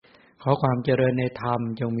ขอความเจริญในธรรม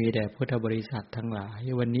จงมีแด่พุทธบริษัททั้งหลาย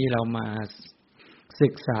วันนี้เรามาศึ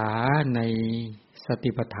กษาในส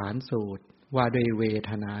ติปัฏฐานสูตรว่าด้วยเว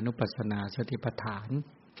ทนานุปัสสนาสติปัฏฐาน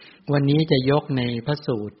วันนี้จะยกในพระ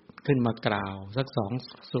สูตรขึ้นมากล่าวสัก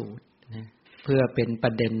2สูตรนะเพื่อเป็นปร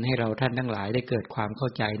ะเด็นให้เราท่านทั้งหลายได้เกิดความเข้า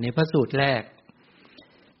ใจในพระสูตรแรก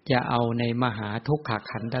จะเอาในมหาทุกข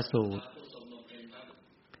ขันธสูตร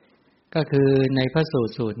ก็คือในพระสู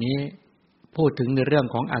ตรนี้พูดถึงในเรื่อง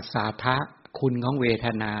ของอัสสาทะคุณของเวท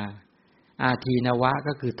นาอาทีนวะ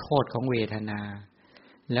ก็คือโทษของเวทนา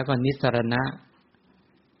แล้วก็นิสรณะ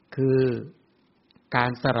คือกา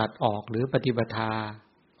รสลัดออกหรือปฏิบัติ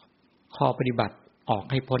ข้อปฏิบัติออก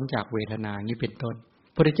ให้พ้นจากเวทนานี้เป็นต้นพ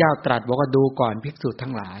ระพุทธเจ้าตรัสบอกว่าดูก่อนภิกษุทั้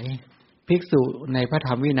งหลายภิกษุในพระธร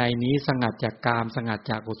รมวินัยนี้สงัดจากกามสงัด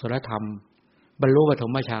จากกุศลธรรมบรรลุปฐ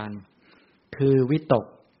มฌานคือวิตก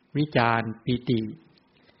วิจารปีติ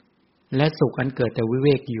และสุขอันเกิดแต่วิเว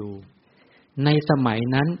กอยู่ในสมัย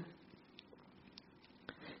นั้น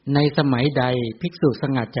ในสมัยใดภิกษุส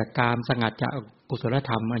งัดจากกามสงัดจากกุศล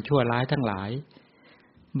ธรรมอันชั่วร้ายทั้งหลาย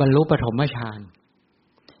บรรลุปฐมฌาน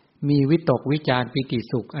มีวิตกวิจารปีติ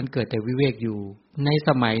สุขอันเกิดแต่วิเวกอยู่ในส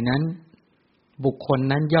มัยนั้นบุคคล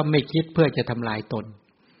นั้นย่อมไม่คิดเพื่อจะทำลายตน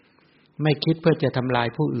ไม่คิดเพื่อจะทำลาย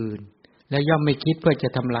ผู้อื่นและย่อมไม่คิดเพื่อจะ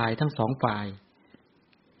ทำลายทั้งสองฝ่าย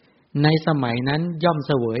ในสมัยนั้นย่อมเ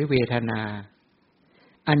สวยเวทนา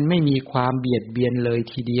อันไม่มีความเบียดเบียนเลย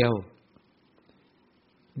ทีเดียว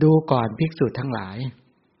ดูก่อนภิกษุทั้งหลาย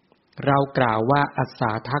เรากล่าวว่าอัสส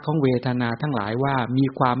าทะของเวทนาทั้งหลายว่ามี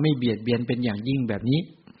ความไม่เบียดเบียนเป็นอย่างยิ่งแบบนี้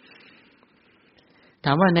ถ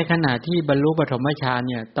ามว่าในขณะที่บรรลุปฐมฌาน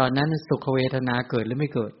เนี่ยตอนนั้นสุขเวทนาเกิดหรือไม่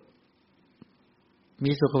เกิด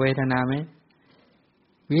มีสุขเวทนาไหม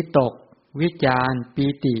วิตกวิจารปี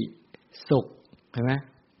ติสุขเห็นไหม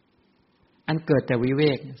อันเกิดแต่วิเว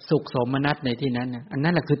กสุขโสมนัสในที่นั้นอันนั้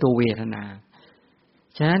นแหละคือตัวเวทนา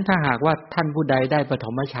ฉะนั้นถ้าหากว่าท่านผู้ใดได้ปฐ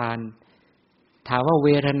มฌานถามว่าเว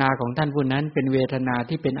ทนาของท่านผู้นั้นเป็นเวทนา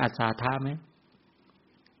ที่เป็นอัสสาทะไหม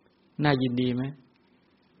น่ายินดีไหม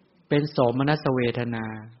เป็นโสมนัสเวทนา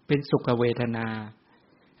เป็นสุขเวทนา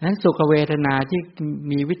นั้นสุขเวทนาที่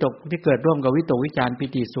มีวิตกที่เกิดร่วมกับวิตกวิจารปิ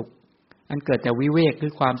ติสุขอันเกิดแต่วิเวกคื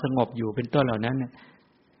อความสงบอยู่เป็นต้นเหล่านั้น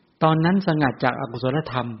ตอนนั้นสงัดจากอกุศล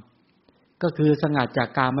ธรรมก็คือสงัดจาก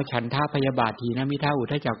กามฉันทะพยาบาทถีนมิทะอุท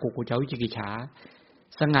ธัจจะกุกุจจะวิจิกิจฉา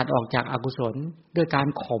สงัดออกจากอกุศลด้วยการ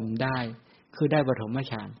ข่มได้คือได้ปฐม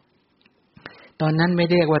ฌานตอนนั้นไม่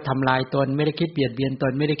เรียกว่าทำลายตนไม่ได้คิดเบียดเบียนต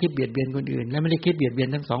นไม่ได้คิดเบียดเบียนคนอื่นและไม่ได้คิดเบียดเบียน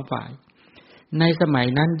ทั้งสองฝ่ายในสมัย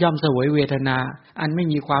นั้นย่อมเสวยเวทนาอันไม่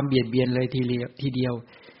มีความเบียดเบียนเลยทีเดียว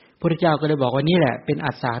พระเจ้าก็เลยบอกว่านี่แหละเป็น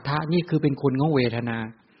อัสสาทะนี่คือเป็นคุณของเวทนา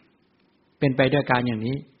เป็นไปด้วยการอย่าง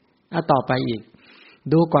นี้ต่อไปอีก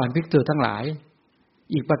ดูก่อนภิกษุทั้งหลาย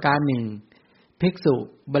อีกประการหนึ่งภิกษุ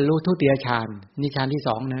บรรลุทุติยฌานนี่ฌานที่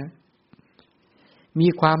2นะมี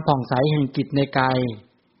ความผ่องใสแห่งจิตในกาย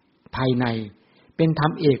ภายในเป็นธรร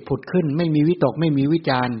มเอกผุดขึ้นไม่มีวิตกไม่มีวิ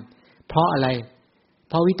จารเพราะอะไร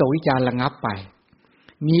เพราะวิตกวิจารระงับไป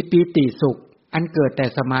มีปีติสุขอันเกิดแต่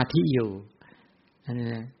สมาธิอยู่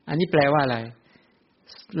อันนี้แปลว่าอะไร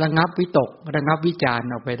ระงับวิตกระงับวิจาร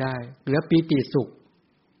ออกไปได้เหลือปีติสุข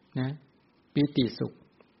นะปีติสุข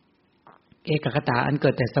เอกคตาอันเกิ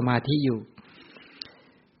ดแต่สมาธิอยู่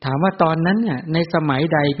ถามว่าตอนนั้นเนี่ยในสมัย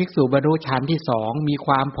ใดภิกษุบรรลุฌานที่2มีค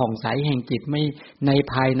วามผ่องใสแห่งจิตไม่ใน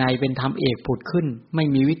ภายในเป็นธรรมเอกผุดขึ้นไม่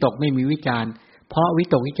มีวิตกไม่มีวิจารเพราะวิ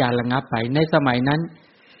ตกวิจารระงับไปในสมัยนั้น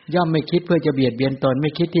ย่อมไม่คิดเพื่อจะเบียดเบียนตนไ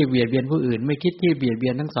ม่คิดที่เบียดเบียนผู้อื่นไม่คิดที่เบียดเบี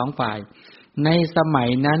ยนทั้งสองฝ่ายในสมัย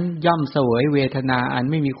นั้นย่อมเสวยเวทนาอัน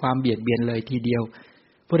ไม่มีความเบียดเบียนเลยทีเดียว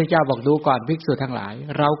พระพุทธเจ้าบอกดูก่อนภิกษุทั้งหลาย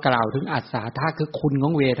เรากล่าวถึงอัสสาทะคือคุณข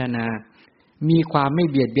องเวทนามีความไม่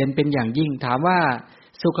เบียดเบียนเป็นอย่างยิ่งถามว่า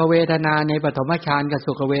สุขเวทนาในปฐมฌานกับ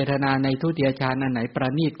สุขเวทนาในทุติยฌานอันไหนประ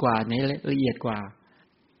ณีตกว่าไหนละเอียดกว่า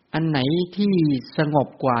อันไหนที่สงบ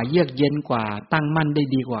กว่าเยือกเย็นกว่าตั้งมั่นได้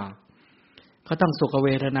ดีกว่าเขาต้องสุขเว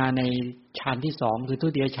ทนาในฌานที่2คือทุ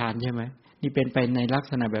ติยฌานใช่ไหมนี่เป็นไปในลัก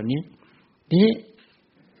ษณะแบบนี้นี้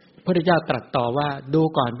พระพุทธเจ้าตรัสต่อว่าดู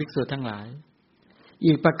ก่อนภิกษุทั้งหลาย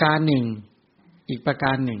อีกประการห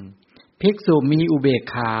นึ่งภิกษุมีอุเบก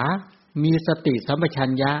ขามีสติสัมปชั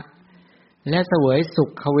ญญะและเสวยสุ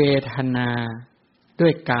ขเวทนาด้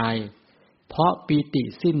วยกายเพราะปีติ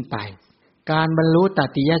สิ้นไปการบรรลุต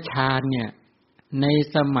ติยฌานเนี่ยใน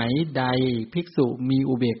สมัยใดภิกษุมี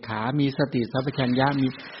อุเบกขามีสติสัมปชัญญะมี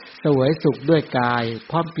เสวยสุขด้วยกายเ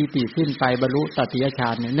พราะปีติสิ้นไปบรรลุตติยฌา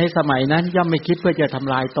นเนี่ยในสมัยนั้นย่อมไม่คิดเพื่อจะท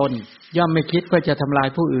ำลายตนย่อมไม่คิดเพื่อจะทำลาย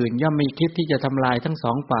ผู้อื่นย่อมไม่คิดที่จะทำลายทั้งส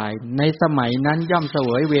องฝ่ายในสมัยนั้นย่อมเสว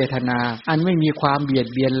ยเวทนาอันไม่มีความเบียด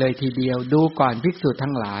เบียนเลยทีเดียวดูก่อนภิกษุ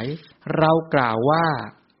ทั้งหลายเรากล่าวว่า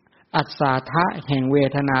อัศสาทะแห่งเว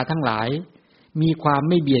ทนาทั้งหลายมีความ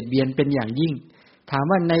ไม่เบียดเบียนเป็นอย่างยิ่งถาม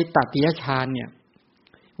ว่าในตติยฌานเนี่ย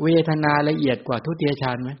เวทนาละเอียดกว่าทุติยฌ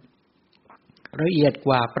านไหมละเอียดก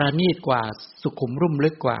ว่าประณีตกว่าสุขุมรุ่มลึ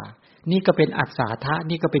กกว่านี่ก็เป็นอัศสาทะ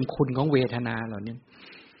นี่ก็เป็นคุณของเวทนาเหล่านี้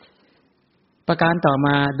ประการต่อม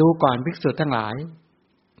าดูก่อนภิกษุทั้งหลาย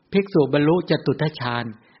ภิกษุบรรลุจตุตฌาน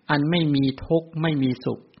อันไม่มีทุกข์ไม่มี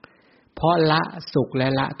สุขเพราะละสุขและ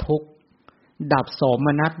ละทุกข์ดับโสม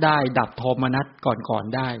นัสได้ดับโทมนัสก่อน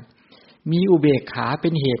ได้มีอุเบกขาเป็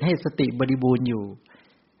นเหตุให้สติบริบูรณ์อยู่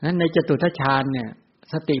นั้นในจตุตฌานเนี่ย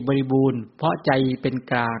สติบริบูรณ์เพราะใจเป็น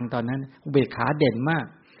กลางตอนนั้นอุเบกขาเด่นมาก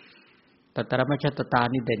ตัตระมัชฌัตตา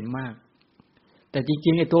นี่เด่นมากแต่จ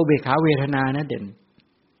ริงๆไอ้ตัวอุเบกขาเวทนานะเด่น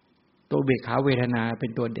ตัวอุเบกขาเวทนาเป็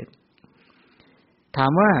นตัวเด่นถา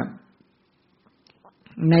มว่า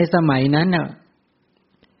ในสมัยนั้นน่ะ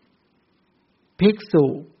ภิกษุ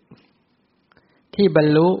ที่บรร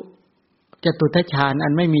ลุจตุตฌานอั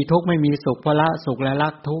นไม่มีทุกข์ไม่มีสุขเพราะละสุขและละ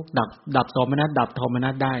ทุกข์ดับโสมนัสดับโทมนั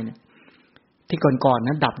สได้เนี่ยที่ก่อนๆ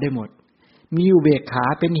นั้นดับได้หมดมีอุเบกขา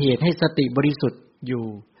เป็นเหตุให้สติบริสุทธิ์อยู่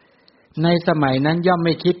ในสมัยนั้นย่อมไ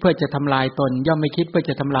ม่คิดเพื่อจะทำลายตนย่อมไม่คิดเพื่อ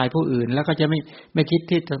จะทำลายผู้อื่นแล้วก็จะไม่คิด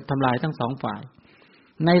ที่จะทำลายทั้งสองฝ่าย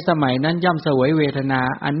ในสมัยนั้นย่อมเสวยเวทนา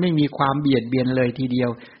อันไม่มีความเบียดเบียนเลยทีเดียว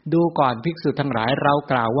ดูก่อนภิกษุทั้งหลายเรา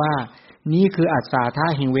กล่าวว่านี้คืออัศสาทะ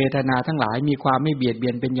แห่งเวทนาทั้งหลายมีความไม่เบียดเบี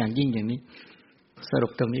ยนเป็นอย่างยิ่งอย่างนี้สรุ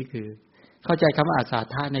ปตรงนี้คือเข้าใจคำว่าอัศสา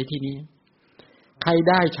ทะในที่นี้ใคร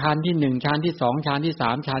ได้ฌานที่1ฌานที่2ฌานที่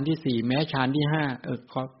3ฌานที่4แม้ฌานที่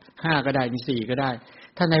5 5ก็ได้มี4ก็ได้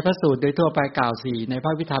ถ้าในพระสูตรโดยทั่วไปกล่าว4ในพร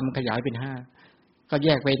ะวิธรรมขยายเป็น5ก็แย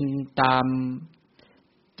กเป็นตาม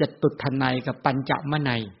จตุตถนัยกับปัญจม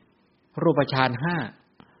นัยรูปฌาน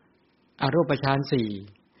5อรูปฌาน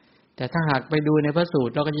4แต่ถ้าหากไปดูในพระสูต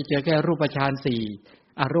รเราก็จะเจอแค่รูปฌาน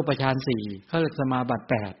4อรูปฌาน4เขาเรียกสมาบัติ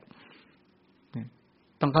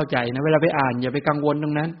8ต้องเข้าใจนะเวลาไปอ่านอย่าไปกังวลตร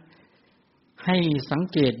งนั้นให้สัง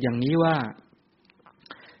เกตอย่างนี้ว่า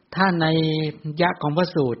ถ้าในยะของพระ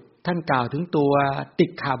สูตรท่านกล่าวถึงตัวติ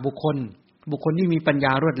กขบุคคลที่มีปัญญ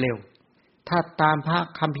ารวดเร็วถ้าตามพระ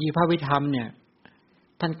คัมภีร์พระวิธรรมเนี่ย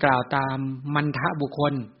ท่านกล่าวตามมันทะบุค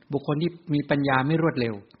คลที่มีปัญญาไม่รวดเ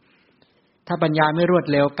ร็วถ้าปัญญาไม่รวด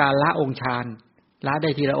เร็วการละองค์ฌานละได้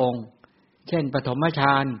ทีละองค์เช่นปฐมฌ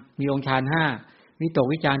านมีองค์ฌาน5วิตก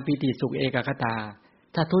วิจารปีติสุขเอกคตา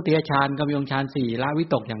ถ้าทุติยฌานก็มีองค์ฌาน4ละวิ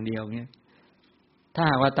ตกอย่างเดียวเงี้ยถ้า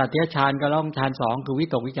หากว่าตติยฌานก็ละองค์ฌาน2คือวิ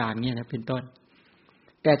ตกวิจารเงี้ยนะเป็นต้น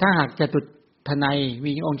แต่ถ้าหากจตุตถนัย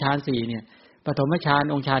มีองค์ฌาน4เนี่ยปฐมฌาน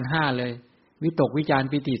องค์ฌาน5เลยวิตกวิจาร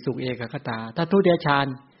ปีติสุขเอกคตาถ้าทุติยฌาน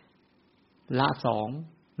ละ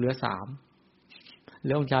2เหลือ3เห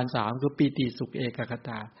ลือองค์ฌาน3คือปีติสุขเอกคต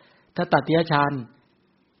าถ้าตติยฌาน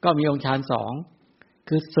ก็มีองค์ฌาน2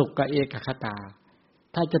คือสุขกับเอกคตา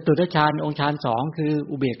ถ้าจตุตฌานองค์ฌาน2คือ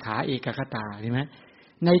อุเบกขาเอกคตาเห็นมั้ย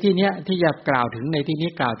ในที่เนี้ยที่จะกล่าวถึงในที่นี้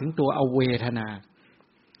กล่าวถึงตัวอเวทนา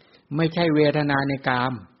ไม่ใช่เวทนาในกา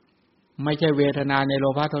มไม่ใช่เวทนาในโล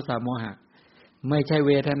ภะโทสะโมหะไม่ใช่เ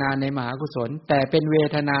วทนาในมหากุศลแต่เป็นเว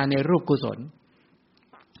ทนาในรูปกุศล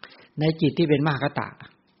ในจิตที่เป็นมหคตะ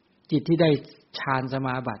จิตที่ได้ฌานสม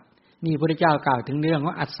าบัตินี่พระพุทธเจ้ากล่าวถึงเรื่อง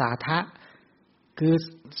ว่าอัศสาทะคือ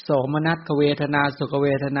โสมนัสเวทนาสุขเว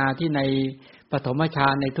ทนาที่ในปฐมฌา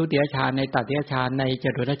นในทุติยฌานในตติยฌานในจ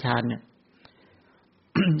ตุตฌานเนี่ย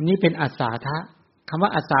นี่เป็นอัศสาทะคำว่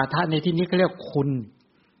าอัศสาทะในที่นี้เขาเรียกคุณ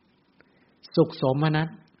สุขโสมนัส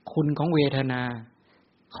คุณของเวทนา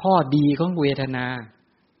ข้อดีของเวทนา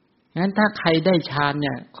งั้นถ้าใครได้ฌานเ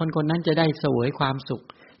นี่ยคนนั้นจะได้เสวยความสุข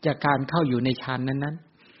จากการเข้าอยู่ในฌานนั้น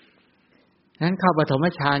ๆงั้นเข้าปฐม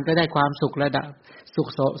ฌานก็ได้ความสุขระดับ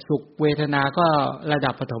สุขเวทนาก็ระ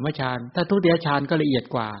ดับปฐมฌานถ้าทุติยฌานก็ละเอียด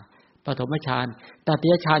กว่าปฐมฌานตติ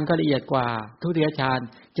ยฌานก็ละเอียดกว่าทุติยฌาน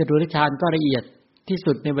จตุตฌานก็ละเอียดที่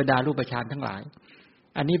สุดในบรรดารูปฌานทั้งหลาย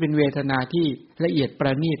อันนี้เป็นเวทนาที่ละเอียดปร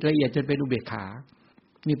ะณีตละเอียดจนเป็นอุเบกขา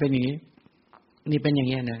นี่เป็นอย่างนี้นี่เป็นอย่าง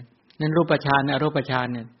เงี้ยนะนั้นรูปฌานอรูปฌาน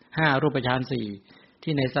เนี่ย5รูปฌาน4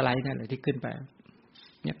ที่ในสไลด์นั่นแหละที่ขึ้นไป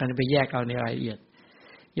เนี่ยกันไปแยกเอาในรายละเอียด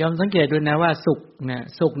ยอมสังเกตดูนะว่าสุขเนี่ย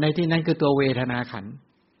สุขในที่นั้นคือตัวเวทนาขันธ์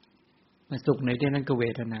สุขในที่นั้นคือเว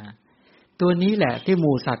ทนาตัวนี้แหละที่ห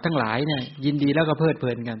มู่สัตว์ทั้งหลายเนี่ยยินดีแล้วก็เพลิดเพ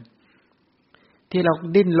ลินกันที่เรา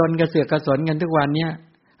ดิ้นรนกระเสือกกระสนกันทุกวันเนี่ย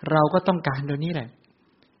เราก็ต้องการตัวนี้แหละ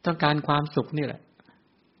ต้องการความสุขนี่แหละ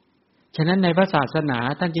ฉะนั้นในพระศาสนา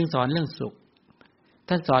ท่านจึงสอนเรื่องสุข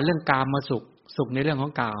ท่านสอนเรื่องกามมาสุขในเรื่องขอ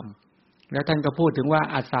งกามแล้วท่านก็พูดถึงว่า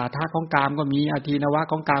อัศสาทะของกามก็มีอาทีนวะ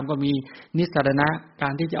ของกามก็มีนิสสรณะกา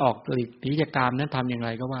รที่จะออกหลีกจากกามนั้นทำอย่างไร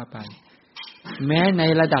ก็ว่าไปแม้ใน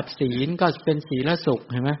ระดับศีลก็เป็นศีลสุข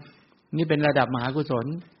เห็นไหมนี่เป็นระดับมหากุศล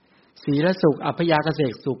ศีลสุขอัพยากเส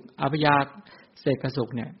กสุขอัพยาเสกสุข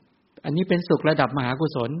เนี่ยอันนี้เป็นสุขระดับมหากุ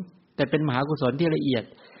ศลแต่เป็นมหากุศลที่ละเอียด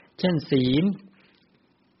เช่นศีล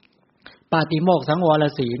ปาติโมกข์สังวร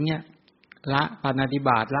ศีลเนี่ยละปาณาติบ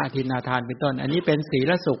าตละทินนาทานเป็นต้นอันนี้เป็นศี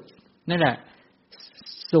ลสุขนั่นแหละ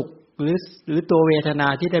สุขหรือตัวเวทนา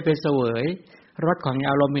ที่ได้ไปเสวยรสของ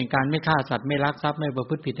อารมณ์แห่งการไม่ฆ่าสัตว์ไม่ลักทรัพย์ไม่ประ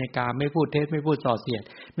พฤติผิดในกามไม่พูดเท็จไม่พูดส่อเสียด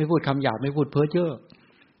ไม่พูดคำหยาบไม่พูดเพ้อเจ้อ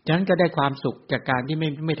ฉะนั้นก็ได้ความสุขจากการที่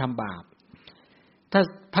ไม่ทำบาปถ้า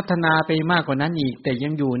พัฒนาไปมากกว่านั้นอีกแต่ยั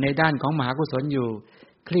งอยู่ในด้านของมหากุศลอยู่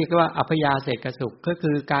เรียกว่าอัพยาเสกสุขก็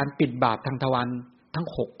คือการปิดบาปทางทวารทั้ง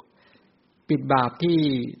6ปิดบาปที่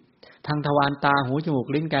ทางทวารตาหูจมูก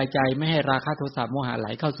ลิ้นกายใจไม่ให้ราคะโทสะโมหะไหล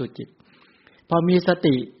เข้าสู่จิตพอมีส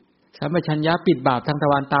ติสัมปชัญญะปิดบาปทางท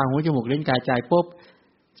วารตาหูจมูกลิ้นกายใจปุ๊บ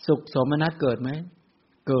สุขโสมนัสเกิดไหม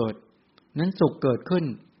เกิดนั้นสุขเกิดขึ้น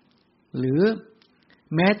หรือ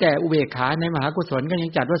แม้แต่อุเบกขาในมหากุศลก็ยัง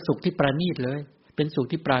จัดว่าสุขที่ประณีตเลยเป็นสุข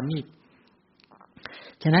ที่ประณีต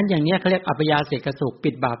ฉะนั้นอย่างนี้เขาเรียกอัพยาเสกสุขปิ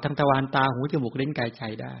ดบาปทางทวารตาหูจมูกลิ้นกายใจ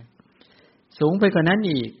ได้สูงไปกว่านั้น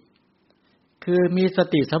อีกคือมีส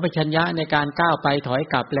ติสัมปชัญญะในการก้าวไปถอย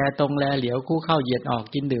กลับแลตรงแลเหลียวคู่เข้าเหยียดออก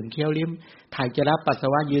กินดื่มเคี้ยวลิ้มถ่ายจะรับปัสสา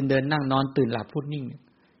วะยืนเดินนั่งนอนตื่นหลับพูดนิ่ง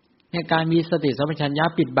ในการมีสติสัมปชัญญะ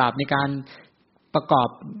ปิดบาปในการประกอบ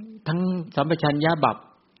ทั้งสัมปชัญญะบัพ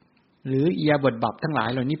หรืออิยาบทบัพทั้งหลาย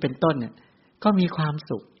เหล่านี้เป็นต้นเนี่ยก็มีความ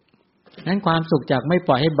สุขนั้นความสุขจากไม่ป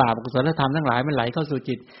ล่อยให้บาปอกุศลธรรมทั้งหลายมันไหลเข้าสู่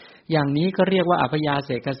จิตอย่างนี้ก็เรียกว่าอัพยาเส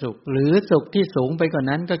กสุขหรือสุขที่สูงไปกว่า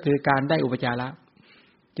นั้นก็คือการได้อุปจาระ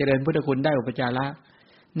เจริญพุทธคุณได้อุปจาระ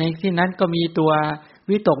ในที่นั้นก็มีตัว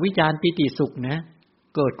วิตกวิจารปิติสุขนะ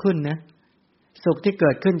เกิดขึ้นนะสุขที่เ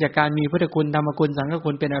กิดขึ้นจากการมีพุทธคุณธรรมคุณสังฆ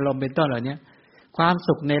คุณเป็นอารมณ์เป็นต้นเหล่านี้ความ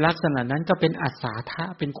สุขในลักษณะนั้นก็เป็นอัศาทะ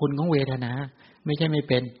เป็นคุณของเวทนาไม่ใช่ไม่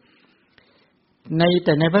เป็นแ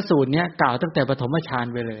ต่ในพระสูตรเนี้ยกล่าวตั้งแต่ปฐมฌาน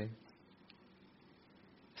ไปเลย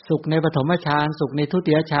สุขในปฐมฌานสุขในทุ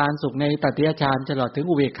ติยฌานสุขในตติยฌานตลอดถึง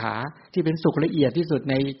อุเบกขาที่เป็นสุขละเอียดที่สุด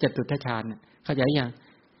ในจตุตฌานเข้าใจยัง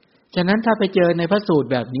ฉะนั้นถ้าไปเจอในพระสูตร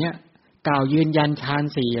แบบนี้กล่าวยืนยันฌาน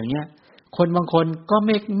4อย่างเนี้ยคนบางคนก็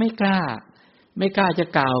ไม่กล้าจะ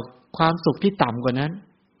กล่าวความสุขที่ต่ำกว่านั้น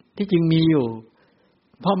ที่จริงมีอยู่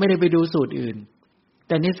เพราะไม่ได้ไปดูสูตรอื่นแ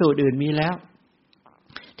ต่ในสูตรอื่นมีแล้ว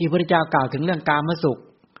ที่พระพุทธเจ้ากล่าวถึงเรื่องกามสุข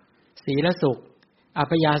ศีลสุขอั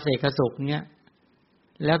พยาเสกสุขเนี้ย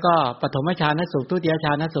แล้วก็ปฐมฌานสุขทุติยฌ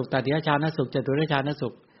านสุขตติยฌานสุขจตุตฌานสุ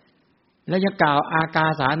ขแล้วยังกล่าวอากา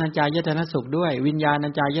สานัญจายตนะสุขด้วยวิญญาณั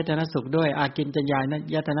ญจายตนะสุขด้วยอากิญจัญญา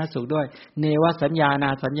ยตนะสุขด้วยเนวสัญญานา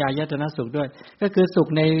สัญญายตนะสุขด้วยก็คือสุข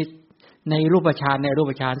ในรูปฌานในรู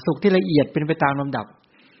ปฌานสุขที่ละเอียดเป็นไปตามลำดับ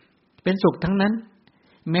เป็นสุขทั้งนั้น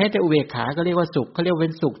แม้แต่อุเบกขาก็เรียกว่าสุขเขาเรียกเ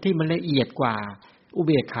ป็นสุขที่มันละเอียดกว่าอุเ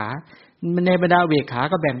บกขาในบรรดาอุเบกขา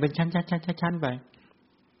ก็แบ่งเป็นชั้นๆไป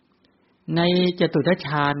ในจตุตฌ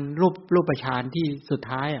านรูปฌานที่สุด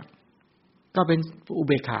ท้ายก็เป็นอุ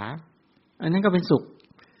เบกขาอันนั้นก็เป็นสุข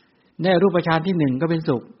ในรูปฌานที่1ก็เป็น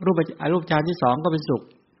สุขรูปฌานที่2ก็เป็นสุข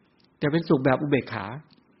แต่เป็นสุขแบบอุเบกขา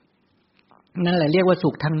นั่นแหละเรียกว่าสุ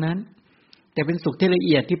ขทั้งนั้นแต่เป็นสุขที่ละเ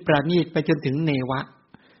อียดที่ประณีตไปจนถึงเนวะ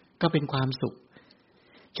ก็เป็นความสุข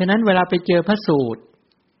ฉะนั้นเวลาไปเจอพระสูตร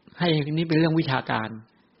ให้นี้เป็นเรื่องวิชาการ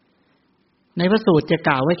ในพระสูตรจะก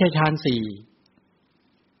ล่าวไว้แค่ฌาน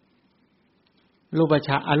4รูปฌ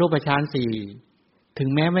านอรูปฌาน4ถึง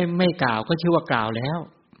แม้ไม่กล่าวก็ชื่อว่ากล่าวแล้ว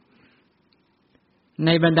ใน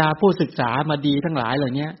บรรดาผู้ศึกษามาดีทั้งหลายเหล่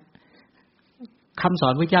านี้คำสอ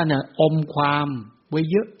นพระเจ้าเนี่ยอมความไว้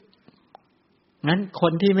เยอะงั้นค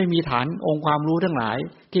นที่ไม่มีฐานองค์ความรู้ทั้งหลาย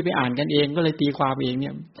ที่ไปอ่านกันเองก็เลยตีความเองเนี่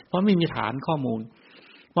ยเพราะไม่มีฐานข้อมูล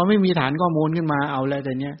พอไม่มีฐานข้อมูลขึ้นมาเอาแล้วแ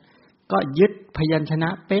ต่เนี้ยก็ยึดพยัญชนะ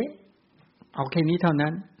เป๊ะเอาแค่นี้เท่านั้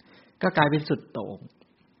นก็กลายเป็นสุดโต่ง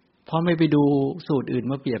เพราะไม่ไปดูสูตรอื่น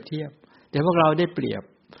มาเปรียบเทียบแต่พวกเราได้เปรียบ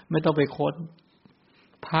ไม่ต้องไปค้น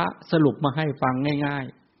พระสรุปมาให้ฟังง่าย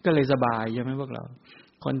ๆก็เลยสบายใช่ไหมพวกเรา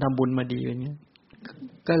คนทำบุญมาดีอย่างนี้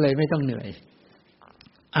ก็เลยไม่ต้องเหนื่อย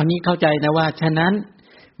อันนี้เข้าใจนะว่าฉะนั้น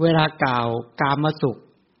เวลากล่าวกามสุข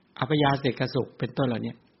อัพยาเสกสุขเป็นต้นเหล่า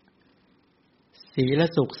นี้ศีล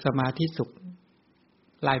สุขสมาธิสุข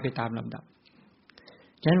ไล่ไปตามลำดับ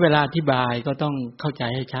ฉะนั้นเวลาอธิบายก็ต้องเข้าใจ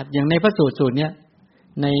ให้ชัดอย่างในพระสูตรเนี้ย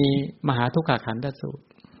ในมหาทุกขขันธสูตร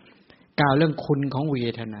กล่าวเรื่องคุณของเว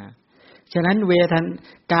ทนาฉะนั้น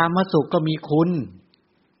กามสุขก็มีคุณ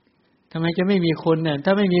ทำไมจะไม่มีคุณเนี่ยถ้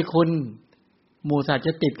าไม่มีคุณหมู่สัตว์จ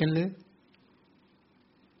ะติดกันหรือ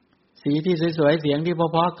สีที่สวยๆเสียงที่เพ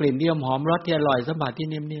ราะๆกลิ่นที่หอมรสที่อร่อยสัมผัสที่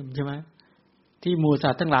นิ่มๆใช่ไหมที่หมู่สั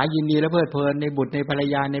ตว์ทั้งหลายยินดีและเพลิดเพลินในบุตรในภรร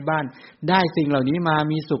ยาในบ้านได้สิ่งเหล่านี้มา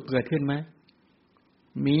มีสุขเกิดขึ้นไหม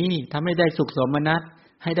มีทำให้ได้สุขสมนัส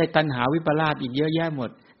ให้ได้ตัณหาวิปลาสอีกเยอะแยะหมด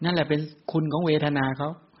นั่นแหละเป็นคุณของเวทนาเขา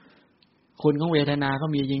คุณของเวทนาเขา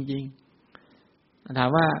มีจริงๆถาม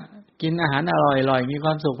ว่ากินอาหารอร่อยๆมีคว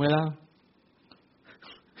ามสุขไหมล่ะ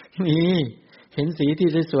มีเห็นสีที่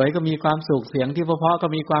สวยๆก็มีความสุขเสียงที่เพราะๆก็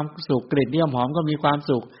มีความสุขกลิ่นที่หอมๆก็มีความ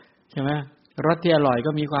สุขใช่ไหมรสที่อร่อย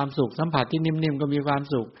ก็มีความสุขสัมผัสที่นิ่มๆก็มีความ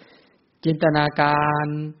สุขจินตนาการ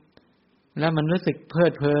แล้วมันรู้สึกเพลิ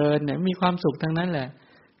ดเพลินเนี่ยมีความสุขทั้งนั้นแหละ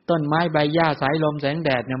ต้นไม้ใบหญ้าสายลมแสงแด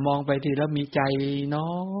ดเนี่ยมองไปทีแล้วมีใจเนา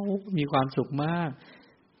ะมีความสุขมาก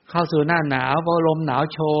เข้าสู่หน้าหนาวพอลมหนาว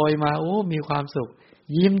โชยมาโอ้มีความสุข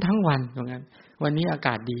ยิ้มทั้งวันอย่างนั้นวันนี้อาก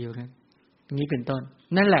าศดีอยู่นะนี้เป็นต้น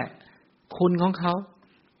นั่นแหละคุณของเขา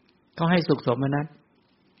ให้สุขสมนั้น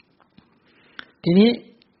ทีนี้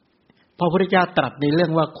พอพระพุทธเจ้าตรัสในเรื่อ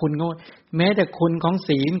งว่าคุณแม้แต่คุณของ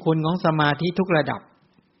ศีลคุณของสมาธิทุกระดับ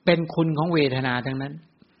เป็นคุณของเวทนาทั้งนั้น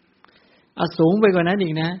เอาสูงไปกว่านั้นอี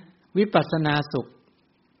กนะวิปัสสนาสุข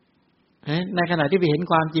ในขณะที่ไปเห็น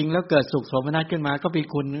ความจริงแล้วเกิดสุขสมนัสขึ้นมาก็เป็น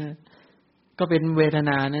คุณก็เป็นเวท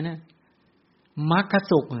นานะมรรค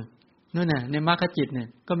สุขนู่นน่ะในมรรคจิตเนี่ย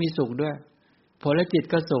ก็มีสุขด้วยผลจิต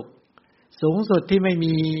ก็สุขสูงสุดที่ไม่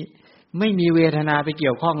มีเวทนาไปเ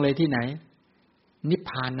กี่ยวข้องเลยที่ไหนนิพ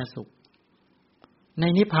พานสุขใน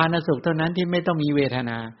นิพพานสุขเท่านั้นที่ไม่ต้องมีเวท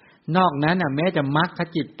นานอกนั้นแม้แต่มรรค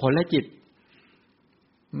จิตผลจิต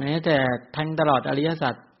แม้แต่ทั้งตลอดอริยสั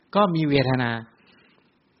จก็มีเวทนา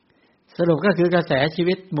สรุปก็คือกระแสชี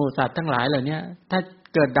วิตหมู่สัตว์ทั้งหลายเหล่านี้ถ้า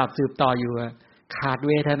เกิดดับสืบต่ออยู่ขาดเ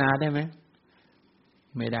วทนาได้ไหม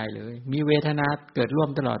ไม่ได้เลยมีเวทนาเกิดร่วม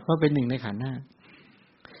ตลอดเพราะเป็นหนึ่งในขันธ์ห้า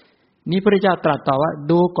นี้พระพุทธเจ้าตรัสต่อว่า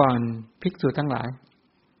ดูก่อนภิกษุทั้งหลาย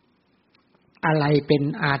อะไรเป็น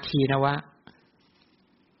อาทีนวะ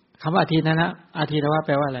คำว่าอาทีนวะแป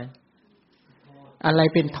ลว่าอะไรอะไร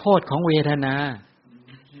เป็นโทษของเวทนา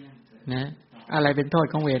นะอะไรเป็นโทษ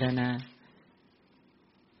ของเวทนา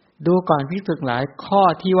ดูก่อนภิกษุทั้งหลายข้อ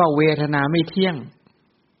ที่ว่าเวทนาไม่เที่ยง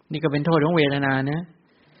นี่ก็เป็นโทษของเวทนานะ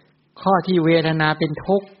ข้อที่เวทนาเป็น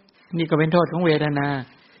ทุกข์นี่ก็เป็นโทษของเวทนา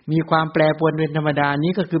มีความแปรปรวนเป็นธรรมดา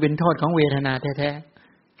นี้ก็คือเป็นโทษของเวทนาแท้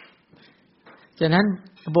ๆฉะนั้น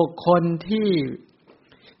บุคคลที่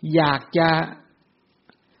อยากจะ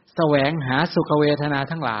แสวงหาสุขเวทนา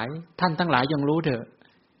ทั้งหลายท่านทั้งหลายจงรู้เถอะ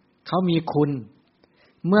เขามีคุณ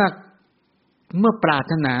เมื่อปราร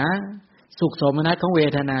ถนาสุขโสมนัสของเว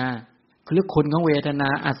ทนาหรือคุณของเวทนา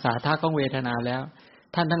อัศสาทะของเวทนาแล้ว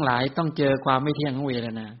ท่านทั้งหลายต้องเจอความไม่เที่ยงของเวท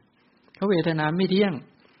นาเพราะเวทนาไม่เที่ยง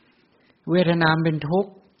เวทนาเป็นทุก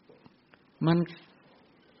ข์มัน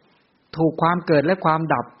ถูกความเกิดและความ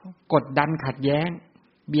ดับกดดันขัดแย้ง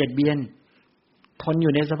เบียดเบียนทนอ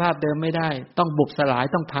ยู่ในสภาพเดิมไม่ได้ต้องบุบสลาย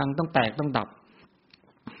ต้องพังต้องแตกต้องดับ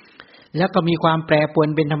แล้วก็มีความแปรปรวน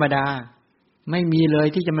เป็นธรรมดาไม่มีเลย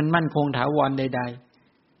ที่จะมันมั่นคงถาวรใด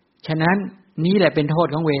ๆฉะนั้นนี่แหละเป็นโทษ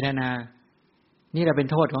ของเวทนานี่แหละเป็น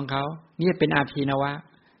โทษของเขานี่เป็นอาทีนวะ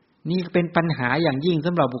นี่เป็นปัญหาอย่างยิ่งส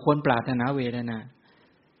ำหรับบุคคลปรารถนาเวทนา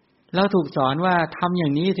เราถูกสอนว่าทำอย่า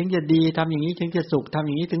งนี้ถึงจะดีทำอย่างนี้ถึงจะสุขทำอ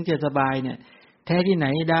ย่างนี้ถึงจะสบายเนี่ยแท้ที่ไหน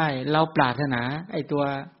ได้เราปรารถนาไอ้ตัว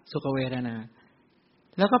สุขเวทนา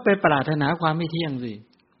แล้วก็ไปปรารถนาความไม่เที่ยงสิ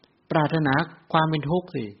ปรารถนาความเป็นทุกข์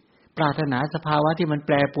สิปรารถนาสภาวะที่มันแ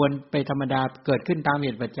ปรปรวนไปธรรมดาเกิดขึ้นตามเห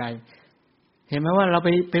ตุปัจจัยเห็นไหมว่าเรา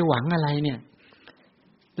ไปหวังอะไรเนี่ย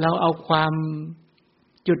เราเอาความ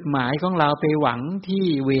จุดหมายของเราไปหวังที่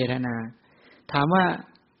เวทนาถามว่า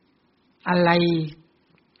อะไร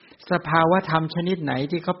สภาวะธรรมชนิดไหน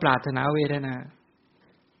ที่เขาปรารถนาเวทนา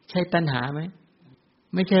ใช่ตัณหาไหม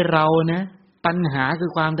ไม่ใช่เรานะตัณหาคื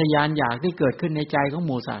อความทะยานอยากที่เกิดขึ้นในใจของห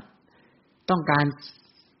มู่สัตว์ต้องการ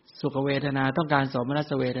สุขเวทนาต้องการโสมนั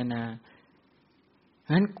สเวทนาฉ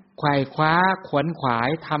ะนั้นไขว่คว้าขวนขวาย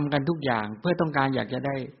ทำกันทุกอย่างเพื่อต้องการอยากจะไ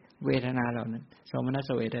ด้เวทนาเหล่านั้นโสมนัส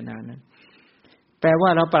เวทนานั้นแปลว่า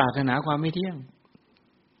เราปรารถนาความไม่เที่ยง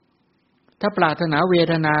ถ้าปรารถนาเว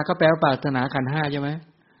ทนาก็แปลว่าปรารถนาขันธ์ห้าใช่ไหม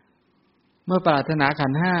เมื่อปรารถนาขั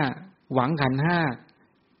นธ์ห้าหวังขันธ์ห้า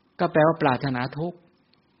ก็แปลว่าปรารถนาทุกข์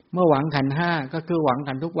เมื่อหวังขันธ์ห้าก็คือหวัง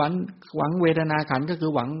ขันธ์ทุกข์หวังเวทนาขันธ์ก็คื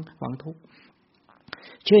อหวังทุกข์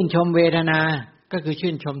ชื่นชมเวทนาก็คือ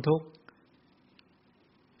ชื่นชมทุกข์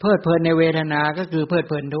เพลิดเพลินในเวทนาก็คือเพลิด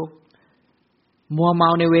เพลินทุกข์มัวเมา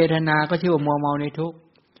ในเวทนาก็ชื่อว่ามัวเมาในทุกข์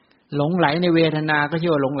หลงไหลในเวทนาก็ชื่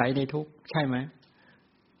อว่าหลงไหลในทุกข์ใช่ไหม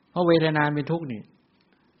เพราะเวทนาเป็นทุกข์นี่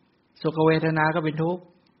สุขเวทนาก็เป็นทุกข์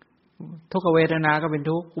ทุกขเวทนาก็เป็น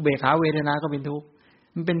ทุกข์อุเบกขาเวทนาก็เป็นทุกข์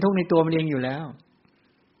มันเป็นทุกข์ในตัวมันเองอยู่แล้ว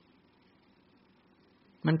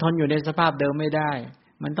มันทนอยู่ในสภาพเดิมไม่ได้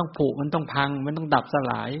มันต้องผุมันต้องพังมันต้องดับส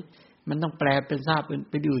ลายมันต้องแปรเป็นสภาพ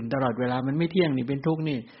เป็นอื่นตลอดเวลามันไม่เที่ยงนี่เป็นทุกข์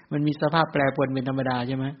นี่มันมีสภาพแปรปรวนเป็นธรรมดาใ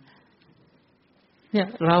ช่ไหมเนี่ย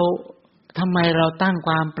เราทำไมเราตั้งค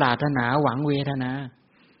วามปรารถนาหวังเวทนา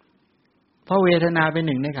เพราะเวทนาเป็นห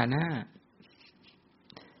นึ่งในขันธ์ห้า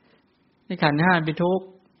ในขันธ์ห้าเป็นทุกข์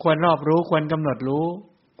ควรรอบรู้ควรกำหนดรู้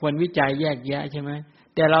ควรวิจัยแยกแยะใช่ไหม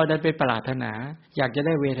แต่เราดันไปปรารถนาอยากจะไ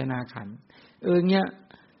ด้เวทนาขันธ์เ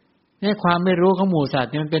นี่ยความไม่รู้ของหมู่สัต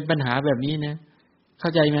ว์มันเป็นปัญหาแบบนี้นะเข้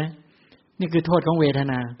าใจไหมนี่คือโทษของเวท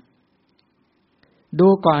นาดู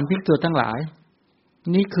ก่อนภิกษุทั้งหลาย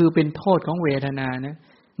นี่คือเป็นโทษของเวทนานะ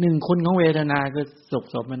หนึ่งคุณของเวทนาคือสุข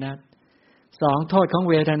สมนัสสองโทษของ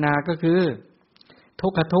เวทนาก็คือทุ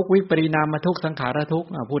กขทุกข์วิปริณามทุกข์สังขารทุกข์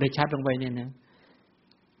พูดให้ชัดลงไปเนี่ยนะ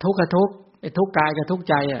ทุกขทุกข์ไอ้ทุกข์กายกับทุกข์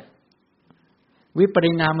ใจวิป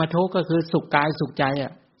ริณามทุกข์ก็คือสุขกายสุขใจ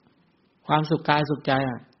ความสุขกายสุขใจ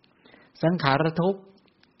สังขารทุกข์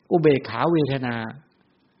อุเบกขาเวทนา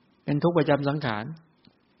เป็นทุกข์ประจำสังขาร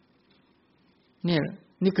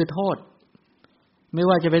นี่คือโทษไม่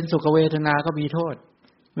ว่าจะเป็นสุขเวทนาก็มีโทษ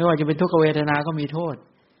ไม่ว่าจะเป็นทุกขเวทนาก็มีโทษ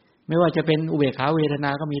ไม่ว่าจะเป็นอุเบกขาเวทนา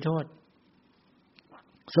ก็มีโทษ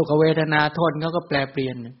สุขเวทนาโทษเขาก็แปรเปลี่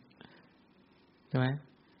ยนใช่ไหม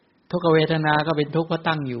ทุกขเวทนาก็เป็นทุกข์เพราะ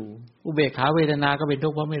ตั้งอยู่อุเบกขาเวทนาก็เป็นทุ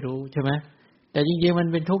กข์เพราะไม่รู้ใช่ไหมแต่จริงๆมัน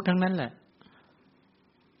เป็นทุกข์ทั้งนั้นแหละ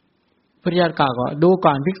พุทธเจ้ากล่าวว่าดู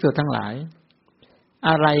ก่อนภิกษุทั้งหลาย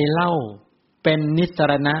อะไรเล่าเป็นนิส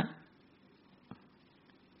รณะ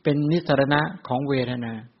เป็นนิสรณะของเวทน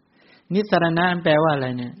านิสรณะแปลว่าอะไร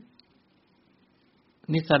เนี่ย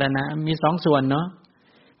นิสรณะมีสองส่วนเนาะ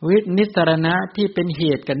นิสรณะที่เป็นเห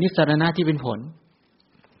ตุกับนิสรณะที่เป็นผล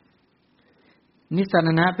นิสร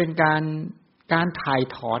ณะเป็นการถ่าย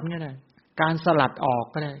ถอนก็ได้การสลัดออก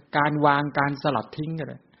ก็ได้การวางการสลัดทิ้งก็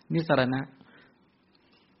ได้นิสรณะ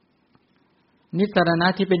นิสรณะ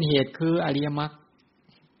ที่เป็นเหตุคืออริยมรรค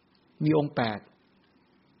มีองค์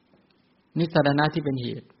8นิสรณะที่เป็นเห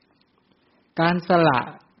ตุการสละ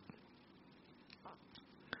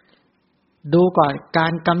ดูก่อนกา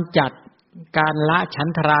รกำจัดการละฉัน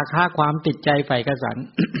ทราคะความติดใจใฝ่กสัน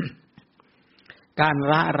การ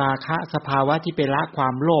ละราคะสภาวะที่เป็นละควา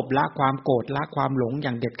มโลภละความโกรธละความหลงอ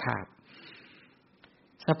ย่างเด็ดขาด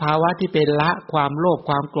สภาวะที่เป็นละความโลภ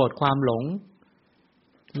ความโกรธความหลง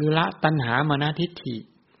หรือละตัณหามานะทิฏฐิ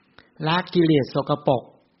ละกิเลสสกปรก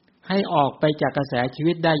ให้ออกไปจากกระแสชี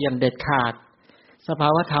วิตได้อย่างเด็ดขาดสภา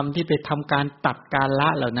วธรรมที่ไปทำการตัดการละ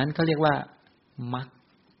เหล่านั้นเขาเรียกว่ามรรค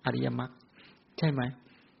อริยมรรคใช่ไหม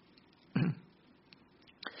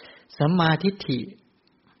สัมมาทิฏฐิ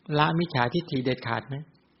ละมิจฉาทิฏฐิเด็ดขาดไหม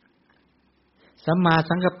สัมมา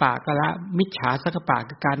สังกัปปะก็ละมิจฉาสังกัปปะ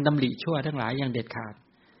คือการดำริชั่วทั้งหลายอย่างเด็ดขาด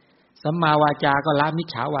สัมมาวาจาก็ละมิจ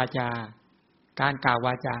ฉาวาจาการกล่าวว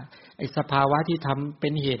าจาไอ้สภาวะที่ทำเป็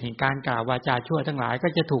นเหตุแห่งการกล่าววาจาชั่วทั้งหลายก็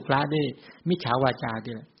จะถูกละด้วยมิจฉาวาจา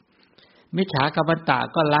ด้วยมิจฉากัมมันตะ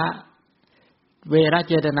ก็ละเวร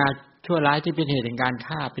เจตนาชั่วร้ายที่เป็นเหตุแห่งการ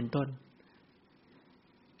ฆ่าเป็นต้น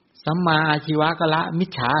สัมมาอาชีวะก็ละมิจ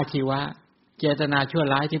ฉาอาชีวะเจตนาชั่ว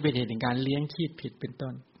ร้ายที่เป็นเหตุแห่งการเลี้ยงชีพผิดเป็น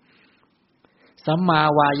ต้นสัมมา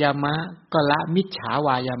วายามะก็ละมิจฉาว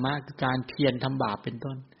ายามะคือการเพียรทำบาปเป็น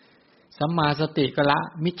ต้นสัมมาสติก็ละ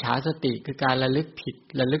มิจฉาสติคือการระลึกผิด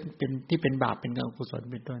ระลึกเป็นที่เป็นบาปเป็นอกุศล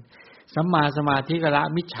เป็นต้นสัมมาสมาธิก็ละ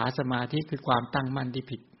มิจฉาสมาธิคือความตั้งมั่นที่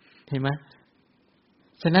ผิดเห็นไหม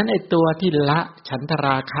ฉะนั้นไอ้ตัวที่ละฉันทร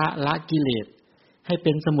าคะละกิเลสให้เ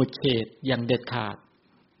ป็นสมุจเฉทอย่างเด็ดขาด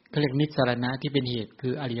เขาเรียกนิสรณะที่เป็นเหตุคื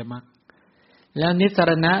ออริยมรรคแล้วนิส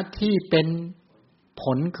รณะที่เป็นผ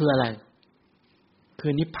ลคืออะไรคื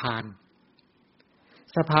อนิพพาน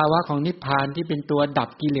สภาวะของนิพพานที่เป็นตัวดับ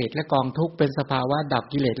กิเลสและกองทุกข์เป็นสภาวะดับ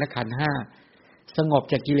กิเลสและขันธ์5สงบ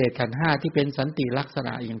จากกิเลสขันธ์5ที่เป็นสันติลักษณ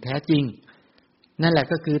ะอย่างแท้จริงนั่นแหละ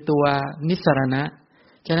ก็คือตัวนิสรณะ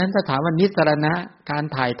ฉะนั้นถ้าถามว่านิสรณะการ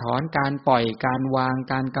ถ่ายถอนการปล่อยการวาง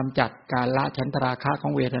การกำจัดการละฉันทราคะขอ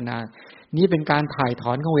งเวทนานี้เป็นการถ่ายถ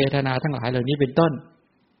อนของเวทนาทั้งหลายเหล่านี้เป็นต้น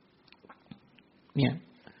เนี่ย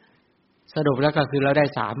สรุปแล้วก็คือเราได้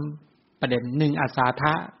3ประเด็น1อัสสาท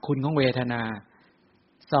ะคุณของเวทนา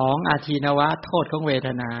2อาทีนวะโทษของเวท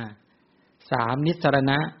นา3นิสร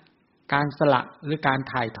ณะการสละหรือการ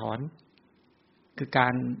ถ่ายถอนคือกา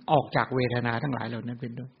รออกจากเวทนาทั้งหลายเหล่านั้นเป็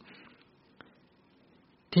นต้น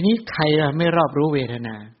ทีนี้ใครไม่รอบรู้เวทน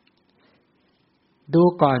าดู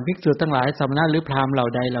ก่อนภิกษุทั้งหลายสมณะหรือพราหมณ์เหล่า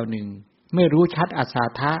ใดเหล่าหนึ่งไม่รู้ชัดอัสสา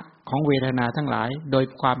ทะของเวทนาทั้งหลายโดย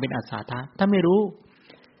ความเป็นอัสสาทะถ้าไม่รู้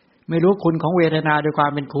คุณของเวทนาโดยควา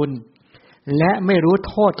มเป็นคุณและไม่รู้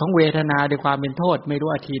โทษของเวทนาโดยความเป็นโทษไม่รู้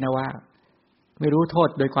อทีนวะไม่รู้โทษ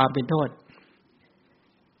โดยความเป็นโทษ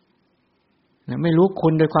ไม่รู้คุ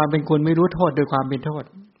ณโดยความเป็นคุณไม่รู้โทษโดยความเป็นโทษ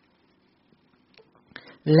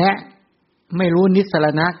และไม่รู้นิสร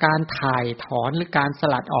ณะการถ่ายถอนหรือการส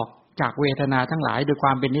ลัดออกจากเวทนาทั้งหลายโดยคว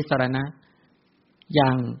ามเป็นนิสรณะอ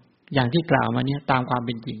ย่างที่กล่าวมาเนี่ยตามความเ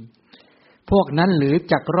ป็นจริง พวกนั้นหรือ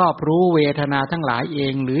จักรอบรู้เวทนาทั้งหลายเอ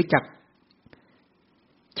งหรือจัก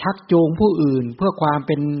ชักจูงผู้อื่นเพื่อความเ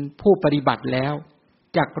ป็นผู้ปฏิบัติแล้ว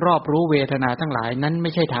จักรอบรู้เวทนาทั้งหลายนั้นไ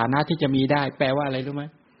ม่ใช่ฐานะที่จะมีได้แปลว่าอะไรรู้ไหม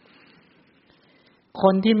ค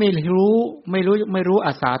นที่ไม่รู้อ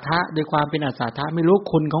าสาทะโดยความเป็นอาสาทะไม่รู้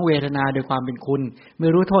คุณของเวทนาโดยความเป็นคุณไม่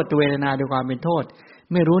รู้โทษตัวเวทนาโดยความเป็นโทษ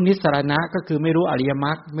ไม่รู้นิสรณะก็คือไม่รู้อริยมร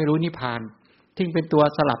รคไม่รู้นิพพานที่เป็นตัว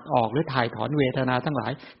สลัดออกหรือถ่ายถอนเวทนาทั้งหลา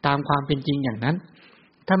ยตามความเป็นจริงอย่างนั้น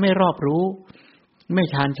ถ้าไม่รอบรู้ไม่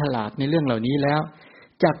ชาญฉลาดในเรื่องเหล่านี้แล้ว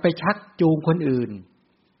จะไปชักจูงคนอื่น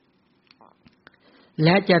แล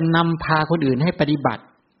ะจะนำพาคนอื่นให้ปฏิบัติ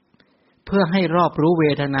เพื่อให้รอบรู้เว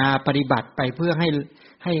ทนาปฏิบัติไปเพื่อใ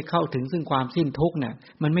ห้เข้าถึงซึ่งความสิ้นทุกข์เนี่ย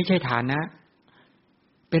มันไม่ใช่ฐานะ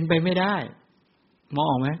เป็นไปไม่ได้มอง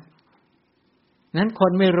ออกไหมนั้นค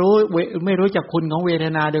นไม่รู้จักคุณของเวท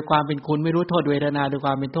นาโดยความเป็นคุณไม่รู้โทษเวทนาโดยค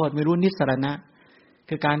วามเป็นโทษไม่รู้นิสรณะ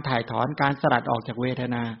คือการถ่ายถอนการสลัดออกจากเวท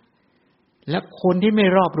นาและคนที่ไม่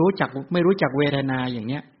รู้จักเวทนาอย่าง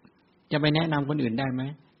เนี้ยจะไปแนะนำคนอื่นได้ไหม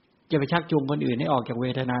จะไปชักจูงคนอื่นให้ออกจากเว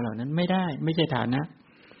ทนาเหล่านั้นไม่ได้ไม่ใช่ฐานะ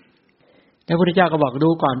พระพุทธเจ้าก็บอกดู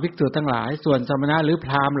ก่อนภิกษุทั้งหลายส่วนสมณะหรือพ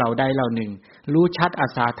ราหมณ์เหล่าใดเหล่าหนึ่งรู้ชัดอา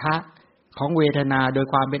สาทะของเวทนาโดย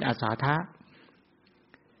ความเป็นอาสาทะ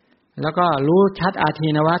แล้วก็รู้ชัดอาที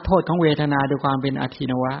นวะโทษของเวทนาโดยความเป็นอาที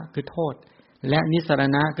นวะคือโทษและนิสร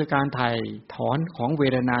ณะคือการถ่ายถอนของเว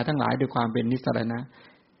ทนาทั้งหลายโดยความเป็นนิสรณะ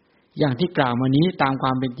อย่างที่กล่าวมานี้ตามคว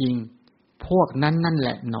ามเป็นจริงพวกนั้นนั่นแห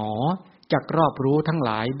ละหนอจักรอบรู้ทั้งห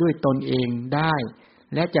ลายด้วยตนเองได้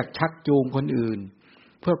และจักชักจูงคนอื่น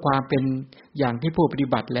เพื่อความเป็นอย่างที่ผู้ปฏิ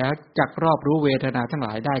บัติแล้วจักรอบรู้เวทนาทั้งหล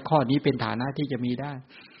ายได้ข้อนี้เป็นฐานะที่จะมีได้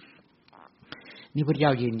นี่พระพุทธเจ้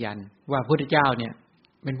ายืนยันว่าพระพุทธเจ้าเนี่ย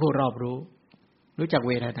เป็นผู้รอบรู้จักเ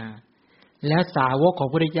วทนาและสาวกของพ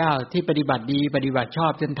ระพุทธเจ้าที่ปฏิบัติดีปฏิบัติชอ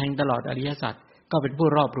บจนแทงตลอดอริยสัจก็เป็นผู้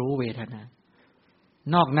รอบรู้เวทนา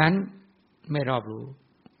นอกนั้นไม่รอบรู้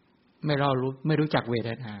ไม่รู้จักเว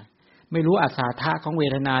ทนาไม่รู้อาสาทะของเว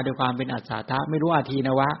ทนาโดยความเป็นอาสาทะไม่รู้อาทีน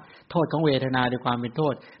วะโทษของเวทนาโดยความเป็นโท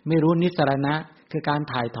ษไม่รู้นิสรณะคือการ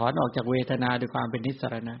ถ่ายถอนออกจากเวทนาโดยความเป็นนิส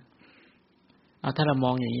รณะเอาถ้าเราม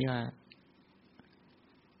องอย่างนี้ว่า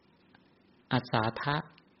อาสาทะ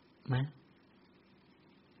ไหม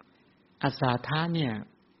อาสาทะเนี่ย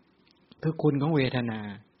คือคุณของเวทนา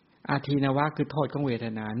อาทีนวะคือโทษของเวท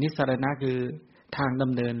นานิสรณะคือทางด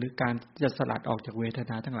ำเนินหรือการจะสลัดออกจากเวท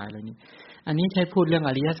นาทั้งหลายเหล่านี้อันนี้ใช้พูดเรื่อง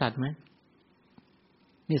อริยสัจไหม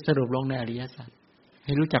นี่สรุปลงในอริยสัจใ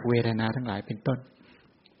ห้รู้จักเวทนาทั้งหลายเป็นต้น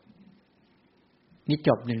นี่จ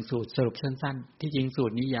บหนึ่งสูตรสรุปสั้นๆที่จริงสู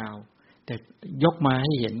ตรนี้ยาวแต่ยกมาใ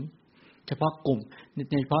ห้เห็นเฉพาะกลุ่ม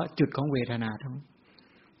เฉพาะจุดของเวทนาทั้ง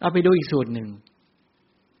เอาไปดูอีกสูตรหนึ่ง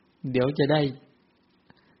เดี๋ยวจะได้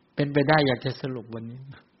เป็นไปได้อยากจะสรุปวันนี้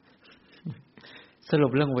สรุ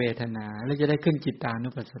ปเรื่องเวทนาแล้วจะได้ขึ้นจิตตานุ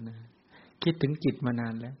ปัสสนาคิดถึงจิตมานา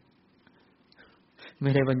นแล้วไ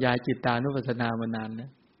ม่ได้บรรยายจิตตานุปัสสนามานานแล้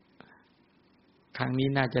วครั้งนี้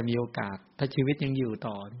น่าจะมีโอกาสถ้าชีวิตยังอยู่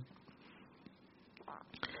ต่อ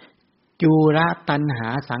จูระตัณหา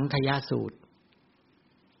สังขยสูตร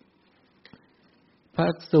พระ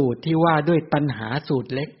สูตรที่ว่าด้วยตัณหาสูตร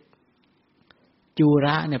เล็กจูร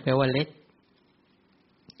ะเนี่ยแปลว่าเล็ก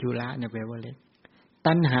จูระเนี่ยแปลว่าเล็ก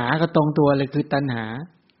ตัณหาก็ตรงตัวเลยคือตัณหา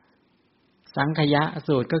สังขยะ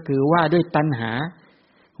สูตรก็คือว่าด้วยตัณหา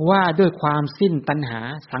ว่าด้วยความสิ้นตัณหา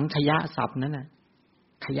สังขยะศัพท์นั้นน่ะ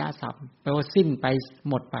ขยะศัพท์แปลว่าสิ้นไป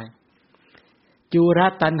หมดไปจูระ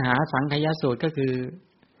ตัณหาสังขยะสูตรก็คือ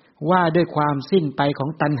ว่าด้วยความสิ้นไปของ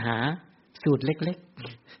ตัณหาสูตรเล็ก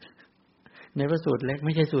ๆในพระสูตรเล็กไ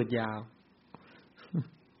ม่ใช่สูตรยาว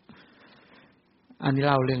อันนี้เ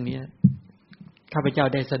ล่าเรื่องนี้ข้าพเจ้า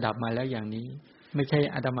ได้สดับมาแล้วอย่างนี้ไม่ใช่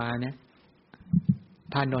อาตมาเนี่ย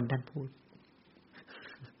พระนนท์ท่านพูด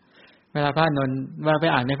เวลาพระนนท์ว่าไป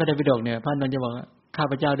อ่านในพระไตรปิฎกเนี่ยพระนนท์จะบอกว่าข้า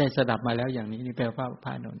พเจ้าได้สดับมาแล้วอย่างนี้นี่แปลว่าพร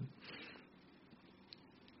ะนนท์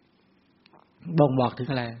บ่งบอกถึง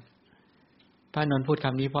อะไรพระนนท์พูดค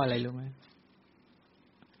ำนี้เพราะอะไรรู้ไหม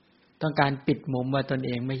ต้องการปิดมุมว่าตนเอ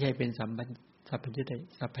งไม่ใช่เป็นสัพพัญญุต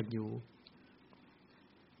สัพพัญญู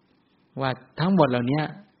ว่าทั้งหมดเหล่านี้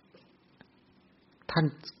ท่าน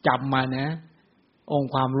จำมานะอง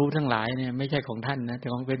ค์ความรู้ทั้งหลายเนี่ยไม่ใช่ของท่านนะแต่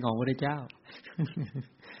ของเป็นของพระพุทธเจ้า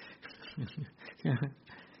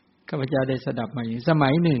ข้าพเจ้าได้สดับมาอย่างสมั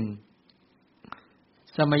ยหนึ่ง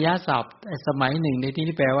สมัยศัพท์สมัยหนึ่งในที่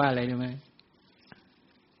นี้แปลว่าอะไรรู้ไหม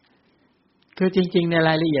คือจริงๆในร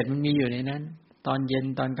ายละเอียดมันมีอยู่ในนั้นตอนเย็น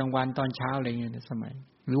ตอนกลางวันตอนเช้าอะไรเงี้ยสมัย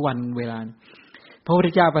หรือวันเวลาพระพุทธ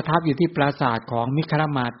เจ้าประทับอยู่ที่ปราสาทของมิคร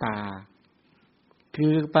มาตาคื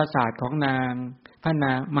อปราสาทของนางพระน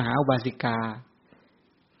างมหาอุบาสิกา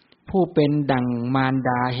ผู้เป็นดั่งมารด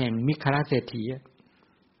าแห่งมิคราเศรษฐี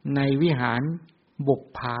ในวิหารบุ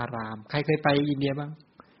พารามใครเคยไปอินเดียบ้าง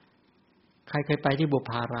ใครเคยไปที่บุ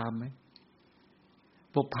พารามไหม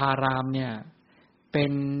บุพารามเนี่ยเป็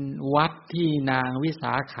นวัดที่นางวิส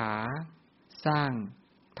าขาสร้าง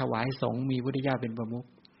ถวายสงฆ์มีพุทธเจ้าเป็นประมุข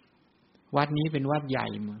วัดนี้เป็นวัดใหญ่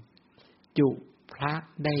มากจุพระ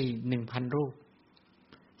ได้ 1,000 รูป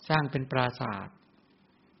สร้างเป็นปราสาท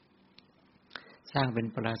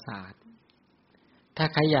ถ้า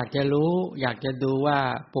ใครอยากจะรู้อยากจะดูว่า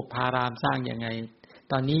บุพารามสร้างยังไง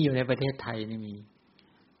ตอนนี้อยู่ในประเทศไทยนี่มี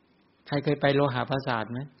ใครเคยไปโลหะปราสาท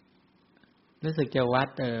ไหมรู้สึกจะวัด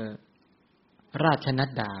ราชนัด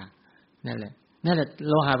ดานั่นแหละ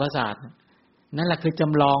โลหะปราสาทนั่นแหละคือจ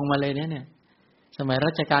ำลองมาเลยเนี่ยสมัย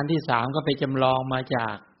รัชกาลที่3ก็ไปจำลองมาจา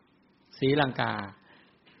กศรีลังกา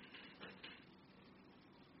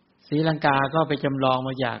ก็ไปจำลองม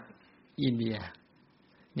าจากอินเดีย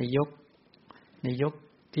ในยุค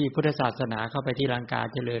ที่พุทธศาสนาเข้าไปที่ลังกา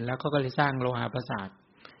เจริญแล้วก็เลยสร้างโลหะปราสาท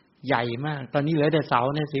ใหญ่มากตอนนี้เหลือแต่เสา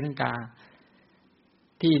ในศรีลังกา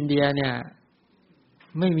ที่อินเดียเนี่ย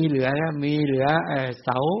ไม่มีเหลือแล้วมีเหลือเส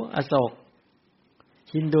าอโศก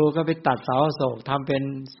ฮินดูก็ไปตัดเสาอโศกทำเป็น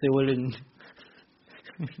ศิวลึง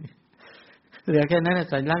เหลือแค่นั้น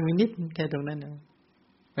สัญลักษณ์นิดแค่ตรงนั้นนะ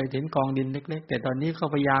ไปถึงกองดินเล็กๆแต่ตอนนี้เขา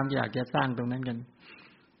พยายามอยากจะสร้างตรงนั้นกัน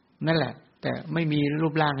นั่นแหละแต่ไม่มีรู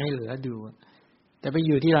ปร่างให้เหลือดูแต่ไปอ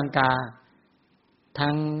ยู่ที่ลังกาทา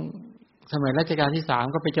งสมัยรัชกาลที่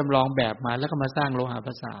3ก็ไปจำลองแบบมาแล้วก็มาสร้างโลหะป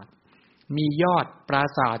ราสาทมียอดปรา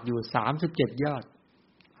สาทอยู่37ยอด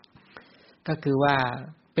ก็คือว่า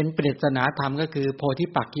เป็นปริศนาธรรมก็คือโพธิ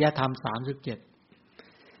ปักขิยธรรม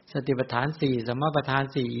37สติปัฏฐาน4สัมมาปัฏฐาน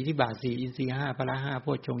4อิทธิบาท4อินทรีย์5พละ5โพ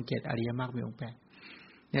ชฌงค์7อริยมรรคมีองค์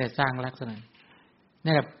8นี่สร้างลักษณะ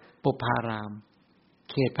นี่แหละปุพพาราม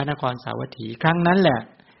เขตพระนครสาวัตถีครั้งนั้นแหละ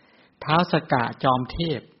ท้าวสกะจอมเท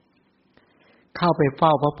พเข้าไปเฝ้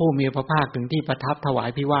าพระผู้มีพระภาคถึงที่ประทับถวาย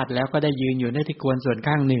ภิวาทแล้วก็ได้ยืนอยู่ในที่ควรส่วน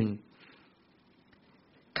ข้างหนึ่ง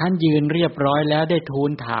ขั้นยืนเรียบร้อยแล้วได้ทู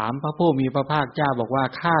ลถามพระผู้มีพระภาคเจ้าบอกว่า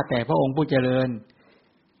ข้าแต่พระองค์ผู้เจริญ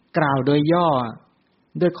กล่าวโดยย่อ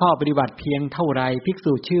ด้วยข้อปฏิบัติเพียงเท่าไรภิก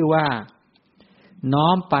ษุชื่อว่าน้อ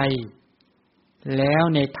มไปแล้ว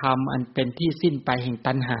ในธรรมอันเป็นที่สิ้นไปแห่ง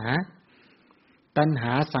ตัณห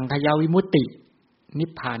าสังขยาวิมุตตินิพ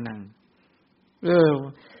พานัง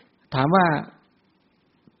ถามว่า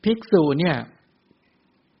ภิกษุเนี่ย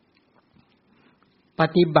ป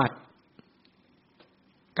ฏิบัติ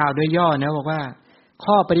กล่าวโดยย่อนะบอกว่า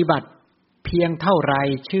ข้อปฏิบัติเพียงเท่าไร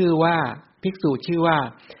ชื่อว่าภิกษุชื่อว่า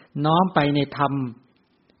น้อมไปในธรรม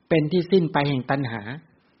เป็นที่สิ้นไปแห่งตัณหา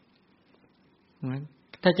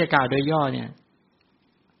ถ้าจะกล่าวโดยย่อเนี่ย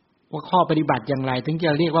ว่าข้อปฏิบัติอย่างไรถึงจะ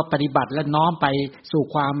เรียกว่าปฏิบัติและน้อมไปสู่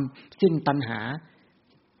ความสิ้นตัณหา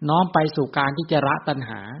น้อมไปสู่การที่จะละตัณ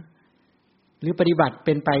หาหรือปฏิบัติเ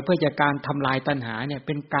ป็นไปเพื่อจะการทำลายตัณหาเนี่ยเ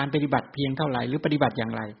ป็นการปฏิบัติเพียงเท่าไหร่หรือปฏิบัติอย่า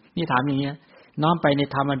งไรนี่ถามอย่างเงี้ยน้อมไปใน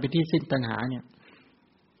ธรรมมันเป็นที่สิ้นตัณหาเนี่ย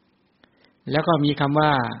แล้วก็มีคำว่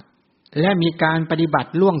าและมีการปฏิบัติ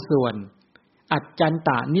ล่วงส่วนอัจจันต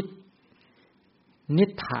านิ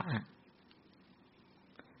ถะ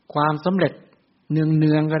ความสำเร็จเ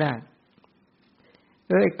นืองๆก็ได้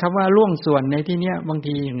คำว่าล่วงส่วนในที่เนี้ยบาง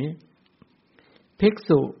ทีอย่างนี้ภิก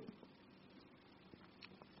ษุ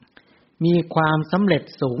มีความสำเร็จ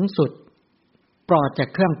สูงสุดปลอดจาก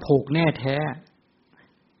เครื่องผูกแน่แท้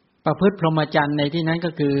ประพฤติพรหมจรรย์ในที่นั้นก็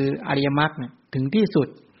คืออริยมรรคถึงที่สุด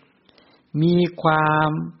มี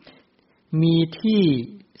ที่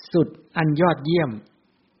สุดอันยอดเยี่ยม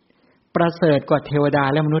ประเสริฐกว่าเทวดา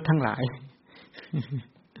และมนุษย์ทั้งหลาย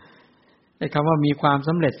ไอ้คำว่ามีความส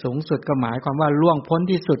ำเร็จสูงสุดก็หมายความว่าล่วงพ้น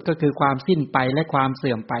ที่สุดก็คือความสิ้นไปและความเ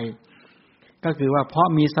สื่อมไปก็คือว่าเพราะ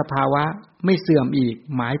มีสภาวะไม่เสื่อมอีก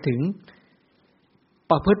หมายถึง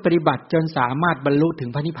ประพฤติปฏิบัติจนสามารถบรรลุถึง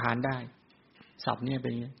พระนิพพานได้ศัพท์นี้เป็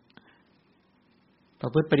นอย่างนี้ปร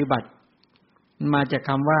ะพฤติปฏิบัติมาจาก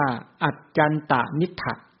คำว่าอัจจันตนิถ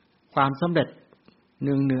ะความสำเร็จเ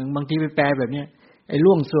นืองๆบางทีไปแปลแบบนี้ไอ้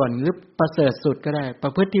ล่วงส่วนหรือประเสริฐสุดก็ได้ปร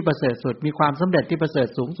ะพฤติที่ประเสริฐสุดมีความสำเร็จที่ประเสริฐ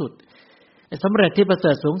สูงสุดไอ้สำเร็จที่ประเส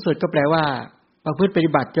ริฐสูงสุดก็แปลว่าประพฤติปฏิ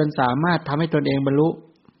บัติจนสามารถทำให้ตนเองบรรลุ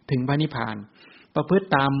ถึงพระนิพพานประพฤติ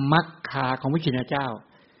ตามมรรคาของพระชินเจ้า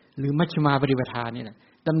หรือมัชฌิมาปฏิปทานี่แหละ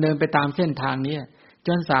ดำเนินไปตามเส้นทางนี้จ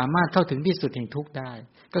นสามารถเข้าถึงที่สุดแห่งทุกข์ได้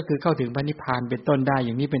ก็คือเข้าถึงพระนิพพานเป็นต้นได้อ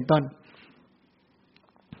ย่างนี้เป็นต้น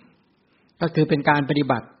ก็คือเป็นการปฏิ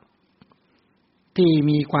บัติที่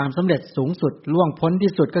มีความสำเร็จสูงสุดล่วงพ้น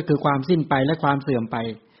ที่สุดก็คือความสิ้นไปและความเสื่อมไป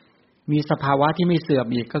มีสภาวะที่ไม่เสื่อม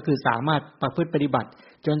อีกก็คือสามารถประพฤติปฏิบัติ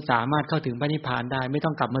จนสามารถเข้าถึงพระนิพพานได้ไม่ต้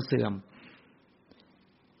องกลับมาเสื่อม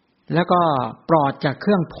แล้วก็ปลอดจากเค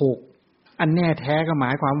รื่องผูกอันแน่แท้ก็หม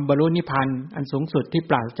ายความบรรลุนิพพานอันสูงสุดที่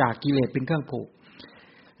ปราศจากกิเลสเป็นเครื่องผูก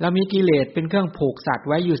แล้วมีกิเลสเป็นเครื่องผูกสัตว์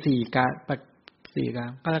ไว้อยู่4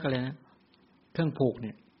ก็แล้วกันเลยนะเครื่องผูกเ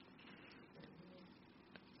นี่ย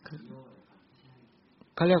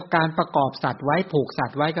เขาเรียกการประกอบสัตว์ไว้ผูกสัต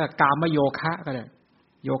ว์ไว้ก็กามโยคะก็ได้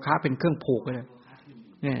โยคะเป็นเครื่องผูกก็ได้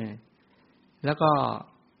เนี่ยแล้วก็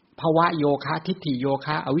ภวะโยคะทิฏฐิโยค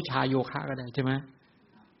ะอวิชชาโยคะก็ได้ใช่ไหม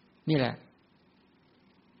นี่แหละ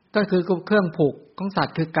ก็คือเครื่องผูกของสัต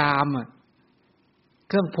ว์คือกาม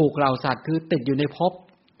เครื่องผูกเหล่าสัตว์คือติดอยู่ในภพ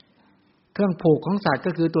เครื่องผูกของสัตว์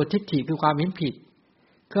ก็คือตัวทิฏฐิคือความเห็นผิด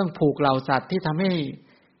เครื่องผูกเหล่าสัตว์ที่ทำให้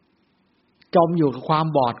จมอยู่กับความ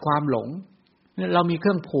บอดความหลงเรามีเค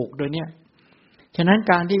รื่องผูกโดยเนี้ยฉะนั้น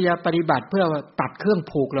การที่จะปฏิบัติเพื่อตัดเครื่อง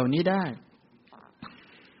ผูกเหล่านี้ได้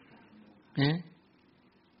นะ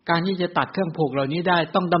การที่จะตัดเครื่องผูกเหล่านี้ได้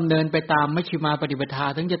ต้องดำเนินไปตามมัชฌิมาปฏิปทา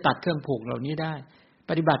ถึงจะตัดเครื่องผูกเหล่านี้ได้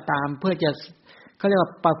ปฏิบัติตามเพื่อจะเขาเรียกว่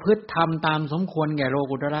าประพฤติธรรมตามสมควรแก่โล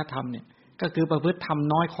กุตตรธรรมเนี่ยก็คือประพฤติธรรม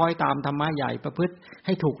น้อยคอยตามธรรมะใหญ่ประพฤติใ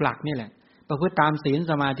ห้ถูกหลักนี่แหละประพฤติตามศีล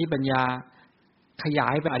สมาธิปัญญาขยา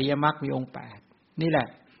ยไปอริยมรรคมีองค์8นี่แหละ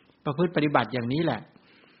ประพฤติปฏิบัติอย่างนี้แหละ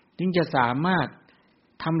จึงจะสามารถ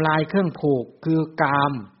ทำลายเครื่องผูกคือกา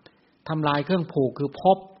มทำลายเครื่องผูกคือภ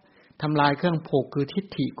พทำลายเครื่องผูกคือทิฏ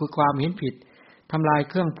ฐิคือความเห็นผิดทำลาย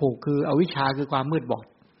เครื่องผูกคืออวิชชาคือความมืดบอด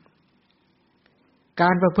กา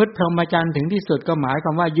รประพฤติพรหมจรรย์ถึงที่สุดก็หมายคว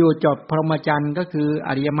ามว่าอยู่จบพรหมจรรย์ก็คืออ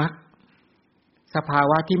ริยมรรคสภา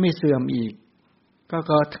วะที่ไม่เสื่อมอีก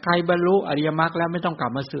ก็ใครบรรลุอริยมรรคแล้วไม่ต้องกลั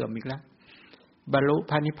บมาเสื่อมอีกแล้วบรรลุ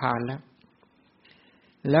พระนิพพาน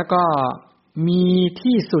แล้วก็มี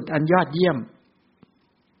ที่สุดอันยอดเยี่ยม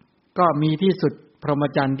ก็มีที่สุดพรหม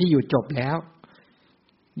จรรย์ที่อยู่จบแล้ว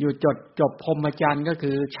อยู่จบพรหมจรรย์ก็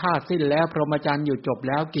คือชาติสิ้นแล้วพรหมจรรย์อยู่จบ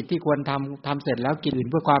แล้วกิจที่ควรทำเสร็จแล้วกิจอื่น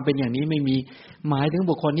เพื่อความเป็นอย่างนี้ไม่มีหมายถึง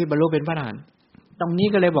บุคคลที่บรรลุเป็นพระอรหันต์ตรงนี้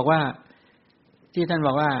ก็เลยบอกว่าที่ท่านบ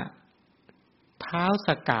อกว่าท้าว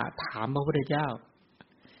สักกะถามพระพุทธเจ้า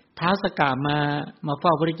ท้าวสักกะมาเฝ้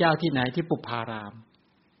าพระพุทธเจ้าที่ไหนที่ปุพพาราม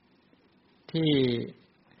ที่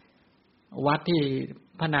วัดที่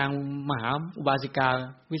พระนางมหาอุบาสิกา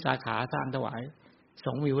วิสาขาสร้างถวายส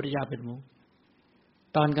งฆ์มีพระพุทธเจ้าเป็นมุข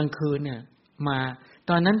ตอนกลางคืนเนี่ยมา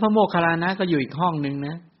ตอนนั้นพระโมคคัลลานะก็อยู่อีกห้องนึงน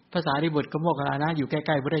ะพระสารีบุตรกับโมคคัลลานะอยู่ใก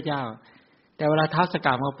ล้ๆพระพุทธเจ้าแต่เวลาท้าวสักก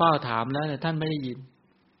ะมาเฝ้าถามแล้วท่านไม่ได้ยิน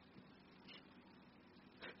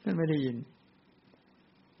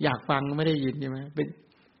อยากฟังไม่ได้ยินใช่ไหม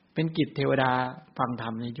เป็นกิจเทวดาฟังธรร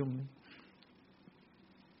มในยุ่ง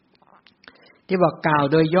ที่บอกกล่าว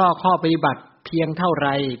โดยย่อข้อปฏิบัติเพียงเท่าไร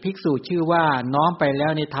ภิกษุชื่อว่าน้อมไปแล้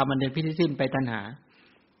วในธรรมอันเป็นที่สิ้นไปตัณหา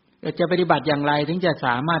จะปฏิบัติอย่างไรถึงจะส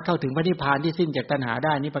ามารถเข้าถึงพระนิพพานที่สิ้นจากตัณหาไ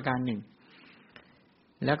ด้นี่ประการหนึ่ง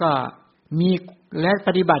แล้วก็มีและป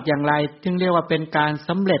ฏิบัติอย่างไรจึงเรียกว่าเป็นการส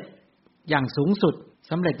ำเร็จอย่างสูงสุด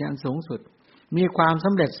สำเร็จอย่างสูงสุดมีความส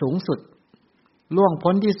ำเร็จสูงสุดล่วง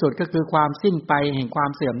พ้นที่สุดก็คือความสิ้นไปแห่งความ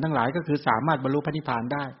เสื่อมทั้งหลายก็คือสามารถบรรลุพระนิพพาน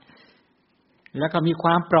ได้แล้วก็มีคว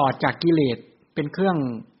ามปลอดจากกิเลสเป็นเครื่อง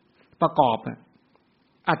ประกอบ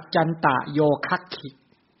อัจจันตโยคัคคิ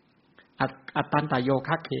อัตตันตโยค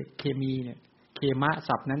ะเคมีเนี่ยเคมะ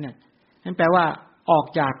ศัพท์นั้นเนี่ยนั่นแปลว่าออก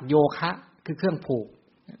จากโยคะคือเครื่องผูก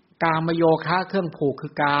กามโยคะเครื่องผูกคื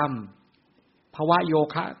อกามภวะโย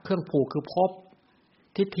คะเครื่องผูกคือภพ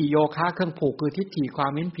ทิฏฐิโยคะเครื่องผูกคือทิฏฐิควา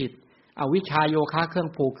มเห็นผิดอวิชชาโยคะเครื่อง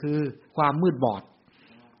ผูกคือความมืดบอด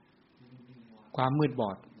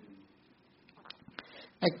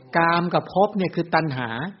ไอ้กามกับภพเนี่ยคือตัณหา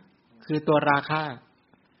คือตัวราคะ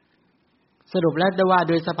สรุปแล้วได้ว่า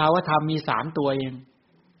โดยสภาวธรรมมี3ตัวเอง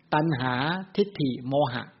ตัณหาทิฏฐิโม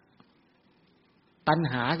หะตัณ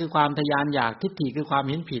หาคือความทะยานอยากทิฏฐิคือความ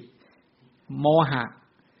เห็นผิดโม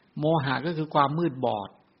หะก็คือความมืดบอด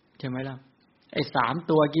ใช่ไหมล่ะไอ้3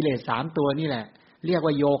ตัวกิเลส3ตัวนี่แหละเรียก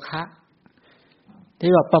ว่าโยคะ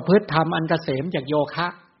ที่ว่าประพฤติธรรมอันเกษมจากโยคะ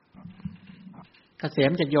เกษ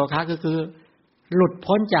มจากโยคะก็คือหลุด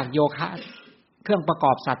พ้นจากโยคะเครื่องประก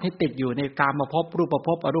อบสัตว์ที่ติดอยู่ในกามภพรูปภ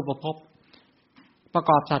พอรูปภพประ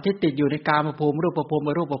กอบสัตว์ที่ติดอยู่ในกามภูมิรูปภูมิ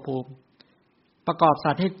อรูปภูมิประกอบ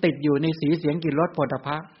สัตว์ที่ติดอยู่ในสีเสียงกลิ่นรสโผฏฐัพพ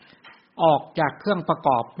ะออกจากเครื่องประก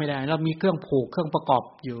อบไม่ได้เรามีเครื่องผูกเครื่องประกอบ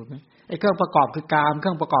อยู่ไหมไอ้เครื่องประกอบคือกามเค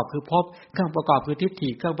รื่องประกอบคือภพเครื่องประกอบคือทิฏฐิ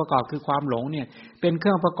เครื่องประกอบคือความหลงเนี่ยเป็นเค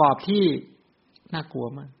รื่องประกอบที่น่ากลัว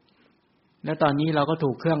มากแล้วตอนนี้เราก็ถู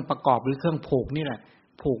กเครื่องประกอบหรือเครื่องผูกนี่แหละ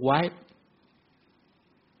ผูกไว้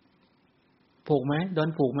ผูกไหมโดน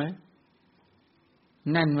ผูกไหม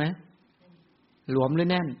แน่นไหมหลวมหรือ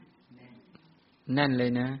แน่นแน่นเล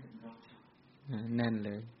ยนะแน่นเล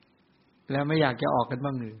ยแล้วไม่อยากจะออกกัน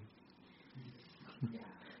บ้างหรือ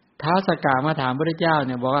ท้าวสักกะมาถามพระพุทธเจ้าเ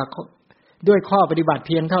นี่ยบอกว่าด้วยข้อปฏิบัติเ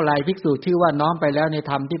พียงเท่าไรภิกษุชื่อว่าน้อมไปแล้วใน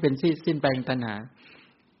ธรรมที่เป็นสิ้นไปแห่งตัณหา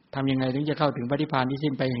ทำยังไงถึงจะเข้าถึงพระนิพพานที่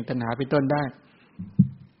สิ้นไปแห่งตัณหาเป็นต้นได้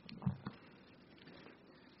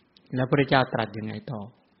แล้วพระพุทธเจ้าตรัสยังไงต่อ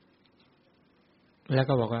แล้ว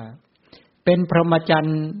ก็บอกว่าเป็นพรหมจรร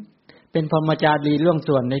ย์เป็นพรหมจารีล่วง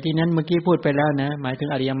ส่วนในที่นั้นเมื่อกี้พูดไปแล้วนะหมายถึง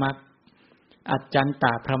อริยมรรคอัจจันต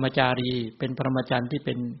ะพรหมจารีเป็นพรหมจรรย์ที่เ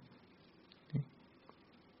ป็น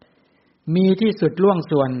มีที่สุดล่วง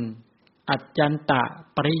ส่วนอัจจันตะ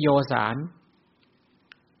ปริโยสาร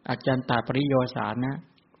อัจจันตะปริโยสารนะ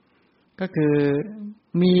ก็คือ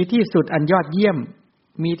มีที่สุดอันยอดเยี่ยม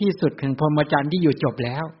มีที่สุดแห่งพรหมจรรย์ที่อยู่จบแ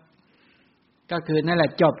ล้วก็คือนั่นแหละ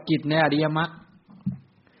จบกิจในอริยมรรค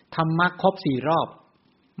ทำมรรคครบ4รอบ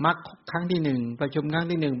มรรคครั้งที่1ประชุมครั้ง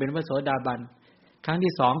ที่1เป็นพระโสดาบันครั้ง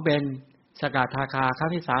ที่2เป็นสกทาคาครั้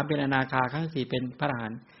งที่3เป็นอนาคาครั้งที่4เป็นพระอรหั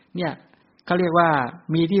นต์เนี่ยเขาเรียกว่า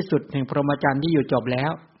มีที่สุดแห่งพรหมจรรย์ที่อยู่จบแล้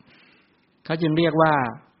วเขาจึงเรียกว่า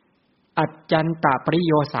อัจจันตปริ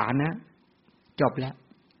โยสารนะจบแล้ว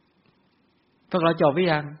พวกเราจบหรื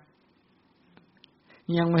อ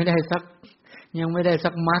ยังไม่ได้สั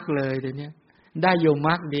กมรรคเลยเดี๋ยวนี้ได้อยู่ม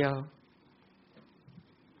รรคเดียว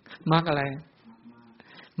มรรคอะไร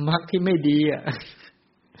มรรคที่ไม่ดีอ่ะ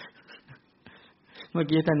เมื่อ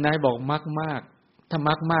กี้ท่านนายบอกมรรคมากถ้าม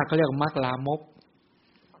รรคมากเขาเรียกมรรคลามก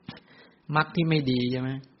มรรคที่ไม่ดีใช่ไหม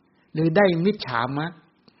หรือได้มิจฉามรรค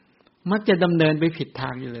มักจะดำเนินไปผิดทา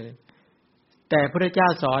งอยู่เลยแต่พระเจ้า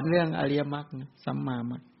สอนเรื่องอริยมรรคสัมมา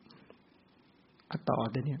มรรคต่อ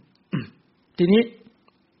เดี๋ยวนี้ ทีนี้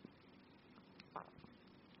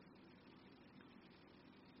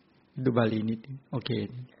ดูบาลีนิดโอเค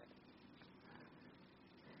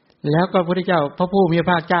แล้วก็พระพุทธเจ้าพระผู้มีพระ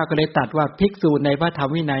ภาคเจ้าก็เลยตรัสว่าภิกษุในพระธรรม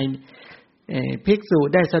วินัยภิกษุ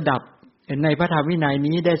ได้สดับในพระธรรมวินัย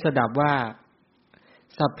นี้ได้สดับว่า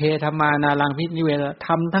สัพเพธัมมานารังภิกขุนิเวสธ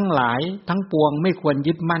รรมทั้งหลายทั้งปวงไม่ควร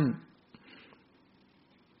ยึดมั่น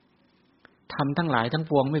ธรรมทั้งหลายทั้ง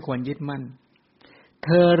ปวงไม่ควรยึดมั่นเธ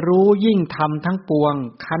อรู้ยิ่งธรรมทั้งปวง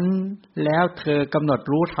คั้นแล้วเธอกำหนด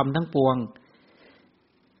รู้ธรรมทั้งปวง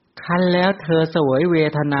คั้นแล้วเธอเสวยเว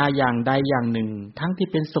ทนาอย่างใดอย่างหนึ่งทั้งที่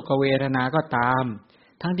เป็นสุขเวทนาก็ตาม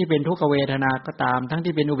ทั้งที่เป็นทุกขเวทนาก็ตามทั้ง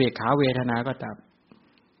ที่เป็นอุเบกขาเวทนาก็ตาม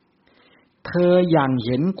เธออย่างเ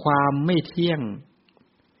ห็นความไม่เที่ยง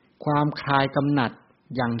ความคลายกำหนัด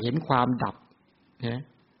อย่างเห็นความดับนะ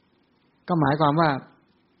ก็หมายความว่า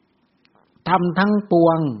ธรรมทั้งปว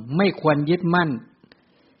งไม่ควรยึดมั่น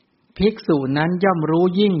ภิกษุนั้นย่อมรู้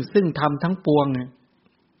ยิ่งซึ่งธรรมทั้งปวง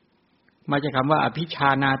มาจากคำว่าอภิชา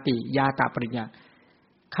นาติยาตะปริญญา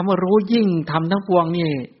คำว่ารู้ยิ่งธรรมทั้งปวงนี่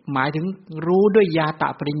หมายถึงรู้ด้วยยาตะ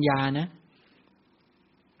ปริญญานะ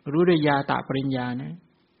รู้ด้วยยาตะปริญญานะ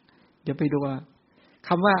เดี๋ยวไปดูว่าค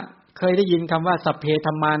ำว่าเคยได้ยินคำว่าสัพเพ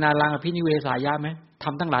ธัมมานารังอภินิเวสายะไหมธร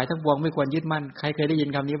รมทั้งหลายทั้งปวงไม่ควรยึดมั่นใครเคยได้ยิน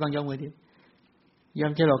คำนี้บ้างยกมือดิยอ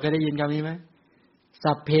มเฉลยเคยได้ยินคำนี้ไหม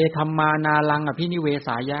สัพเพธัมมานารังอภินิเวส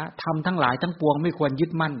ายะธรรมทั้งหลายทั้งปวงไม่ควรยึ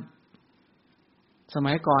ดมั่นส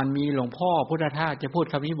มัยก่อนมีหลวงพ่อพุทธทาสจะพูด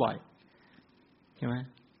คำนี้บ่อยใช่ไหม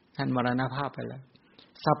ท่านมรณภาพไปแล้ว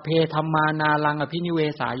สัพเพธัมมานารังอภินิเว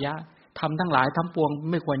สายะธรรมทั้งหลายทั้งปวง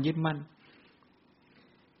ไม่ควรยึดมั่น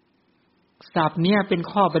ศัพท์เนี้ยเป็น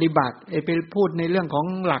ข้อปฏิบัติเป็นพูดในเรื่องของ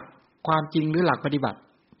หลักความจริงหรือหลักปฏิบัติ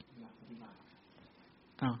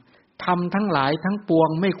ธรรมทั้งหลายทั้งปวง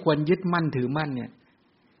ไม่ควรยึดมั่นถือมั่นเนี่ย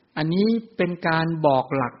อันนี้เป็นการบอก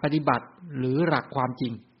หลักปฏิบัติหรือหลักความจริ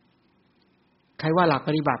งใครว่าหลักป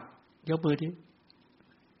ฏิบัติยกมือดิ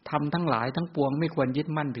ธรรมทั้งหลายทั้งปวงไม่ควรยึด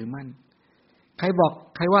มั่นถือมั่นใครบอก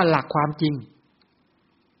ใครว่าหลักความจริง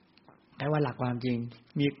ใครว่าหลักความจริง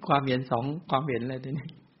มีความเห็น2ความเห็นเลยทีนี้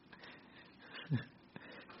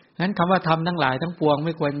งั้นคำว่าธรรมทั้งหลายทั้งปวงไ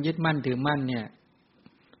ม่ควรยึดมั่นถือมั่นเนี่ย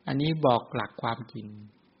อันนี้บอกหลักความจริง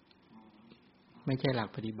ไม่ใช่หลัก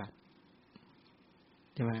ปฏิบัติ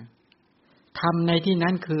ใช่ไหมธรรมในที่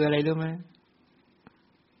นั้นคืออะไรรู้ไหม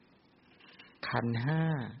ขันธ์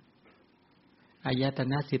5อายต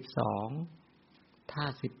นะ12ธา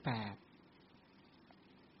ตุ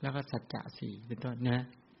18แล้วก็สัจจะ4เป็นต้นนะ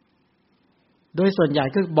โดยส่วนใหญ่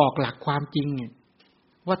ก็บอกหลักความจริง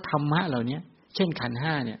ว่าธรรมะเหล่านี้เช่นขันธ์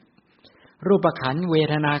5เนี่ยรูปขันธ์เว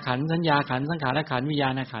ทนาขันธ์สัญญาขันธ์สังขารขันธ์วิญญา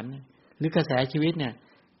ณขันธ์หรือกระแสชีวิตเนี่ย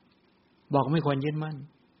บอกไม่ควรยึดมั่น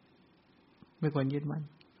ไม่ควรยึดมั่น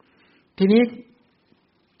ทีนี้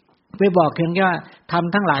ไปบอกเพียงแค่ว่าธรรม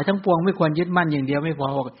ทั้งหลายทั้งปวงไม่ควรยึดมั่นอย่างเดียวไม่พอ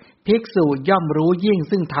ภิกษุย่อมรู้ยิ่ง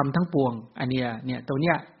ซึ่งธรรมทั้งปวงอันเนี้ยเนี่ยตรงเ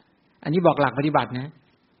นี้ยอันนี้บอกหลักปฏิบัตินะ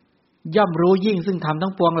ย่อมรู้ยิ่งซึ่งธรรมทั้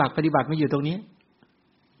งปวงหลักปฏิบัติไม่อยู่ตรงนี้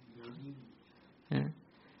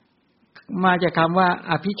มาจากคำว่า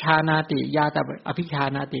อภิชานาติยาตะอภิชา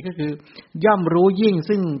นาติก็คือย่อมรู้ยิ่ง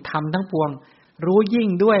ซึ่งธรรมทั้งปวงรู้ยิ่ง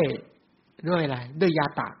ด้วยอะไรด้วยยา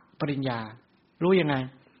ตะปริญญารู้ยังไง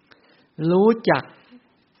รู้จัก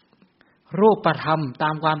รูปธรรมตา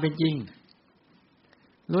มความเป็นจริง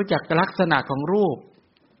รู้จักลักษณะของรูป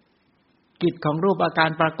กิจของรูปอาการ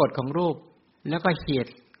ปรากฏของรูปแล้วก็เห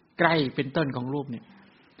ตุใกล้เป็นต้นของรูปเนี่ย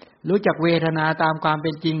รู้จักเวทนาตามความเ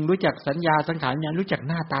ป็นจริงรู้จักสัญญาสังขารญาณรู้จัก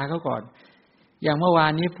หน้าตาเขาก่อนอย่างเมื่อวา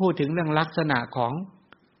นนี้พูดถึงเรื่องลักษณะของ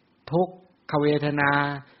ทุกขเวทนา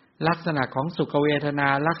ลักษณะของสุขเวทนา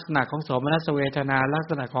ลักษณะของโสมนัสเวทนาลัก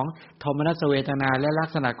ษณะของโทมนัสเวทนาและลัก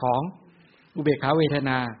ษณะของอุเบกขาเวทน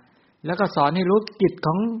าแล้วก็สอนให้รู้กิจข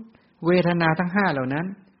องเวทนาทั้ง5เหล่านั้น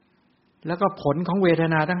แล้วก็ผลของเวท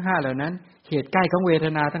นาทั้ง5เหล่านั้นเหตุใกล้ของเวท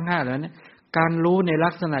นาทั้ง5เหล่านั้นการรู้ในลั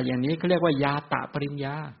กษณะอย่างนี้เขาเรียกว่ายาตะปริญญ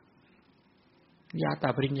ายาตะ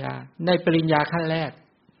ปริญญาในปริญญาขั้นแรก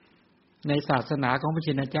ในศาสนาของพระ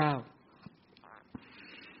ชินเจ้า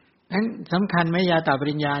นั้นสำคัญไหมยาตะป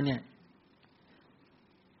ริญญาเนี่ย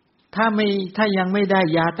ถ้ายังไม่ได้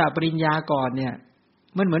ยาตะปริญญาก่อนเนี่ย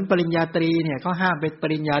มันเหมือนปริญญาตรีเนี่ยเขาห้ามเป็นป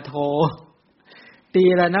ริญญาโทตี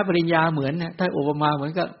แล้วนะปริญญาเหมือนถ้าอุปมาเหมือ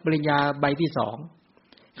นกับปริญญาใบที่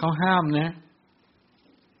2เขาห้ามนะ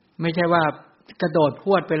ไม่ใช่ว่ากระโดดพร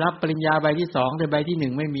วดไปรับปริญญาใบที่2แต่ใบ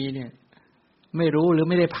ที่1ไม่มีเนี่ยไม่รู้หรือ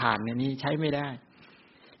ไม่ได้ผ่านเนี่ยนี่ใช้ไม่ได้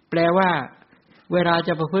แปลว่าเวลาจ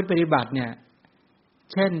ะประพฤติปฏิบัติเนี่ย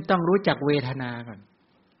เช่นต้องรู้จักเวทนาก่อน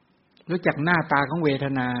รู้จักหน้าตาของเวท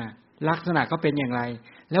นาลักษณะเขาเป็นอย่างไร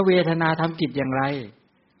แล้วเวทนาทำกิจอย่างไร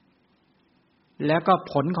แล้วก็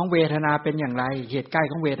ผลของเวทนาเป็นอย่างไรเหตุใกล้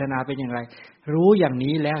ของเวทนาเป็นอย่างไรรู้อย่าง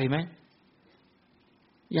นี้แล้วเห็นไหม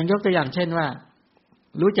อย่างยกตัวอย่างเช่นว่า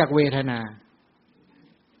รู้จักเวทนา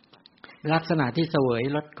ลักษณะที่เสวย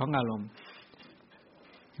รสของอารมณ์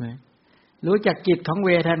รู้จักกิจของเ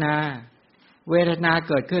วทนาเวทนา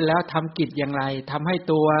เกิดขึ้นแล้วทำกิจอย่างไรทำให้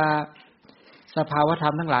ตัวสภาวธร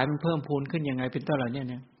รมทั้งหลายมันเพิ่มพูนขึ้นยังไงเป็นต้นเหล่านี้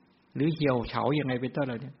เนี่ยหรือเหี่ยวเฉายังไงเป็นต้นเ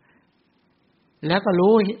หล่านี้แล้วก็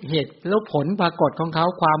รู้เหตุแล้วผลปรากฏของเขา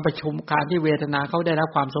ความประชุมการที่เวทนาเขาได้รับ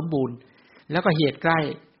ความสมบูรณ์แล้วก็เหตุใกล้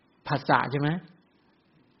ผัสสะใช่ไหม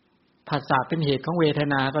ผัสสะเป็นเหตุของเวท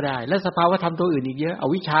นาก็ได้และสภาวธรรมตัวอื่นอีกเยอะอ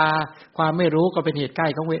วิชชาความไม่รู้ก็เป็นเหตุใกล้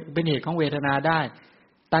ของเป็นเหตุของเวทนาได้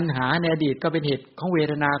ตัณหาในอดีตก็เป็นเหตุของเว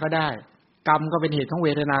ทนาก็ได้กรรมก็เป็นเหตุของเว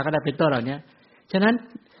ทนาก็ได้เป็นต้นเหล่านี้ฉะนั้น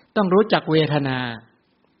ต้องรู้จักเวทนา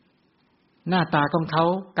หน้าตาของเขา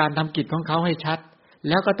การทำกิจของเขาให้ชัด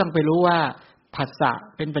แล้วก็ต้องไปรู้ว่าผัสสะ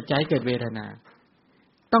เป็นปัจจัยเกิดเวทนา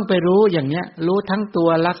ต้องไปรู้อย่างเนี้ยรู้ทั้งตัว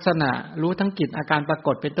ลักษณะรู้ทั้งกิจอาการปราก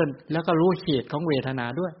ฏเป็นต้นแล้วก็รู้เหตุของเวทนา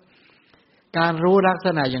ด้วยการรู้ลักษ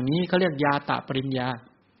ณะอย่างนี้เขาเรียกยาตะปริญญา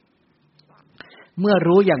เมื่อ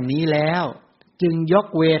รู้อย่างนี้แล้วจึงยก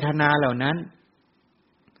เวทนาเหล่านั้น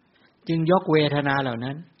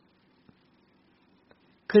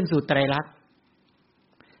ขึ้นสู่ไตรลักษณ์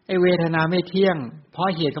ไอ้เวทนาไม่เที่ยงเพราะ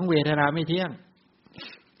เหตุของเวทนาไม่เที่ยง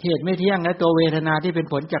เหตุไม่เที่ยงและตัวเวทนาที่เป็น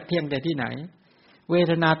ผลจากเที่ยงแต่ที่ไหนเว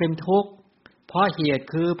ทนาเป็นทุกข์เพราะเหตุ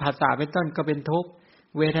คือผัสสะเป็นต้นก็เป็นทุกข์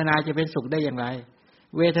เวทนาจะเป็นสุขได้อย่างไร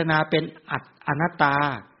เวทนาเป็นอนัตตา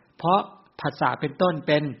เพราะผัสสะเป็นต้นเ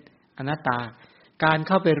ป็นอนัตตาการเ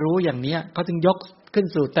ข้าไปรู้อย่างเนี้ยเขาจึงยกขึ้น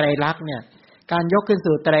สู่ไตรลักษณ์เนี่ยการยกขึ้น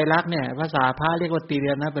สู่ไตรลักษณ์เนี่ยภาษาพระเรียกว่าติเร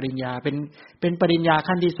นะปริญญาเป็นปริญญา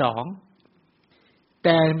ขั้นที่2แ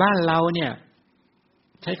ต่บ้านเราเนี่ย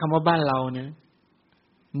ใช้คำว่าบ้านเราเนี่ย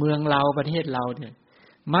เมืองเราประเทศเราเนี่ย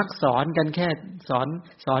มักสอนกันแค่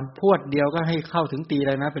สอนพวดเดียวก็ให้เข้าถึงตีเ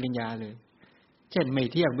ลยนะปริญญาเลยเช่นไม่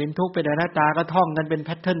เที่ยงเป็นทุกข์เป็นอนัตตาก็ท่องกันเป็นแพ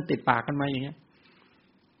ทเทิร์นติดปากกันมาอย่างเงี้ย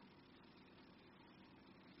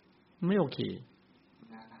ไม่โอเค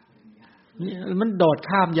นี่มันโดด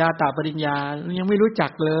ข้ามยาตะปริญญายังไม่รู้จั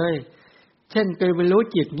กเลยเช่นเคยไปรู้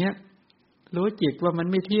จิตเนี้ยรู้จิตว่ามัน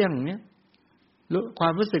ไม่เที่ยงเนี้ยรู้ควา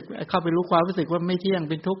มรู้สึกเข้าไปรู้ความรู้สึกว่าไม่เที่ยง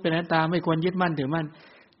เป็นทุกข์เป็นอนัตตาไม่ควรยึดมั่นถือมั่น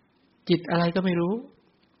จิตอะไรก็ไม่รู้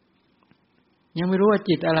ยังไม่รู้ว่า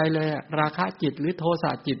จิตอะไรเลยอะราคะจิตหรือโทส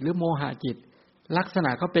ะจิตหรือโมหะจิตลักษณะ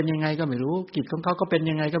เขาเป็นยังไงก็ไม่รู้กิจของเขาก็เป็น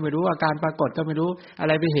ยังไงก็ไม่รู้อาการปรากฏก็ไม่รู้อะไ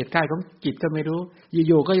รเป็นเหตุใกล้ของจิตก็ไม่รู้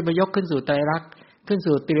อยู่ๆก็จะไปยกขึ้นสู่ไตรลักษณ์ขึ้น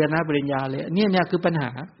สู่ติเรนะปริญญาเลยเนี่ยคือปัญหา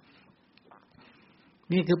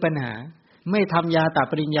นี่คือปัญหาไม่ทำยาตะ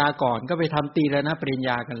ปริญญาก่อนก็ไปทำติเรนะปริญญ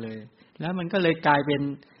ากันเลยแล้วมันก็เลยกลายเป็น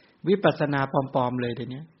วิปัสสนาปลอมๆเลยที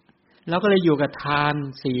เนี้ยเราก็เลยอยู่กับทาน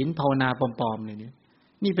ศีลภาวนาปลอมๆเลยเนี่ย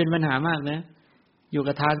นี่เป็นปัญหามากนะอยู่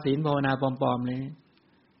กับทานศีลภาวนาปลอมๆเลย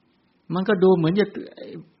มันก็ดูเหมือนจะ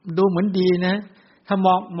ดูเหมือนดีนะถ้า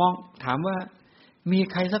มองถามว่ามี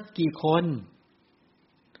ใครสักกี่คน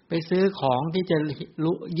ไปซื้อของที่จะ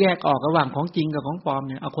รู้แยกออกระหว่างของจริงกับของปลอม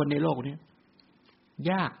เนี่ยเอาคนในโลกนี้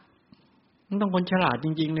ยาก มันต้องคนฉลาดจ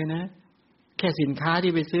ริงๆเลยนะแค่สินค้า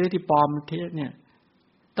ที่ไปซื้อที่ปลอมเทสเนี่ย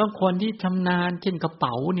ต้องคนที่ชำนาญเช่นกระเ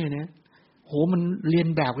ป๋าเนี่ยนะโหมันเรียน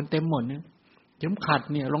แบบกันเต็มหมดเนี่ยเข็มขัด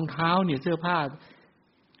เนี่ยรองเท้าเนี่ยเสื้อผ้า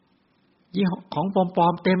ยี่ห้อของปลอ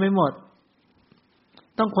มๆเต็มไปหมด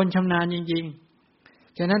ต้องคนชำนาญจริง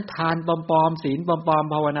ๆฉะนั้นทานปลอมๆศีลปลอม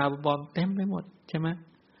ๆภาวนาปลอมๆเต็มไปหมดใช่ไหม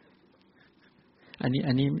อัน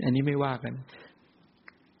นี้ไม่ว่ากัน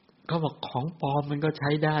เขาบอกของปลอมมันก็ใช้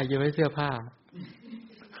ได้ใช่ไหมเสื้อผ้า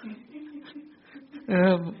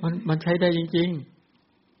มันใช้ได้จริง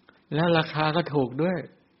ๆแล้วราคาก็ถูกด้วย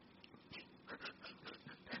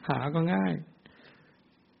หาก็ง่าย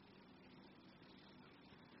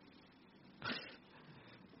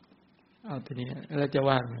เอาทีนี้เราจะ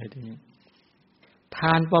ว่าไงทีนี้ท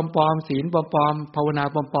านปลอมๆศีลปลอมๆภาวนา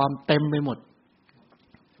ปลอมๆเต็มไปหมด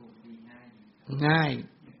ง่าย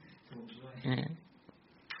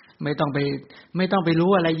ไม่ต้องไป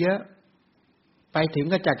รู้อะไรเยอะไปถึง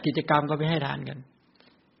ก็จัดกิจกรรมก็ไปให้ทานกัน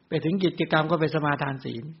ไปถึงกิจกรรมก็ไปสมาทาน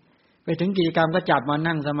ศีลไปถึงกิจกรรมก็จับมา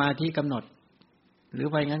นั่งสมาธิกำหนดหรือ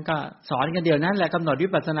ไปงั้นก็สอนกันเดี๋ยวนั้นแหละกำหนดวิ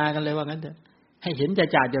ปัสสนากันเลยว่างั้นเถอะให้เห็น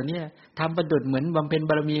จ่าๆเดี๋ยวนี้ทำประดุจเหมือนบำเพ็ญ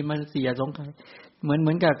บารมีมาเสียสงไขเห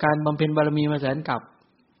มือนกับการบำเพ็ญบารมีมาแสนกับ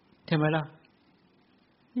ใช่ไหมล่ะ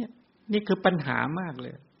เนี่ยนี่คือปัญหามากเล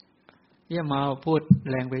ยเนี่ยมาพูด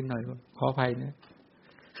แรงไปหน่อยขออภัยนะ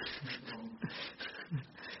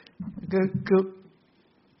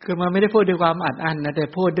คือมันไม่ได้พูดด้วยความอัดอั้นนะแต่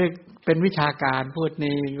พูดด้วยเป็นวิชาการพูดใน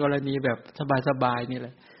กรณีแบบสบายๆนี่แหล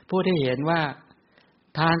ะพูดให้เห็นว่า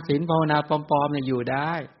ทานศีลภาวนาปลอมๆเนี่ยอยู่ไ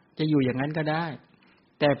ด้จะอยู่อย่างนั้นก็ได้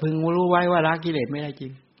แต่พึงรู้ไว้ว่าละกิเลสไม่ได้จริ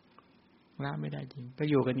งละไม่ได้จริงก็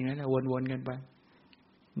อยู่กันอย่างนั้นแหละวนๆกันไป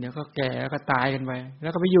เดี๋ยวก็แก่ก็ตายกันไปแล้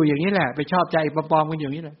วก็ไปอยู่อย่างนี้แหละไปชอบใจปลอมๆกันอย่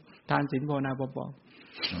างนี้แหละทานศีลภาวนาปลอม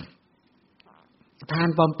ๆทาน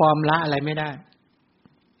ปลอมๆละอะไรไม่ได้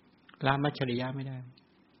ละมัจฉริยะไม่ได้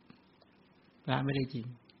ละไม่ได้จริง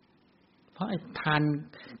เพราะไอ้ทาน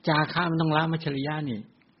จาคะมันต้องละมัจฉริยะนี่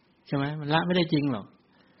ใช่ไหมมันละไม่ได้จริงหรอก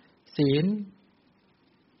ศีล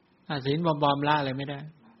ศีลปลอมๆละอะไรไม่ได้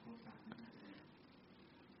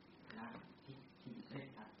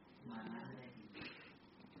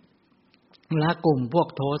ละกลุ่มพวก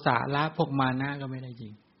โทสะละพวกมานะก็ไม่ได้จริ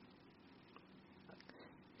ง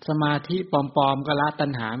สมาธิปลอมๆก็ละตัณ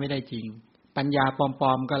หาไม่ได้จริงปัญญาปล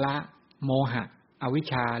อมๆก็ละโมหะอวิช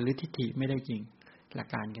ชาหรือทิฏฐิไม่ได้จริงหลัก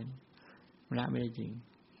การกันละไม่ได้จริง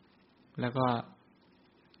แล้วก็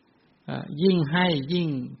ยิ่งให้ยิ่ง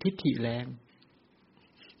ทิฏฐิแรง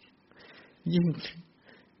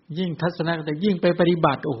ยิ่งทัศนะแต่ยิ่งไปปฏิ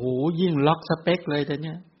บัติโอ้โหยิ่งล็อกสเปคเลยแต่เ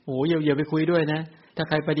นี้ยโอ้โหอย่าไปคุยด้วยนะถ้า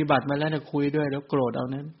ใครปฏิบัติมาแล้วนะคุยด้วยแล้วโกรธเอา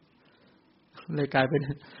นั้นเลยกลายเป็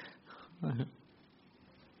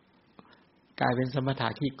นสมถะ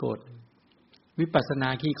ขี้โกรธวิปัสสนา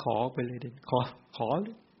ขี้ขอไปเลยเด็ขอ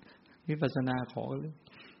วิปัสสนาขอเลย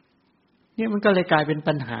เนี่ยมันก็เลยกลายเป็น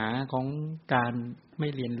ปัญหาของการไม่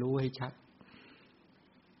เรียนรู้ให้ชัด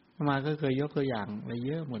มาก็เคยยกตัวอย่างอะไรเ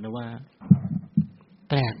ยอะหมดนะว่า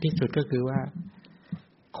แปลกที่สุดก็คือว่า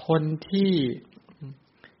คนที่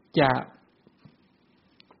จะ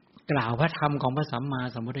กล่าวพระธรรมของพระสัมมา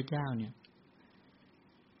สัมพุทธเจ้าเนี่ย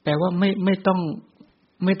แปลว่าไม่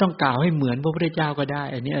ต้องกล่าวให้เหมือนพระพุทธเจ้าก็ได้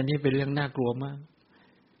อันนี้เป็นเรื่องน่ากลัวมาก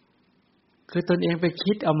คือตนเองไป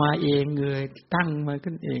คิดเอามาเองเลยตั้งมา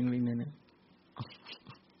ขึ้นเองเลยเนี่ย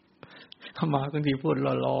เข้ามาบางทีพูด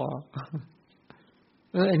รอ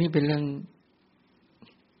อันนี้เป็นเรื่อง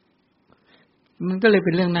มันก็เลยเ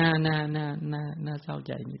ป็นเรื่องน่าเศร้าใ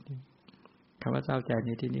จนิดนึงคำว่าเศร้าใจใน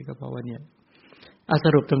ที่นี้ก็เพราะว่าเนี่ยส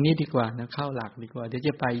รุปตรงนี้ดีกว่านะเข้าหลักดีกว่าเดี๋ยวจ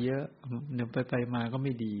ะไปเยอะเดี๋ยวไปมาก็ไ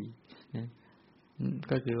ม่ดีนะ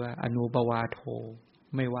ก็คือว่าอนุปวาโท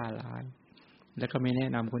ไม่ว่าร้ายแล้วก็ไม่แนะ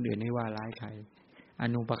นำคนอื่นให้ว่าร้ายใครอ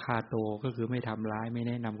นุปคาโตก็คือไม่ทำร้ายไม่แ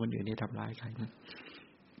นะนำคนอื่นให้ทำร้ายใครนะ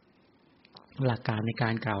หลักการในกา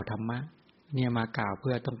รกล่าวธรรมะเนี่ยมากล่าวเ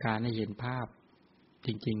พื่อต้องการให้เห็นภาพจ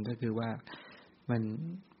ริงๆก็คือว่ามัน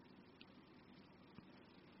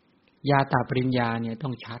ญาตาปริญญาเนี่ยต้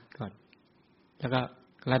องชัดก่อนแล้วก็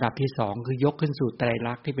ระดับที่2คือยกขึ้นสู่ไตร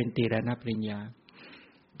ลักษณ์ที่เป็นตีรณปริญญา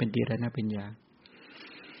เป็นตีรณปริญญา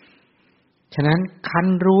ฉะนั้นคัน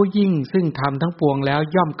รู้ยิ่งซึ่งธรรมทั้งปวงแล้ว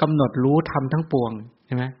ย่อมกำหนดรู้ธรรมทั้งปวงใ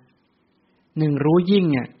ช่ไหม1รู้ยิ่ง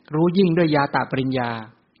เนี่ยรู้ยิ่งด้วยญาตาปริญญา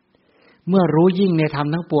เมื่อรู้ยิ่งในธรรม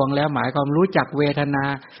ทั้งปวงแล้วหมายความรู้จักเวทนา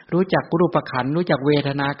รู้จักรูปขันธ์รู้จักเวท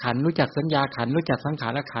นาขันธ์รู้จักสัญญาขันธ์รู้จักสังขา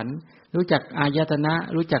รขันธ์รู้จักอายตนะ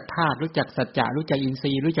รู้จักธาตุรู้จักสัจจะรู้จักอินท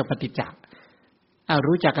รีย์รู้จักปฏิจจ์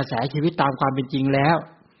รู้จักกระแสชีวิตตามความเป็นจริงแล้ว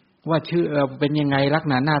ว่าชื่อเป็นยังไงลักษ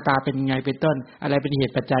ณะหน้าตาเป็นยังไงเป็นต้นอะไรเป็นเห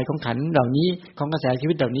ตุปัจจัยของขันธ์เหล่านี้ของกระแสชี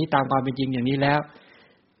วิตเหล่านี้ตามความเป็นจริงอย่างนี้แล้ว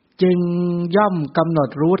จึงย่อมกำหนด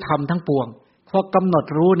รู้ธรรมทั้งปวงเพราะกำหนด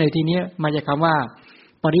รู้ในที่นี้มาจากคำว่า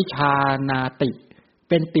ปริชานาติ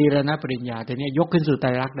เป็นตีรณปริญญาแต่นี้ยกขึ้นสู่ไตร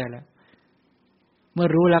ลักษณ์ได้แล้วเมื่อ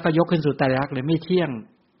รู้แล้วก็ยกขึ้นสู่ไตรลักษณ์เลยไม่เที่ยง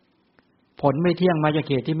ผลไม่เที่ยงมาจาก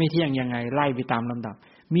เหตุที่ไม่เที่ยงยังไงไล่ไปตามลำดับ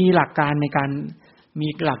มีหลักการใน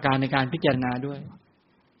การพิจารณาด้วย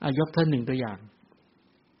ยกท่านหนึ่งตัวอย่าง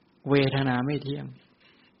เวทนาไม่เที่ยง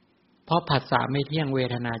เพราะผัสสะไม่เที่ยงเว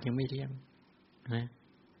ทนาจึงไม่เที่ยงนะ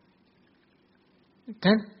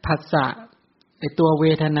งั้นผัสสะไอ้ตัวเว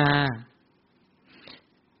ทนา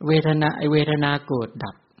ไอ้เวทนาเกิด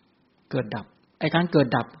ดับไอ้การเกิด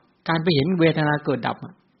ดับการไปเห็นเวทนาเกิดดั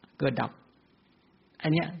บอั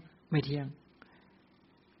นเนี้ยไม่เที่ยง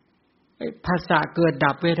ไอ้ผัสสะเกิด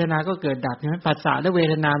ดับเวทนาก็เกิดดับใช่ไหมผัสสะและเว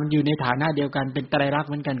ทนามันอยู่ในฐานะเดียวกันเป็นไตรลักษณ์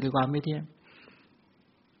เหมือนกันคือความไม่เที่ยง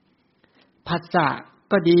ผัสสะ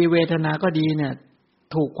ก็ดีเวทนาก็ดีเนี่ย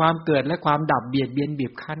ถูกความเกิดและความดับเบียดเบียนบี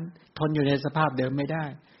บคั้นทนอยู่ในสภาพเดิมไม่ได้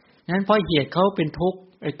งั้นเพราะเหตุเขาเป็นทุกข์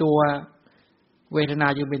ไอ้ตัวเวทนา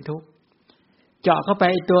จึงเป็นทุกข์เจาะเข้าไป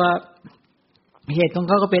ไอ้ตัวเหตุของเ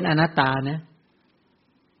ขาก็เป็นอนัตตานะ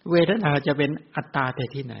เวทนาจะเป็นอัตตาแต่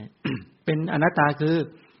ที่ไหน เป็นอนัตตาคือ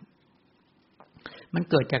มัน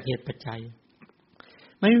เกิดจากเหตุปัจจัย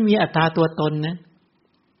ไม่มีอัตตาตัวตนนะ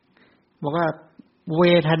บอกว่าเว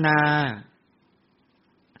ทนา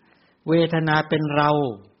เป็นเรา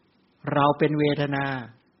เป็นเวทนา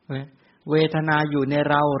เวทนาอยู่ใน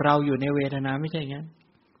เราอยู่ในเวทนาไม่ใช่งั้น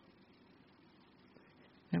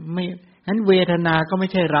ไม่งั้นเวทนาก็ไม่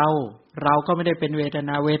ใช่เราก็ไม่ได้เป็นเวทน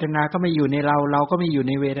าเวทนาก็ไม่อยู่ในเราก็ไม่อยู่ใ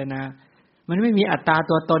นเวทนามันไม่มีอัตตา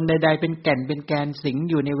ตัวตนใดๆเป็นแก่นเป็นแกนสิง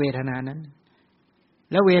อยู่ในเวทนานั้น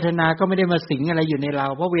แล้วเวทนาก็ไม่ได้มาสิงอะไรอยู่ในเรา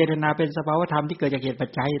เพราะเวทนาเป็นสภาวธรรมที่เกิดจากเหตุปัจ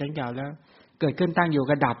จัยทั้งอย่างแล้วเกิดขึ้นตั้งอยู่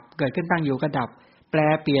ก็ดับเกิดขึ้นตั้งอยู่ก็ดับแปร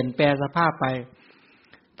เปลี่ยนแปรสภาพไป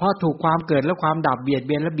เพราะถูกความเกิดและความดับเบียดเ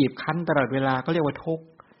บียนและบีบคั้นตลอดเวลาก็เรียกว่าทุกข์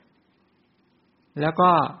แล้วก็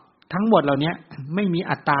ทั้งหมดเหล่านี้ไม่มี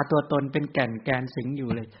อัตตาตัวตนเป็นแก่นสิงอยู่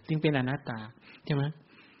เลยจึงเป็นอนัตตาใช่ไหม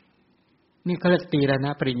นี่เขาเรียกตีรณ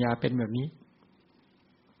ปริญญาเป็นแบบนี้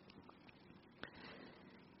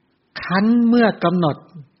คั้นเมื่อกำหนด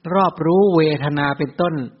รอบรู้เวทนาเป็นต้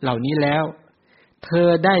นเหล่านี้แล้วเธอ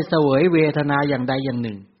ได้เสวยเวทนาอย่างใดอย่างห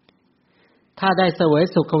นึ่งถ้าได้เสวย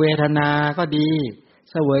สุขเวทนาก็ดี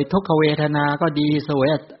เสวยทุกขเวทนาก็ดีเสวย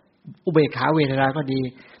อุเบกขาเวทนาก็ดี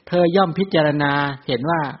เธอย่อมพิจารณาเห็น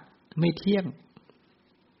ว่าไม่เที่ยง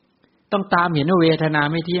ต้องตามเห็นว่าเวทนา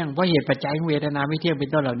ไม่เที่ยงเพราะเหตุปัจจัยของเวทนาไม่เที่ยงเป็น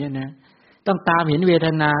ต้นเหล่านี้นะต้องตามเห็นเวท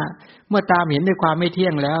นาเมื่อตามเห็นด้วยความไม่เที่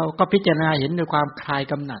ยงแล้วก็พิจารณาเห็นด้วยความคลาย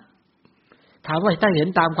กำหนัดถามว่าถ้าเห็น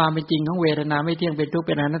ตามความเป็นจริงของเวทนาไม่เที่ยงเป็นทุกข์เ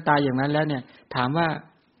ป็นอนัตตาอย่างนั้นแล้วเนี่ยถามว่า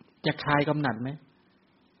จะคลายกำหนัดไหม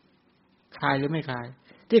คลายหรือไม่คลาย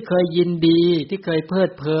ที่เคยยินดีที่เคยเพลิด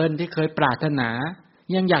เพลินที่เคยปรารถนา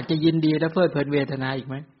ยังอยากจะยินดีและเพลิดเพลินเวทนาอีก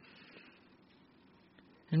ไหม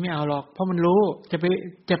มันไม่เอาหรอกเพราะมันรู้จ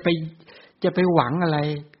ะไปหวังอะไร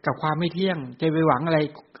กับความไม่เที่ยงจะไปหวังอะไร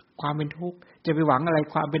ความเป็นทุกข์จะไปหวังอะไร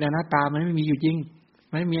ความเป็นอนัตตามันไม่มีอยู่จริง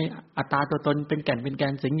มันไม่มีอัตตาตัวตนเป็นแก่นเป็นแก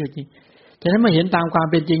นสิงอยู่จริงฉะนั้นเมื่อเห็นตามความ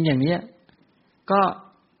เป็นจริงอย่างนี้ก็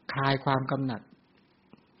คลายความกำหนัด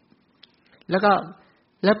แ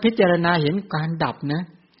ล้วพิจารณาเห็นการดับนะ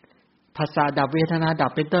ภาษาดับเวทนาดั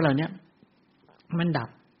บเป็นต้นเหล่านี้มันดับ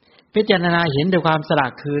พิจารณาเห็นด้วยความสละ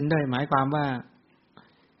คืนด้วยหมายความว่า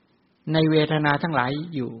ในเวทนาทั้งหลาย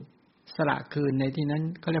อยู่สละคืนในที่นั้น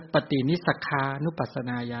เขาเรียกปฏินิสสคานุปัสส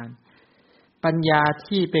นาญาณปัญญา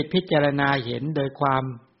ที่ไปพิจารณาเห็นโดยความ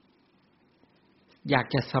อยาก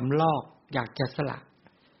จะสำลอกอยากจะสละ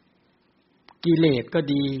กิเลสก็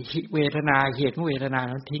ดีเวทนาเหตุของเวทนา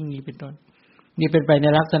นั้นทิ้งนี้เป็นต้นนี่เป็นไปใน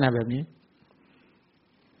ลักษณะแบบนี้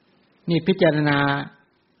นี่พิจารณา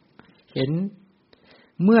เห็น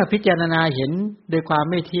เมื่อพิจารณาเห็นโดยความ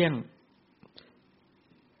ไม่เที่ยง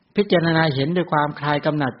พิจารณาเห็นด้วยความคลายก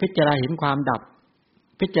ำหนัดพิจารณาเห็นความดับ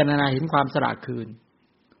พิจารณาเห็นความสละคืน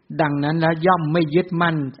ดังนั้นแล้วย่อมไม่ยึด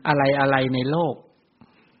มั่นอะไรในโลก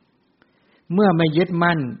เมื่อไม่ยึด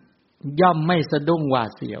มั่นย่อมไม่สะดุ้งหวา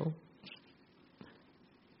ดเสียว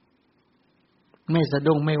ไม่สะ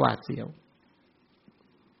ดุ้งไม่หวาดเสียว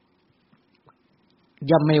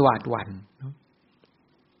ย่อมไม่หวาดหวั่น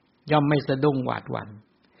ย่อมไม่สะดุ้งหวาดหวั่น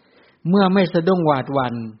เมื่อไม่สะดุ้งหวาดห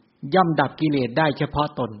วั่นย่อมดับกิเลสได้เฉพาะ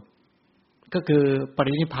ตนก็คือป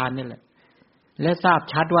รินิพพานนี่แหละและทราบ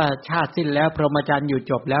ชัดว่าชาติสิ้นแล้วพรหมจรรย์อยู่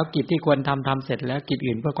จบแล้วกิจที่ควรทำเสร็จแล้วกิจ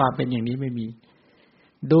อื่นเพื่อความเป็นอย่างนี้ไม่มี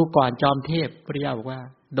ดูก่อนจอมเทพพุทธเจ้าบอกว่า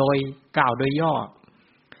โดยกล่าวโดยย่อ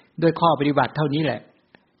ด้วยข้อปฏิบัติเท่านี้แหละ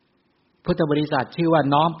พุทธบริษัทชื่อว่า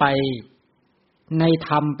น้อมไปในธ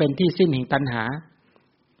รรมเป็นที่สิ้นแห่งตัณหา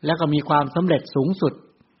แล้วก็มีความสำเร็จสูงสุด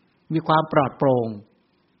มีความปลอดโปร่ง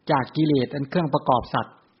จากกิเลสอันเครื่องประกอบสัต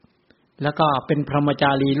ว์แล้วก็เป็นพรหมจา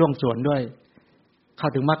รีล่วงส่วนด้วยเข้า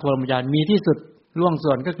ถึงมรรคผลญาณมีที่สุดล่วง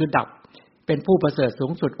ส่วนก็คือดับเป็นผู้ประเสริฐสู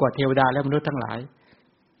งสุดกว่าเทวดาและมนุษย์ทั้งหลาย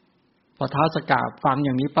พอท้าวสักกะฟังอ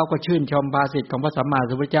ย่างนี้ปั๊บก็ชื่นชมภาษิตของพระสัมมา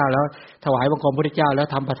สัมพุทธเจ้าแล้วถวายบังคมพระพุทธเจ้าแล้ว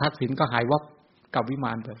ทำประทักษิณก็หายวับกับวิม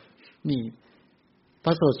านไปนี่พร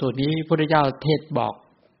ะสูตรนี้พระพุทธเจ้าเทศบอก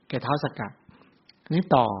แก่ท้าวสักกะนี้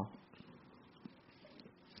ต่อ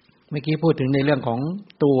เมื่อกี้พูดถึงในเรื่องของ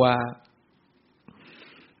ตัว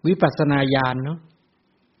วิปัสสนาญาณเนาะ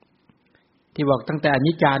ที่บอกตั้งแต่อ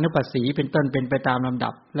นิจจานุปัสสีเป็นต้นเป็นไปตามลำดั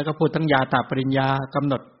บแล้วก็พูดทั้งญาตปริญญากำ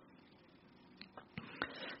หนด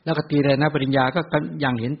แล้วก็ตีเรณปริญญาก็อย่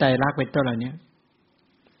างเห็นไตรลักษณ์เป็นต้นเหล่านี้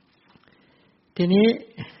ทีนี้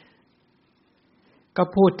ก็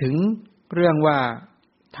พูดถึงเรื่องว่า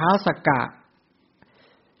ท้าวสักกะ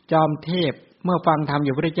จอมเทพเมื่อฟังธรรมอ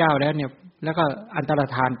ยู่พระพุทธเจ้าแล้วเนี่ยแล้วก็อันตร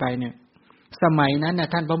ธานไปเนี่ยสมัยนั้นน่ะ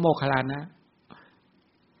ท่านพระโมคคัลลานะ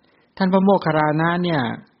ท่านพระโมคคัลลานะเนี่ย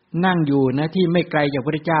นั่งอยู่นะที่ไม่ไกลจากพระ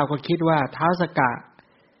พุทธเจ้าก็คิดว่าท้าวสักกะ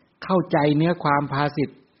เข้าใจเนื้อความภาษิต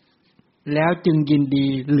แล้วจึงยินดี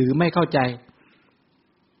หรือไม่เข้าใจ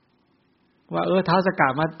ว่าท้าวสักกะ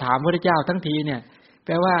มาถามพระพุทธเจ้าทั้งทีเนี่ยแป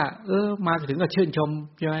ลว่ามาถึงก็ชื่นชม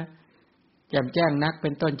ใช่ไหมแจ่มแจ้งนักเป็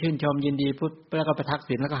นต้นชื่นชมยินดีพูดแล้วก็ประทัก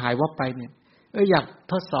ษิณแล้วก็หายวับไปเนี่ยอยาก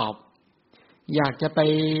ทดสอบอยากจะไป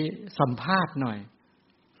สัมภาษณ์หน่อย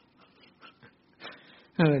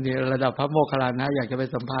เนี่ยระดับพระโมคคัลลานะอยากจะไป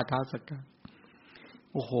สัมภาษณ์ท้าวสักกะ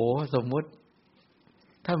โอ้โหสมมุติ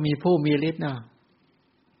ถ้ามีผู้มีฤทธิ์นะ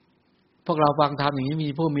พวกเราฟังธรรมอย่างนี้มี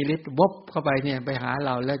ผู้มีฤทธิ์วบเข้าไปเนี่ยไปหาเ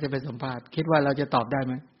ราแล้วจะไปสัมภาษณ์คิดว่าเราจะตอบได้ไ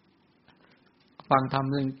หมฟังธรรม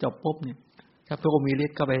เรื่องจบปุ๊บเนี่ยถ้าผู้มีฤ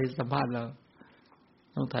ทธิ์ก็ไปสัมภาษณ์เรา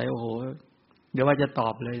ต้องถ่ายโอ้โหเดี๋ยวว่าจะตอ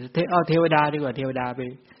บเลยเทวดาดีกว่าเทวดาไป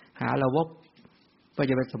หาเราวบไป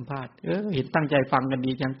จะไปสัมภาษณ์เห็นตั้งใจฟังกัน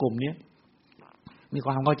ดีจังกลุ่มเนี้ยมีค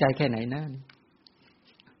วามเข้าใจแค่ไหนนะ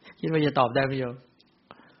คิดว่าจะตอบได้ไหมโยม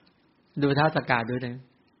ดูท้าวสักกะดูเลย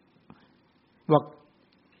บอก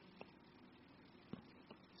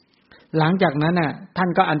หลังจากนั้นน่ะท่าน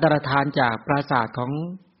ก็อันตรธานจากปราสาทของ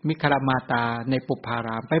มิคลมาตาในปุพพาร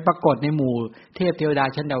ามไปปรากฏในหมู่เทพเทวดา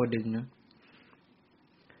ชั้นดาวดึงส์นะ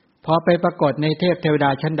พอไปปรากฏในเทพเทวดา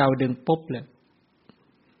ชั้นดาวดึงส์ปุ๊บเลย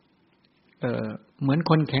เหมือน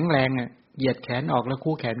คนแข็งแรงอ่ะเหยียดแขนออกแล้ว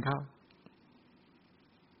คู่แขนเข้า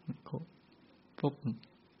ปุ๊บ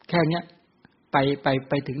แค่เนี้ยไ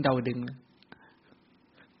ปถึงดาวดึงส์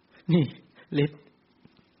นี่ฤทธิ์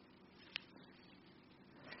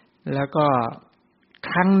แล้วก็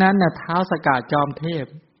ครั้งนั้นน่ะท้าวสักกะจอมเทพ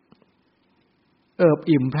เอิบ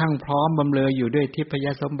อิ่มพรั่งพร้อมบำเรออยู่ด้วยทิพย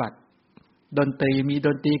สมบัติดนตรีมีด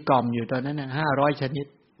นตรีกล่อมอยู่ตอนนั้นน่ะ500ชนิด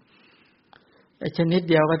ชนิด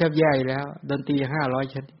เดียวก็แทบแย่แล้วดนตรี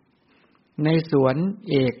500ชนิดในสวน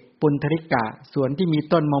เอกปุณธริกะสวนที่มี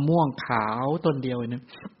ต้นมะม่วงขาวต้นเดียวนะ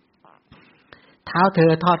เท้าเธ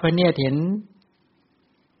อทอดพระเนตรเ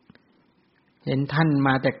ห็นท่านม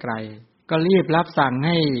าแต่ไกลก็รีบรับสั่งใ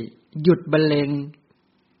ห้หยุดบรรเลง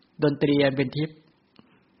ดนตรีอันเป็นทิพย์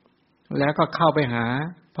แล้วก็เข้าไปหา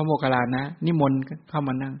พระโมคคัลลานะนิมนต์เข้าม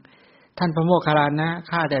านั่งท่านพระโมคคัลลานะ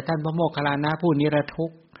ข้าแต่ท่านพระโมคคัลลานะผู้นิรทุ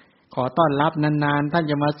กข์ขอต้อนรับนานๆท่าน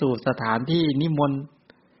จะมาสู่สถานที่นิมนต์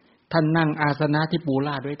ท่านนั่งอาสนะที่ปูร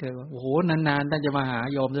าดไว้เถอะโอ้โหนานๆท่านจะมาหา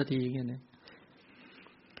โยมสักทีอย่างเงี้ย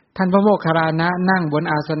ท่านพระโมคคัลลานะนั่งบน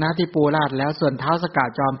อาสนะที่ปูราดแล้วส่วนท้าวสักกะ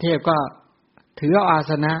จอมเทพก็ถือเอาอา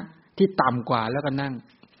สนะที่ต่ำกว่าแล้วก็นั่ง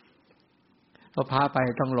พอพาไป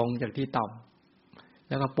ต้องลงจากที่ต่ำ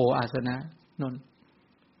แล้วก็โปอาสนะนน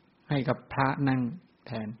ให้กับพระนั่งแ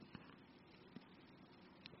ทน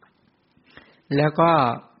แล้วก็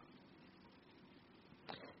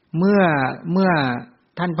เมื่อ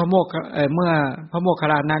ท่านพระโมคเมื่อพระโมคคัล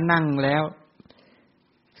ลานะนั่งแล้ว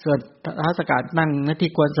ส่วนท้าวสักกะนั่งณ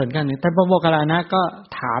ที่ควรส่วนข้างหนึ่งท่านพระโมคคัลลานะก็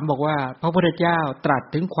ถามบอกว่าพระพุทธเจ้าตรัส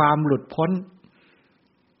ถึงความหลุดพ้นเ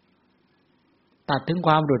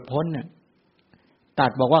นี่ยตั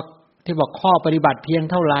ดบอกว่าที่บอกข้อปฏิบัติเพียง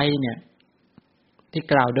เท่าไรเนี่ยที่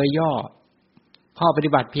กล่าวโดยย่อข้อปฏิ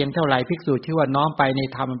บัติเพียงเท่าไรภิกษุชื่อว่าน้อมไปใน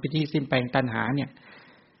ธรรมเป็นที่สิ้นแปลงตัณหาเนี่ย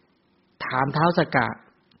ถามท้าวสักกะ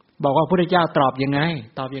บอกว่าพระพุทธเจ้าตอบยังไง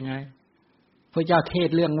พระพุทธเจ้าเทศ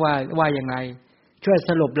เรื่องว่ายังไงช่วยส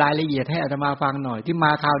รุปรายละเอียดให้อาตมาฟังหน่อยที่ม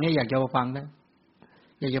าคราวนี้อยากจะฟังนะ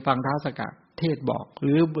อยากจะฟังท้าวสักกะเทศบอกห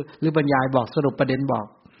รือบรรยายบอกสรุปประเด็นบอก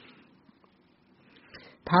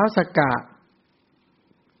ท้าวสักกะ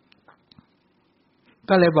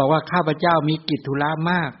ก็เลยบอกว่าข้าพเจ้ามีกิจธุระ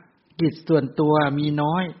มากกิจส่วนตัวมี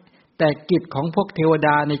น้อยแต่กิจของพวกเทวด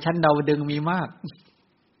าในชั้นดาวดึงส์มีมาก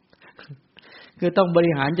คือต้องบ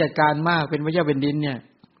ริหารจัดการมากเป็นพระเจ้าแผ่นดินเนี่ย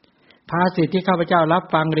ภาษิตที่ข้าพเจ้ารับ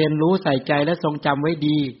ฟังเรียนรู้ใส่ใจและทรงจำไว้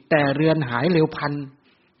ดีแต่เรือนหายเร็วพัน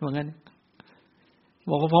ว่างั้น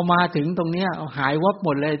บอกว่าพอมาถึงตรงเนี้ยหายวับหม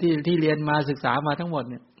ดเลยที่เรียนมาศึกษามาทั้งหมด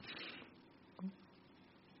เนี่ย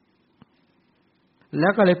แล้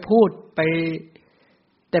วก็เลยพูดไป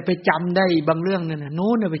แต่ไปจำได้บางเรื่องนั่นน่ะ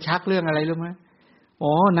นู้นไปชักเรื่องอะไรรู้ไหม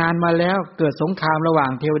อ๋อนานมาแล้วเกิดสงครามระหว่า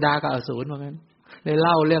งเทวดากับอสูรว่างั้นเลยเ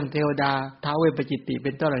ล่าเรื่องเทวดาท้าวเวปจิตติเ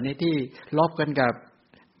ป็นต้นเหล่านี้ที่ลบกันกับ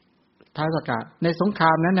ท้าวสกะในสงคร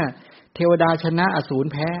ามนั้นน่ะเทวดาชนะอสูร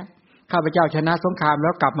แพ้ข้าพเจ้าชนะสงครามแล้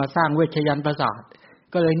วกลับมาสร้างเวชยันต์ปราสาท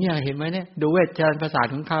ก็เลยเนี่ยเห็นไหมเนี่ยดูเวชยันต์ปราสาท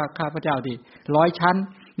ของข้าพเจ้าดิ100ชั้น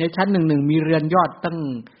ในชั้น1มีเรือนยอดตั้ง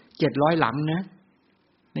700หลังนะ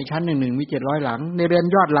ในชั้น1มี700หลังในเรือน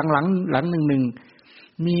ยอดหลัง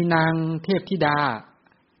1มีนางเทพธิดา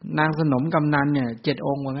นางสนมกำนันเนี่ย7อ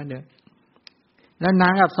งค์ว่างั้นเด้อแล้วนา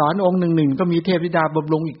งอัปสรองค์1ก็มีเทพธิดาบ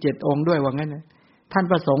ำรุงอีก7องค์ด้วยว่างั้นนะท่าน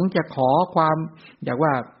ประสงค์จะขอความอยากว่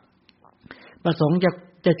าประสงค์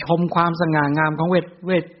จะชมความสง่างามของเ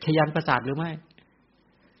วชยันต์ปราสาทหรือไม่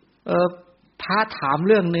พระถามเ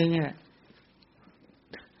รื่องนึงเนี่ย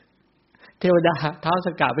เทวดาท้าวส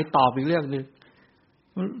กะไปตอบอีกเรื่องนึง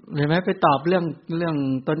เห็นไหมไปตอบเรื่อง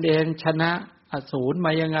ตนเองชนะอสูรม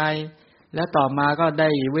ายังไงแล้วต่อมาก็ได้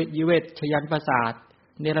เวชยันต์ปราสาท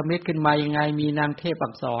เนรมิตขึ้นมายังไงมีนางเทพอั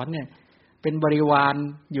กษรเนี่ยเป็นบริวาร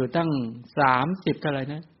อยู่ตั้ง30เท่าไหร่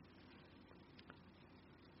นะ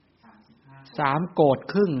3โกฏ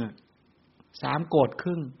ครึ่ง3โกฏค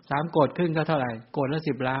รึ่ง3โกฏครึ่งก็เท่าไหร่โกฏละ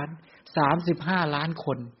10ล้าน35ล้านค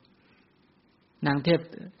นนางเ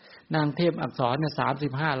ทพอักษรเนี่ย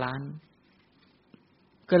35ล้าน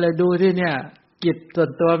ก็เลยดูที่เนี่ยกิจส่ว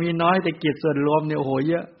นตัวมีน้อยแต่กิจส่วนรวมเนี่ยโอ้โห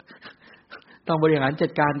เยอะต้องบริหารจั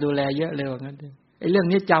ดการดูแลเยอะเลยว่างั้นไอ้เรื่อง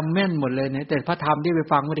นี้จำแม่นหมดเลยเนี่ยแต่พระธรรมที่ไป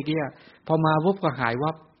ฟังเมื่อกี้พอมาปุ๊บก็หาย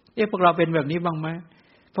วับพวกเราเป็นแบบนี้บ้างไหม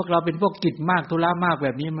พวกเราเป็นพวกกิจมากธุระมากแบ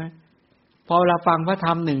บนี้ไหมพอเราฟังพระธร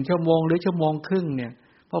รม1ชั่วโมงหรือชั่วโมงครึ่งเนี่ย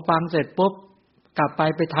พอฟังเสร็จปุ๊บกลับ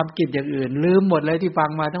ไปทำกิจอย่างอื่นลืมหมดเลยที่ฟัง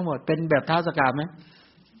มาทั้งหมดเป็นแบบท้าวสกะไหม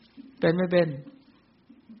เป็นไม่เป็น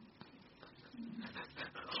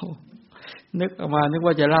นึกออกมานึก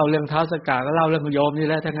ว่าจะเล่าเรื่องท้าวสกะก็เล่าเรื่องโยมนี่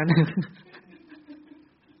แหละทั้งนั้น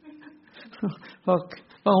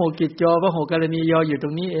พระโหกิจโยพระโหกรณีโยอยู่ตร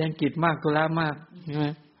งนี้เองกิจมากธุระมากใช่ไหม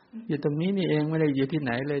อยู่ตรงนี้นี่เองไม่ได้อยู่ที่ไห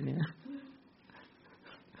นเลยเนี่ย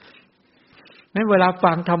งั้นเวลา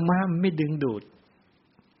ฟังธรรมะมันไม่ดึงดูด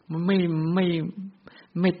มันไ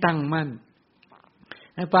ม่ตั้งมั่น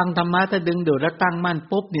ให้ฟังธรรมะถ้าดึงดูดแล้วตั้งมั่น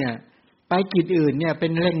ปุ๊บเนี่ยไปกิจอื่นเนี่ยเป็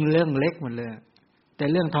นเรื่องเล็กหมดเลยแต่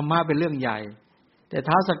เรื่องธรรมะเป็นเรื่องใหญ่แต่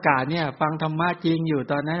ท้าวสกะเนี่ยฟังธรรมะจริงอยู่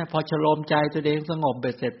ตอนนั้นพอชโลมใจตัวเองสงบเ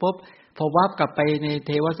บ็ดเสร็จปุ๊บพอวับกลับไปในเ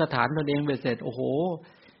ทวสถานตัวเองเบ็ดเสร็จโอ้โห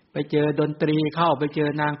ไปเจอดนตรีเข้าไปเจอ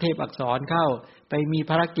นางเทพอักษรเข้าไปมี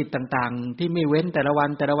ภารกิจต่างๆที่ไม่เว้นแต่ละวั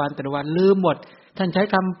นลืมหมดท่านใช้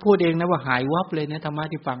คำพูดเองนะว่าหายวับเลยนะธรรมะ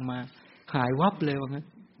ที่ฟังมาหายวับเลยว่างั้น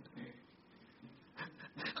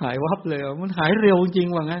หายวับเลยมันหายเร็วจริง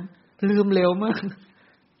ว่างั้นลืมเร็วมาก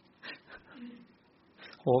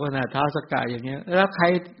โหขนาดท้าวสกะอย่างเงี้ยแล้วใคร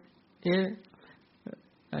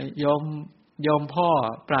ยอมพ่อ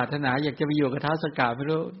ปรารถนาอยากจะไปอยู่กับท้าวสกะไม่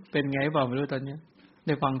รู้เป็นไงเปล่าไม่รู้ตอนนี้ไ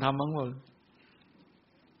ด้ฟังธรรมบ้างหมด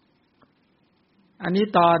อันนี้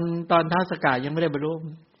ตอนท้าวสกะยังไม่ได้บรรลุ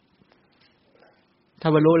ถ้า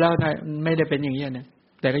บรรลุแล้วไม่ได้เป็นอย่างนี้นะ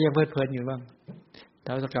แต่ก็ยังเพลิดเพลินอยู่บ้างท้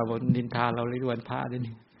าวสกะบอกนินทาเราเลยวันพระด้วย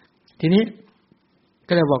นี่ทีนี้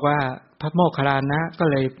ก็เลยบอกว่าพระโมคคัลลานะก็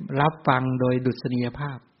เลยรับฟังโดยดุษณียภ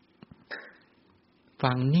าพ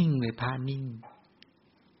ฟังนิ่งเลยพระนิ่ง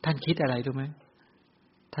ท่านคิดอะไรรู้ไหม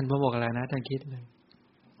ท่านพระโมคคัลลานะท่านคิดอะไร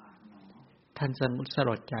ท่านสล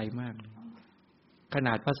ดใจมากขน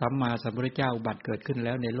าดพระสัมมาสัมพุทธเจ้าอุบัติเกิดขึ้นแ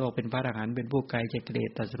ล้วในโลกเป็นพระอรหันต์เป็นผู้ไกลจากกิเลส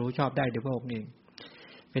ตรัสรู้ชอบได้โดยพระองค์เอง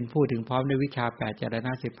เป็นผู้ถึงพร้อมด้วยวิชา8จารณ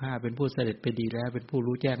ะ15เป็นผู้เสด็จไปดีแล้วเป็นผู้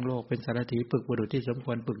รู้แจ้งโลกเป็นสารถีฝึกบุรุษที่สมค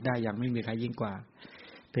วรฝึกได้อย่างไม่มีใครยิ่งกว่า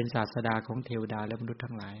เป็นศาสดาของเทวดาและมนุษย์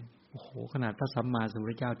ทั้งหลายโอ้โหขนาดพระสัมมาสัมพุท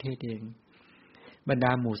ธเจ้าเทศเองบรรด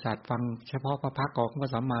าหมู่สัตว์ฟังเฉพาะพระพักของพระ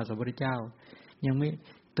สัมมาสัมพุทธเจ้ายังไม่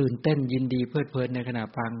ตื่นเต้นยินดีเพลิดเพลินในขณะ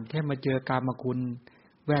ฟังแค่มาเจอกามคุณ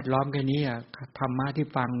แวดล้อมแค่นี้ธรรมะที่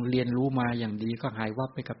ฟังเรียนรู้มาอย่างดีก็หายวับ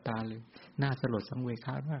ไปกับตาเลยน่าสลดสังเวช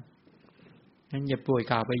มากงั้นอย่าป่วย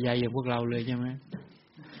กล่าวไปใหญ่อย่างพวกเราเลยใช่ไหม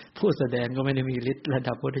ผู้แสดงก็ไม่ได้มีฤทธิ์ระ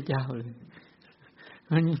ดับพระพุทธเจ้าเลย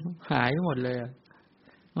มันหายหมดเลย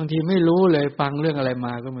บางทีไม่รู้เลยฟังเรื่องอะไรม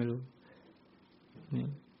าก็ไม่รู้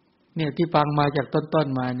เนี่ยที่ฟังมาจากต้น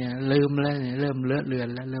ๆมาเนี่ยลืมแล้วเนี่ยเริ่มเลอะเลือน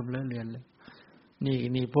แล้ว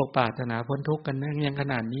นี่พวกปรารถนาพ้นทุกข์กันนะยังข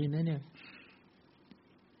นาดนี้นะเนี่ย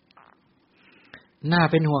น่า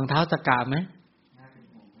เป็นห่วงท้าวสกะไหม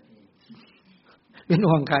เป็น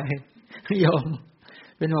ห่วงใครโยม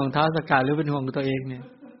เป็นห่วงท้าวสักกะหรือเป็นห่วงตัวเองเนี่ย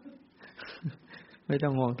ไม่ต้อ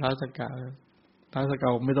งห่วงท้าวสักกะท้าวสักกะ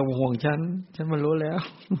ไม่ต้องห่วงฉันมารู้แล้ว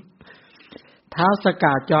ท้าวสักก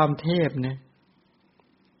ะจอมเทพเนี่ย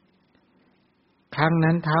ครั้ง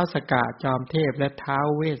นั้นท้าวสักกะจอมเทพและท้าว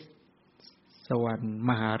เวสสวรรณ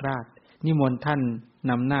มหาราชนิมนต์ท่าน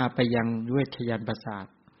นำหน้าไปยังเวชยันต์ปราสาท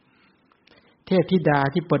เทพธิดา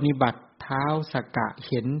ที่ปฏิบัติท้าวสักกะ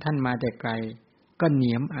เห็นท่านมาแต่ไกลก็เห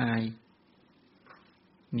นียมอาย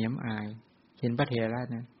เห็นพระเถระ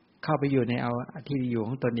นะเข้าไปอยู่ในเอาที่อยู่ข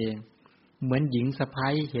องตนเองเหมือนหญิงสะใภ้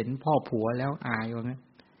เห็นพ่อผัวแล้วอายว่างั้น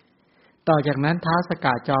ต่อจากนั้นท้าวสักก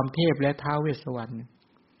ะจอมเทพและท้าวเวสสวรรณ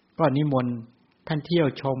ก็นิมนต์ท่านเที่ยว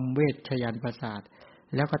ชมเวชยันต์ปราสาท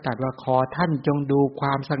แล้วก็ตรัสว่าขอท่านจงดูคว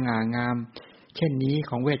ามสง่างามเช่นนี้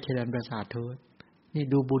ของเวชยันต์ปราสาทเถิดนี่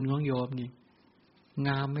ดูบุญของโยมนี่ง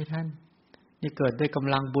ามไหมท่านนี่เกิดด้วยก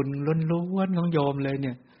ำลังบุญล้วนๆของโยมเลยเ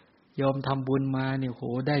นี่ยโยมทำบุญมาเนี่ยโห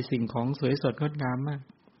ได้สิ่งของสวยสดงดงามมาก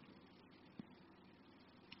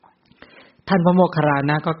ท่านพระโมคคัลลา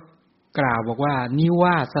นะก็กล่าวบอกว่านิว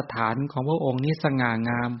าสถานของพระองค์นี้สง่า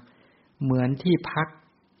งามเหมือนที่พัก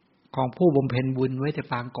ของผู้บำเพ็ญบุญไว้แต่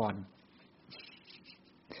ปางก่อน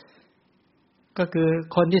ก็คือ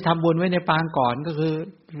คนที่ทำบุญไว้ในปางก่อนก็คือ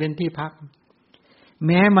เป็นที่พักแ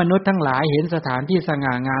ม้มนุษย์ทั้งหลายเห็นสถานที่ส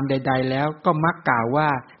ง่างามใดๆแล้วก็มักกล่าวว่า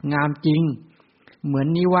งามจริงเหมือน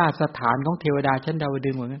นิวาสถานของเทวดาชั้นดาว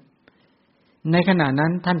ดึงส์เหมือนกันในขณะนั้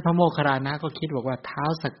นท่านพระโมคคัลลานะก็คิดบอกว่าท้าว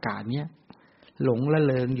สักกะเนี่ยหลงละ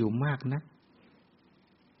เลงอยู่มากนะ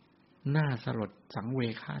น่าสลดสังเว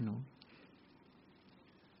ชหนู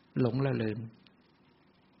หลงละเลง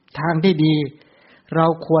ทางที่ดีเรา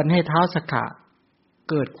ควรให้ท้าวสักกะ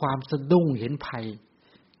เกิดความสะดุ้งเห็นภัย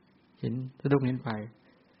สะดุ้งเห็นภัย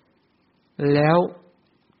แล้ว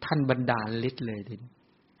ท่านบันดาลฤทธิ์เลยทีนี้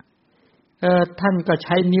ท่านก็ใ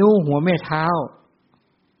ช้นิ้วหัวแม่เท้า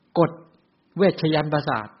กดเวชยันต์ประ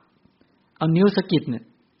สาทเอานิ้วสะกิดเนี่ย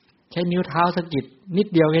ใช้นิ้วเท้าสะกิดนิด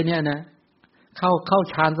เดียวแค่นี้นะเข้า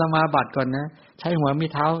ฌานสมาบัติก่อนนะใช้หัวแม่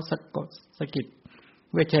เท้าสะกิด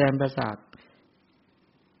เวชยันต์ประสาท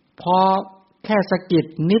พอแค่สะกิด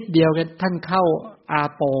นิดเดียวกันท่านเข้าอา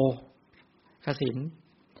โปกสิน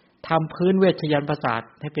ทำพื้นเวชยันต์ประสาท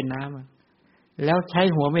ให้เป็นน้ำแล้วใช้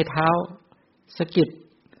หัวแม่เท้าสะกิด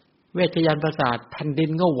เวชยันต์ประสาทแผ่นดิน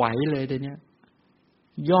ก็ไหวเลยทีเนี้ย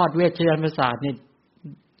ยอดเวชยันต์ประสาทนี่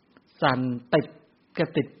สั่น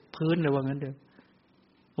ติดพื้นเลยว่างั้นเด้อ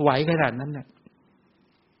ไหวขนาดนั้นน่ะ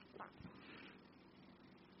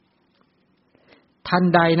ทัน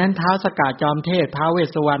ใดนั้นท้าวสักกะจอมเทพท้าวเวส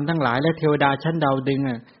สวรรณทั้งหลายและเทวดาชั้นดาวดึงส์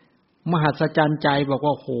มหัศจรรย์ใจบอก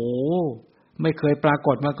ว่าโหไม่เคยปราก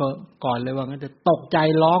ฏมาก่อนเลยว่างั้นจะตกใจ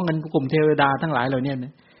ร้องกันกลุ่มเทวดาทั้งหลายเหล่านี้น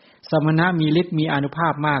ะสมณะมีฤทธิ์มีอานุภา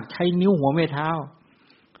พมากใช้นิ้วหัวแม่เท้า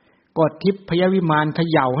กดทิพยวิมานเข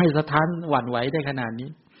ย่าให้สถานหวั่นไหวได้ขนาดนี้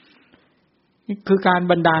นี่คือการ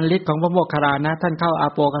บันดาลฤทธิ์ของพระโมคคัลลานะท่านเข้าอา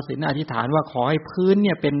โปกสินอธิษฐานว่าขอให้พื้นเ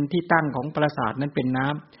นี่ยเป็นที่ตั้งของปราสาทนั้นเป็นน้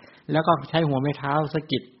ำแล้วก็ใช้หัวแม่เท้าสะ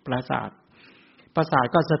กิดปราสาท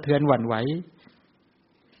ก็สะเทือนหวั่นไหว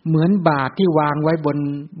เหมือนบาตรที่วางไว้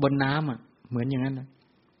บนน้ำเหมือนอย่างนั้นนะ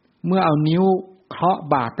เมื่อเอานิ้วเคาะ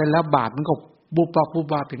บาตรแต่ละบาตรมันก็บุบ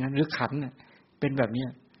บับอย่างนั้นหรือขันเป็นแบบนี้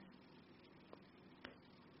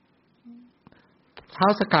ท้า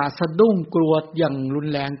วสักกะสะดุ้งกลัวอย่างรุน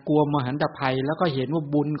แรงกลัวมหันตภัยแล้วก็เห็นว่า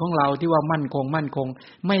บุญของเราที่ว่ามั่นคง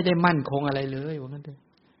ไม่ได้มั่นคงอะไรเลยว่างั้นเถอะ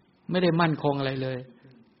ไม่ได้มั่นคงอะไรเลย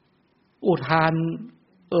อุทาน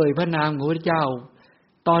พระนามของพระเจ้า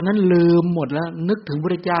ตอนนั้นลืมหมดแล้วนึกถึงพ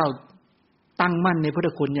ระเจ้าตั้งมั่นในพร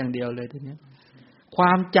ะคุณอย่างเดียวเลยทีนี้คว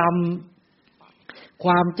ามจ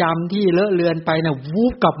ำที่เลอะเลือนไปน่ะวู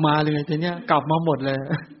บกลับมาเลยทีนี้กลับมาหมดเลย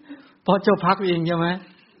เพราะเจ้าพักเองใช่ไหม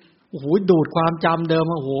โอ้โหดูดความจำเดิม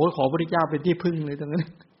โอ้โหขอพระเจ้าเป็นที่พึ่งเลยตรงนั้น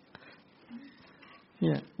เ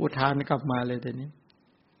นี่ยอุทานกลับมาเลยที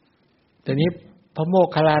นี้พระโมค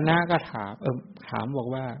คัลลานะก็ถามบอก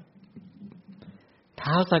ว่า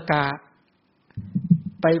ท้าวสักกะ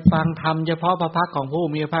ไปฟังธรรมเฉพาะพระพักของผู้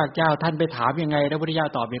มีพระภาคเจ้าท่านไปถามยังไงแล้วพระพุทธเจ้า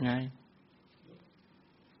ตอบยังไง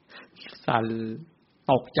สั่น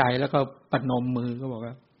ตกใจแล้วก็ประนมมือก็บอก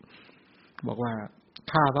ว่า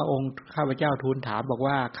ข้าพระองค์ข้าพเจ้าทูลถามบอก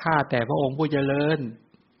ว่าข้าแต่พระองค์ผู้เจริญ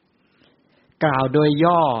กล่าวโดย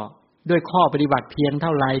ย่อด้วยข้อปฏิบัติเพียงเท่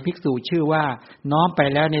าไรภิกษุชื่อว่าน้อมไป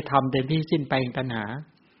แล้วในธรรมเต็มที่สิ้นไปแห่งตัณหา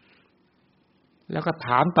แล้วก็ถ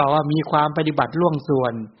ามต่อว่ามีความปฏิบัติล่วงส่ว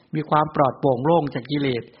นมีความปลอดโปร่งโล่งจากกิเล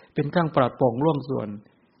สเป็นเครื่องปลอดโปร่งล่วงส่วน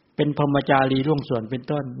เป็นพรหมจารีล่วงส่วนเป็น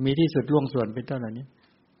ต้นมีที่สุดล่วงส่วนเป็นต้นเหล่านี้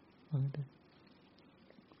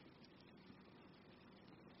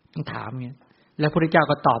ถามเงี้ย แล้วพระพุทธเจ้า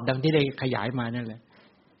ก็ตอบดังที่ได้ขยายมานั่นแหละ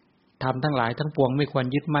ธรรมทั้งหลายทั้งปวงไม่ควร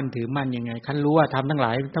ยึดมั่นถือมั่นยังไงคันรู้ว่าธรรมทั้งหล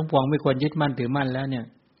ายทั้งปวงไม่ควรยึดมั่นถือมั่นแล้วเนี่ย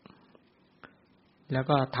แล้ว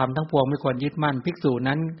ก็ธรรมทั้งปวงไม่ควรยึดมั่นภิกษุ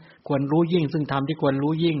นั้นควรรู้ยิ่งซึ่งธรรมที่ควร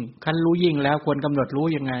รู้ยิ่งคันรู้ยิ่งแล้วควรกำหนดรู้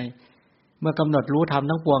ยังไงเมื่อกำหนดรู้ธรรม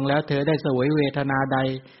ทั้งปวงแล้วเธอได้เสวยเวทนาใด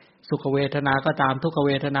สุขเวทนาก็ตามทุกขเ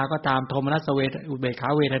วทนาก็ตามโทมนัสเวทอุเบกขา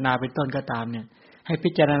เวทนาเป็นต้นก็ตามเนี่ยให้พิ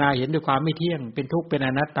จารณาเห็นด้วยความไม่เที่ยงเป็นทุกข์เป็นอ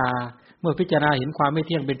นัตตาเมื่อพิจารณาเห็นความไม่เ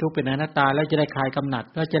ที่ยงเป็นทุกข์เป็นอนัตตาแล้วจะได้คลายกำหนัด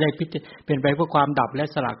แล้วจะได้เป็นไปเพื่อความดับและ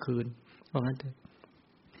สละคืนเพราะงั้นเถอะ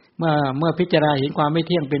เมื่อพิจารณาเห็นความไม่เ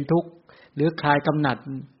ที่ยงเป็นทุกข์หรือคลายกำหนัด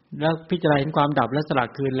แล้วพิจารณาเห็นความดับและสละ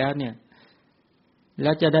คืนแล้วเนี่ยแ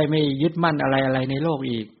ล้วจะได้ไม่ยึดมั่นอะไรในโลก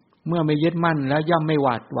อีกเมื่อไม่ยึดมั่นแล้วย่อมไม่หว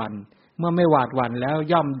าดหวั่นเมื่อไม่หวาดหวั่นแล้ว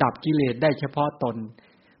ย่อมดับกิเลสได้เฉพาะตน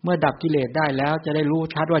เมื่อดับกิเลสได้แล้วจะได้รู้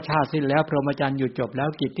ชัดว่าชาติสิ้นแล้วพรหมจรรย์หยุดจบแล้ว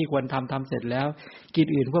กิจที่ควรทำเสร็จแล้วกิจ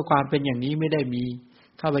อื่นเพื่อความเป็นอย่างนี้ไม่ได้มี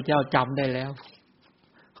ข้าพเจ้าจำได้แล้ว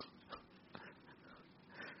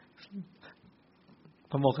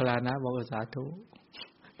พระโมคคัลลานะบอกสาธุ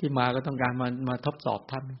ที่มาก็ต้องการมาทดสอบ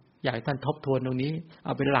ท่านอยากให้ท่านทบทวนตรงนี้เอ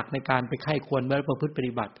าเป็นหลักในการไปไข้ควรและประพฤติป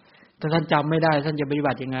ฏิบัติถ้าท่านจำไม่ได้ท่านจะปฏิ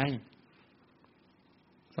บัติยังไง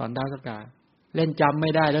สอนท้าวสักกะเล่นจำไ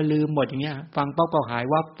ม่ได้แล้วลืมหมดอย่างเงี้ยฟังป๊อกก็หาย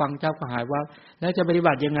วับฟังเจ้าก็หายวับแล้วจะปฏิ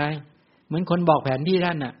บัติยังไงเหมือนคนบอกแผนที่ท่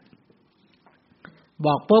านน่ะบ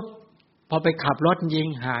อกปุ๊บพอไปขับรถยิง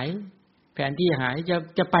หายแผนที่หาย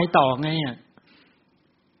จะไปต่อไงอ่ะ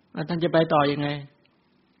ท่านจะไปต่อยังไง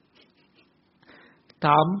ถ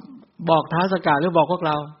ามบอกท้าวสักกะหรือบอกพวกเ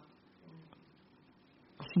รา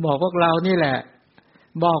บอกพวกเรานี่แหละ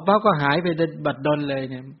บอกปั๊บก็หายไปบัดดลเลย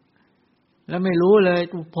เนี่ยแล้วไม่รู้เลย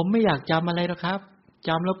ผมไม่อยากจำอะไรหรอกครับจ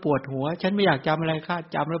ำแล้วปวดหัวฉันไม่อยากจำอะไรค่ะ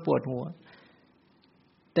จำแล้วปวดหัว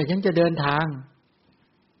แต่ฉันจะเดินทาง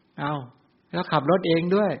เอาแล้วขับรถเอง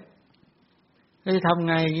ด้วยจะทำ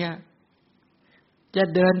ไงเงี้ยจะ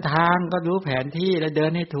เดินทางก็รู้แผนที่แล้วเดิ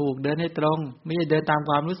นให้ถูกเดินให้ตรงไม่ใช่เดินตาม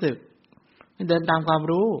ความรู้สึกไม่เดินตามความ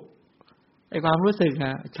รู้ไอ้ความรู้สึก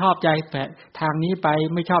น่ะชอบใจทางนี้ไป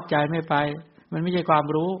ไม่ชอบใจไม่ไปมันไม่ใช่ความ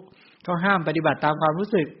รู้เขาห้ามปฏิบัติตามความรู้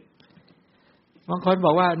สึกบางคนบ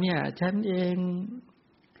อกว่าเนี่ยฉันเอง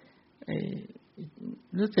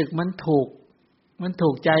รู้สึกมันถู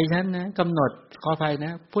กใจฉันนะกำหนดขออภัยน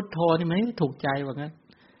ะพุทโธนี่มันไม่ถูกใจว่างั้น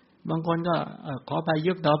บางคนก็ขออภัย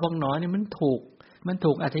ยุบหนอพองหนอนี่มัน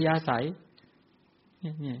ถูกอัธยาศัยเ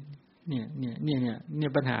นี่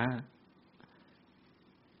ยปัญหา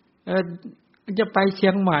จะไปเชี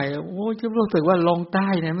ยงใหม่โอ้จะรู้สึกว่าลงใต้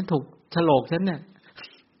เนี่ยมันถูกโฉลกฉันเนี่ย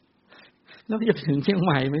แล้วจะถึงเชียงใ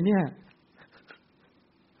หม่ไหมเนี่ย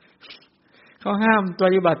เขาห้ามป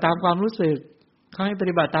ฏิบัติตามความรู้สึกเขาให้ป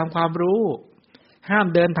ฏิบัติตามความรู้ห้าม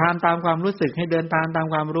เดินทางตามความรู้สึกให้เดินตาม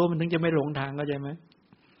ความรู้มันถึงจะไม่หลงทางเข้าใจไหม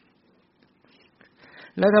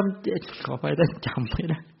แล้วทำขอไปได้จำไม่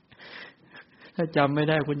ได้ถ้าจำไม่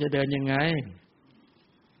ได้คุณจะเดินยังไง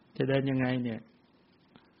เนี่ย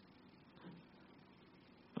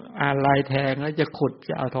ลายแทงแล้วจะขุด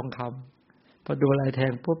จะเอาทองคำพอดูลายแท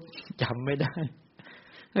งปุ๊บจำไม่ได้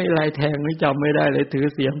ให้ลายแทงนี่จำไม่ได้เลยถือ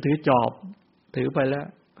เสียมถือจอบถือไปแล้ว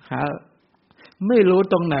หาไม่รู้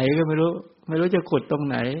ตรงไหนก็ไม่รู้จะขุดตรง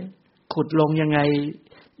ไหนขุดลงยังไง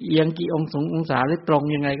เอียงกี่องศาหรือตรง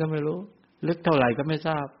ยังไงก็ไม่รู้ลึกเท่าไหร่ก็ไม่ท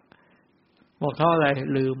ราบบอกเขาอะไร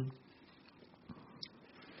ลืม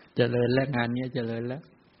เจริญแล้วงานนี้เจริญแล้ว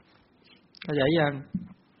เข้าใจยัง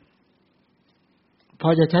พอ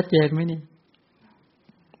จะชัดเจนไหมนี่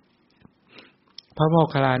พระโมค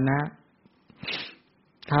คัลลานะ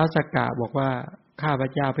ท้าวสักกะบอกว่าข้าพ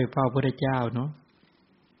เจ้าไปเฝ้าพระพุทธเจ้าเนาะ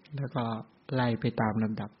แล้วก็ไล่ไปตามล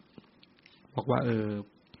ำดับบอกว่า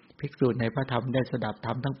ภิกษุในพระธรรมได้สดับธ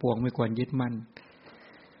รรมทั้งปวงไม่ควรยึดมั่น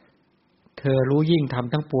เธอรู้ยิ่งธรรม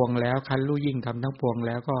ทั้งปวงแล้วคันรู้ยิ่งธรรมทั้งปวงแ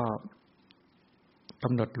ล้วก็ก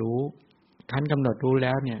ำหนดรู้คันกำหนดรู้แ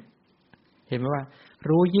ล้วเนี่ยเห็นไหมว่า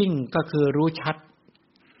รู้ยิ่งก็คือรู้ชัด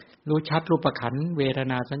รูปขันธ์เวท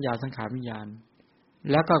นาสัญญาสังขารวิญญาณ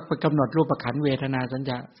แล้วก็ไปกำหนดรูปขันธ์เวทนาสัญ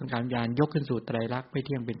ญาสังขารวิญญาณยกขึ้นสู่ไตรลักษณ์ไม่เ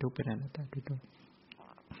ที่ยงเป็นทุกข์เป็นอนัตตาด้วยตัว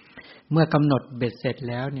เมื่อกำหนดเบ็ดเสร็จ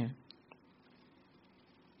แล้วเนี่ย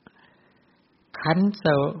ขั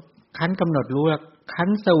นกำหนดรู้ขัน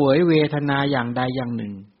เสวยเวทนาอย่างใดอย่างหนึ่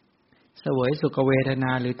งเสวยสุขเวทน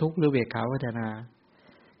าหรือทุกข์หรือเวทขาเวทนา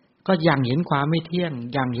ก็ยังเห็นความไม่เที่ยง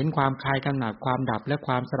ยังเห็นความคลายกำหนัดความดับและค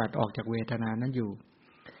วามสลัดออกจากเวทนานั้นอยู่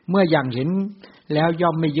เมื่อยังเห็นแล้วย่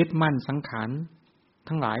อมไม่ยึดมั่นสังขาร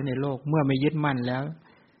ทั้งหลายในโลกเมื่อไม่ยึดมั่นแล้ว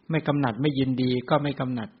ไม่กำหนัดไม่ยินดีก็ไม่ก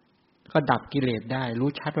ำหนัดก็ดับกิเลสได้รู้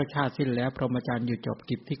ชัดว่าชาติสิ้นแล้วพรหมจรรย์หยุดจบ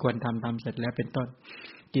กิจที่ควรทำเสร็จแล้วเป็นต้น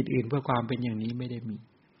กิจอื่นเพื่อความเป็นอย่างนี้ไม่ได้มี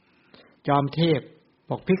จอมเทพ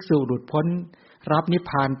บอกภิกษุหลุดพ้น รับนิพ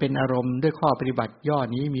พานเป็นอารมณ์ด้วยข้อปฏิบัติย่อ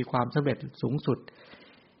นี้มีความสำเร็จสูงสุด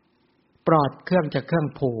ปลอดเครื่องจากเครื่อง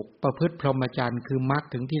ผูกประพฤติพรหมจรรย์คือมรรค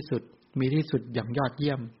ถึงที่สุดมีที่สุดอย่างยอดเ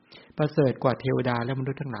ยี่ยมประเสริฐกว่าเทวดาและม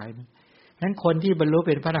นุษย์ทั้งหลายฉะนั้นคนที่บรรลุเ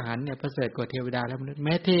ป็นพระอรหันต์เนี่ยประเสริฐกว่าเทวดาและมนุษย์แ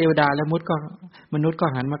ม้เทวดาและมนุษย์ก็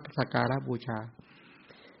หันมาสักการะบูชา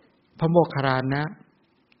พระโมคคัลลานะ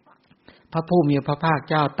พระผู้มีพระภาค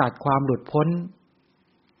เจ้าตัดความหลุดพ้น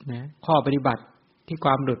นะข้อปฏิบัติที่ค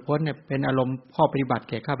วามหลุดพ้นเนี่ยเป็นอารมณ์ข้อปฏิบัติ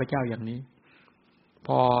แก่ข้าพเจ้าอย่างนี้พ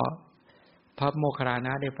อพระโมคคัลลาน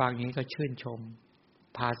ะได้ฟังอย่างนี้ก็ชื่นชม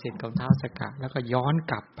ภาสิทธิ์ของท้าวสักกะแล้วก็ย้อน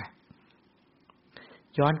กลับไป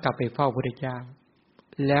เฝ้าพระพุทธเจ้า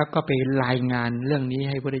แล้วก็ไปรายงานเรื่องนี้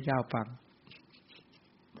ให้พระพุทธเจ้าฟัง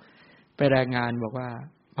ไปรายงานบอกว่า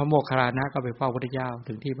พระโมคคัลลานะก็ไปเฝ้าพระพุทธเจ้า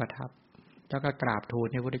ถึงที่ประทับแล้วก็กราบทูล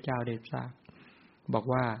ให้พระพุทธเจ้าได้ทราบบอก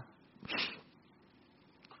ว่า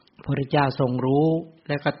พระพุทธเจ้าทรงรู้แ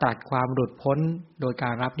ละก็ตัดความหลุดพ้นโดยกา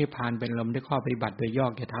รรับนิพพานเป็นลมด้วยข้อปฏิบัติโดยย่อ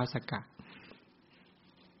แก่ท้าวสักกะ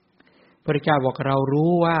พระพุทธเจ้าบอกเรารู้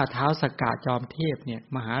ว่าท้าวสักกะจอมเทพเนี่ย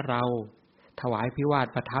มาหาเราถวายภิวาท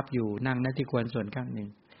ประทับอยู่นั่งณที่ควรส่วนข้างหนึ่ง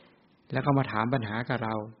แล้วก็มาถามปัญหากับเร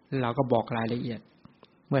าเราก็บอกรายละเอียด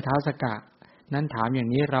เมื่อท้าวสักกะนั้นถามอย่าง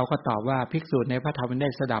นี้เราก็ตอบว่าภิกษุในพระธรรมได้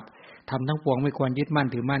สดับทำทั้งปวงไม่ควรยึดมั่น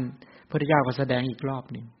ถือมั่นพระพุทธเจ้าก็แสดงอีกรอบ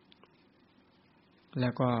หนึ่งแล้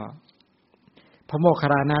วก็พระโมคคัล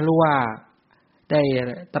ลานะรู้ว่าได้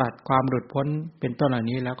ตรัสความหลุดพ้นเป็นต้นเหล่า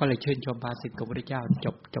นี้แล้วก็เลยชื่นชมภาสิทธิ์ของพระพุทธเจ้า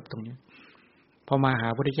จบตรงนี้พอมาหา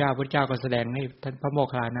พระพุทธเจ้าพระพุทธเจ้าก็แสดงให้ท่านพระโมค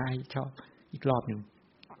คัลลานะให้ชอบอีกรอบหนึ่ง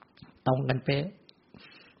ตรงกันเป๊ะ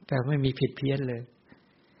แต่ไม่มีผิดเพี้ยนเลย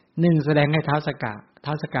หนึ่งแสดงให้ท้าวสัก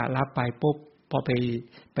กะรับไปปุ๊บพอ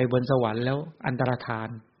ไปบนสวรรค์แล้วอันตรธาน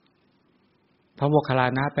พระโมคคัลลา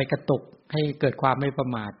นะไปกระตุกให้เกิดความไม่ประ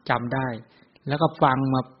มาทจำได้แล้วก็ฟัง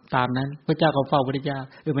มาตามนั้นพระเจ้าก็เฝ้าพระพุทธเจ้า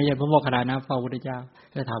ไม่ใช่พระโมคคัลลานะเฝ้าพระพุทธเจ้า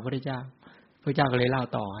แล้วถามพระพุทธเจ้าพระเจ้าก็เลยเล่า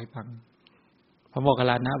ต่อให้ฟังพระโมคคัล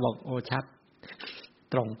ลานะบอกโอ้ชัด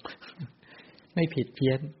ตรงไม่ผิดเพี้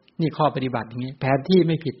ยนนี่ข้อปฏิบัติอย่างนี้แผนที่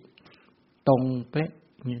ไม่ผิดตรงเป๊ะ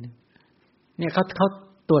เนี่ยเขา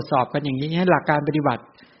ตรวจสอบกันอย่างนี้หลักการปฏิบัติ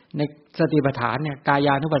ในสติปัฏฐานเนี่ยกาย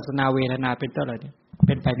านุปัสสนาเวทนาเป็นต้นอะไรเนี่ยเ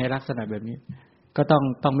ป็นไปในลักษณะแบบนี้ก็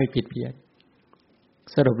ต้องไม่ผิดเพี้ยน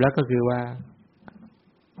สรุปแล้วก็คือว่า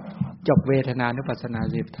จบเวทนานุปัสสนา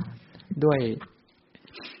สติปัฏฐานด้วย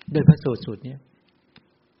พระสูตรนี้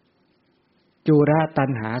จูระตัณ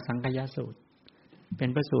หาสังคยสูตรเป็น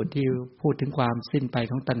พระสูตรที่พูดถึงความสิ้นไป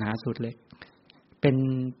ของตัณหาสูตรเล็กเป็น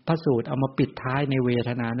พระสูตรเอามาปิดท้ายในเวท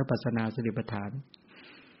นานุปัสสนาสติปัฏฐาน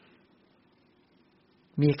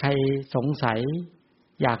มีใครสงสัย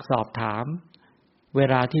อยากสอบถามเว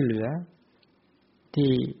ลาที่เหลือ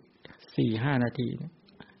ที่ 4-5 นาที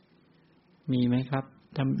มีไหมครับ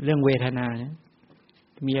ทำเรื่องเวทนาเนี่ย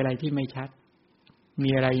มีอะไรที่ไม่ชัดมี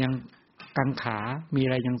อะไรยังกังขามีอ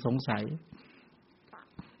ะไรยังสงสัย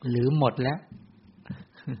หรือหมดแล้ว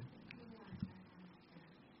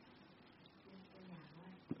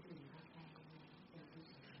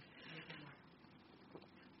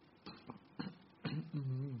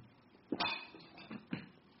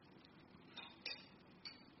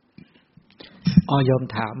โยม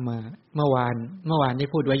ถามมาเมื่อวานได้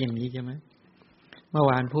พูดไว้อย่างนี้ใช่ไหมเมื่อ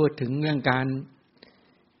วานพูดถึงเรื่องการ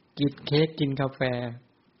กินเค้กกินกาแฟ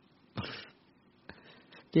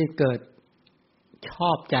ที่เกิดช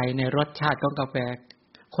อบใจในรสชาติของกาแฟ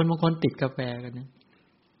คนบางคนติดกาแฟกันนะ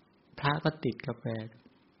พระก็ติดกาแฟ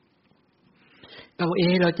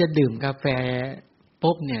เราจะดื่มกาแฟ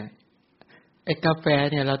ปุ๊บเนี่ยไอ้กาแฟ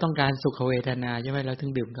เนี่ยเราต้องการสุขเวทนาใช่ไหมเราถึ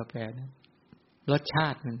งดื่มกาแฟนะรสชา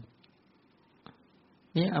ติ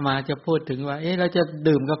นี่อามาจะพูดถึงว่าเราจะ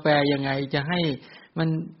ดื่มกาแฟยังไงจะให้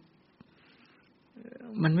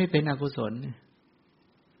มันไม่เป็นอกุศล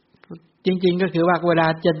จริงๆก็คือว่าเวลา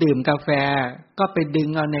จะดื่มกาแฟก็ไปดึง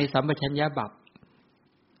เอาในสัมปชัญญะบัพ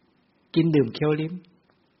กินดื่มเคี้ยวลิ้ม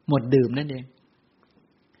หมดดื่มนั่นเอง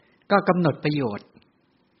ก็กำหนดประโยชน์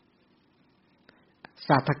ศ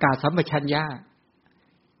าสตกาสัมปชัญญะ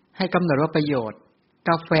ให้กำหนดว่าประโยชน์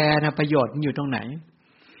กาแฟนะประโยชน์มันอยู่ตรงไหน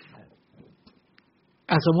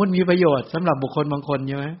สมมุติมีประโยชน์สำหรับบุคคลบางคนใ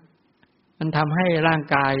ช่ไหมมันทำให้ร่าง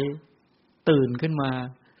กายตื่นขึ้นมา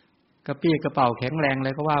กระปี้กระเป๋าแข็งแรงอะไร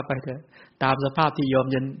ก็ว่าไปเถอะตามสภาพที่โยม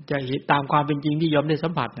จะเห็นตามความเป็นจริงที่โยมได้สั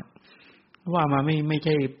มผัสเนี่ยว่ามาไม่ใ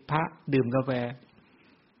ช่พระดื่มกาแฟ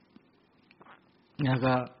แล้ว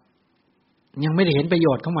ก็ยังไม่ได้เห็นประโย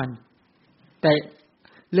ชน์ของมันแต่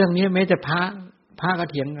เรื่องนี้แม้แต่พระก็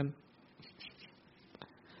เถียงกัน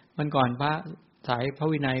มันก่อนพระสายพระ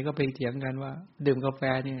วินัยก็ไปเถียงกันว่าดื่มกาแฟ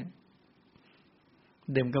เนี่ย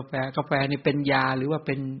ดื่มกาแฟนี่เป็นยาหรือว่าเ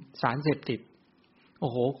ป็นสารเสพติดโอ้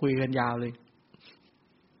โหคุยกันยาวเลย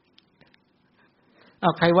เอ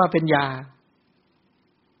าใครว่าเป็นยา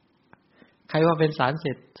ใครว่าเป็นสารเ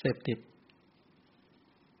สพติด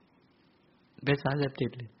เป็นสารเสพติด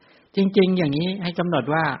เลยจริงๆอย่างนี้ให้กำหนด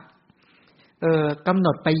ว่ากำหน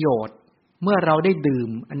ดประโยชน์เมื่อเราได้ดื่ม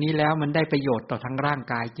อันนี้แล้วมันได้ประโยชน์ต่อทางร่าง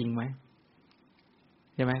กายจริงไหม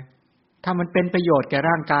ใช่ไหมถ้ามันเป็นประโยชน์แก่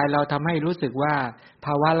ร่างกายเราทำให้รู้สึกว่าภ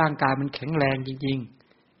าวะร่างกายมันแข็งแรงจริง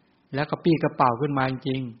ๆแล้วก็ปี้กระเป๋าขึ้นมาจ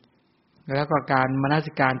ริงๆแล้วก็การมน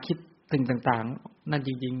สิการคิดสิ่งต่างๆนั่นจ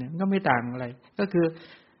ริงๆเนี่ยก็ไม่ต่างอะไรก็คือ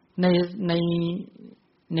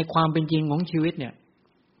ในความเป็นจริงของชีวิตเนี่ย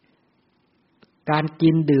การกิ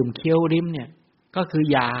นดื่มเคี้ยวลิ้มเนี่ยก็คือ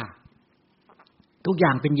ยาทุกอย่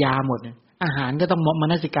างเป็นยาหมดเนี่ยอาหารก็ต้องม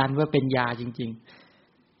นสิการว่าเป็นยาจริง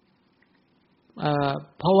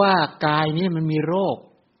ๆเพราะว่ากายนี้มันมีโรค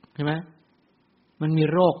ใช่ไหมมันมี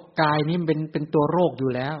โรคกายนี้เป็นตัวโรคอ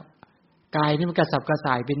ยู่แล้วกายนี้มันกระสับกระ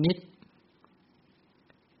ส่ายเป็นนิด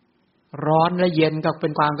ร้อนและเย็นก็เป็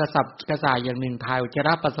นความกระสับกระส่ายอย่างหนึ่งถ่ายอุจจาร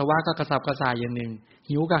ะปัสสาวะก็กระสับกระส่ายอย่างหนึ่ง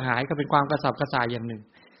หิวกระหายก็เป็นความกระสับกระส่ายอย่างหนึ่ง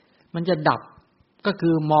มันจะดับก็คื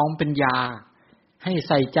อมองเป็นยาให้ใ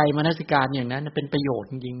ส่ใจมนสิการอย่างนั้นเป็นประโยชน์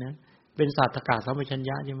จริงๆนะเป็นศาสตกาสัมปชัญ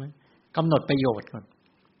ญะใช่ไหมกำหนดประโยชน์ก่อน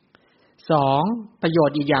สองประโยช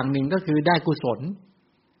น์อีกอย่างหนึ่งก็คือได้กุศล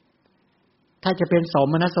ถ้าจะเป็นโส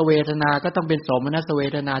มนัสเวทนาก็ต้องเป็นโสมนัสเว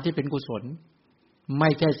ทนาที่เป็นกุศลไม่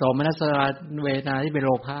ใช่โสมนัสเวทนาที่เป็นโ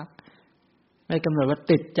ลภะไม่กำหนดว่า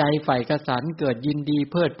ติดใจใฝ่กสันเกิดยินดี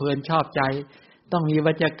เพลิดเพลินชอบใจต้องมีบ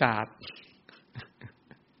รรยากาศ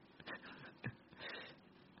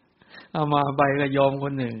เอามาใบกระยอมค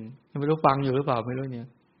นหนึ่งไม่รู้ฟังอยู่หรือเปล่าไม่รู้เนี่ย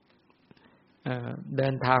เดิ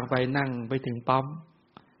นทางไปนั่งไปถึงปั๊ม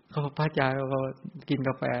เขาพระอาจารย์ก็กินก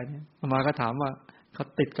าแฟเนี่ยเอามาก็ถามว่าเขา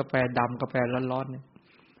ติดกาแฟดำกาแฟร้อนๆเนี่ย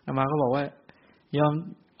เอามาก็บอกว่ายอม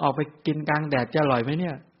ออกไปกินกลางแดดจะอร่อยไหมเ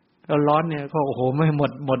นี่ยร้อนเนี่ยเขาโอ้โหไม่หม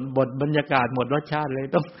ดบรรยากาศหมดรสชาติเลย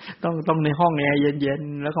ต้องในห้องแอร์เย็น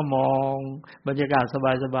ๆแล้วก็มองบรรยากาศ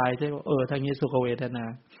สบายๆใช่ทางนี้สุขเวทนา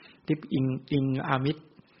ทิพย์อิงอามิตร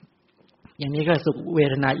อย่างนี้ก็สุขเว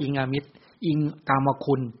ทนาอิงอามิตรอิงกาม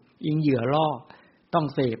คุณอิงเหยื่อล่อต้อง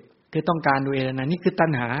เสพคือต้องการเวทนานี่คือตัณ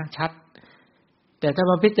หาชัดแต่ถ้า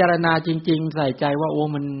มาพิจารณาจริงๆใส่ใจว่าโอ้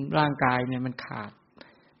มันร่างกายเนี่ยมันขาด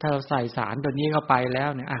ถ้าเราใส่สารตัวนี้เข้าไปแล้ว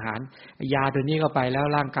เนี่ยอาหารยาตัวนี้เข้าไปแล้ว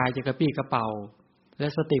ร่างกายจะกระปี้กระเป๋าและ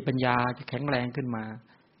สติปัญญาจะแข็งแรงขึ้นมา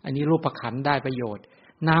อันนี้รูปขันธ์ได้ประโยชน์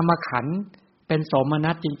นามขันธ์เป็นโสม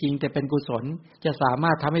นัสจริงๆแต่เป็นกุศลจะสาม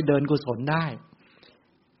ารถทำให้เดินกุศลได้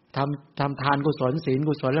ทำทานกุศลศีล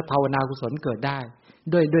กุศลและภาวนากุศลเกิดได้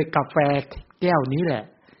ด้วยกาแฟแก้วนี้แหละ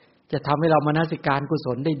จะทำให้เรามนสิการกุศ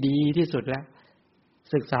ลได้ดีที่สุดแล้ว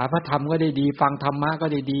ศึกษาพระธรรมก็ได้ดีฟังธรรมะก็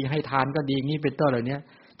ได้ดีให้ทานก็ดีงี้เป็นต้นเหล่านี้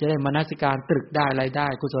จะได้มนสิการตรึกได้อะไรได้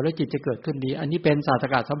กุศลจิตจะเกิดขึ้นดีอันนี้เป็นศาสต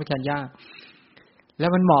กาสัมปชัญญะแล้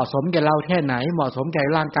วมันเหมาะสมแก่เราแค่ไหนเหมาะสมแก่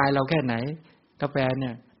ร่างกายเราแค่ไหนกาแฟเนี่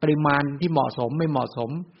ยปริมาณที่เหมาะสมไม่เหมาะสม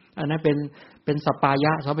อันนั้นเป็นสัปปาย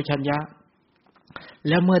ะสัมปชัญญะ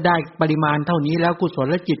แล้วเมื่อได้ปริมาณเท่านี้แล้วกุศล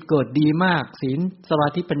และจิตเกิดดีมากศีลสมา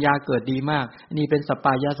ธิปัญญาเกิดดีมากอันนี้เป็นสัปป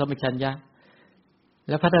ายะสัมปชัญญะ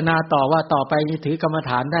แล้วพัฒนาต่อว่าต่อไปนี่ถือกรรม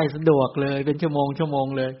ฐานได้สะดวกเลยเป็นชั่วโมง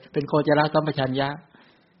เลยเป็นโคจรสัมปชัญญะ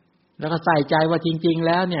แล้วก็ใส่ใจว่าจริงๆแ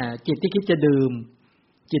ล้วเนี่ยจิตที่คิดจะดื่ม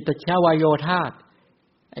จิตตชวายโยธาตุ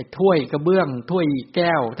ไอ้ถ้วยกระเบื้องถ้วยแ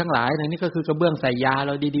ก้วทั้งหลายนี่ก็คือกระเบื้องใส่ยาเ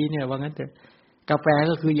ราดีๆเนี่ยว่างั้นเถอะกาแฟ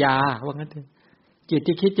ก็คือยาว่างั้นเถอะจิต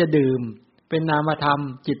ที่คิดจะดื่มเป็นนามธรรม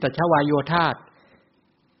จิตตชวายโยธาตุ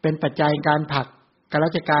เป็นปัจจัยการผลักกา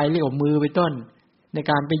ยกายเรียกว่ามือไปต้นใน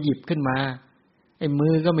การไปหยิบขึ้นมาไอ้มื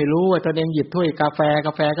อก็ไม่รู้ว่าตัวเองหยิบถ้วยกาแฟ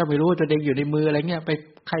ก็ไม่รู้ตัวเองอยู่ในมืออะไรเงี้ยไป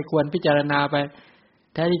ใครควรพิจารณาไป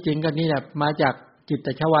แท้ที่จริงก็นี่แหละมาจากจิตต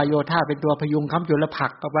ชวายโยธาเป็นตัวพยุงค้ำจุลและผลั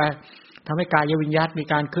กเข้าไปทำให้กายวิญญาณมี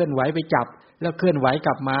การเคลื่อนไหวไปจับแล้วเคลื่อนไหวก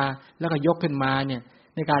ลับมาแล้วก็ยกขึ้นมาเนี่ย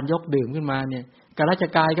ในการยกดื่มขึ้นมาเนี่ย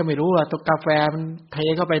กายก็ไม่รู้ว่าตัวกาแฟมันเท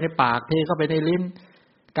เข้าไปในปากเทเข้าไปในลิ้น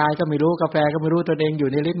กายก็ไม่รู้กาแฟก็ไม่รู้ตัวเองอยู่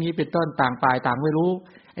ในลิ้นนี้เป็นต้นต่างฝ่ายต่างไม่รู้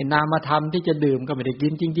ไอ้นามธรรมที่จะดื่มก็ไม่ได้กิ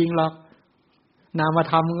นจริงๆหรอกนาม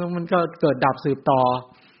ธรรมมันก็เกิดดับสืบต่อ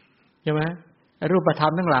ใช่ไหมรูปธรร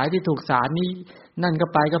มทั้งหลายที่ถูกสารนี้นั่นก็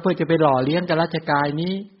ไปก็เพื่อจะไปหล่อเลี้ยงกาย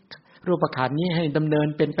นี้รูปขันธ์นี้ให้ดำเนิน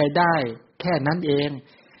เป็นไปได้แค่นั้นเอง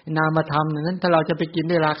นามธรรมนั้นถ้าเราจะไปกิน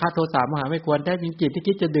ด้วยราคะโทสะโมหะไม่ควรแต่จริงจิตที่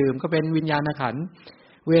คิดจะดื่มก็เป็นวิญญาณขันธ์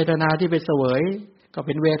เวทนาที่ไปเสวยก็เ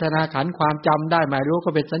ป็นเวทนาขันธ์ความจำได้หมายรู้ก็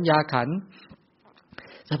เป็นสัญญาขันธ์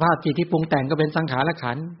สภาพจิตที่ปรุงแต่งก็เป็นสังขาร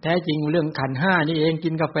ขันธ์แท้จริงเรื่องขันธ์ห้านี่เองกิ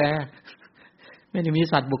นกาแฟไม่ได้มี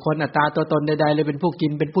สัตว์บุคคลอัตตาตัวตนใดๆเลยเป็นผู้กิ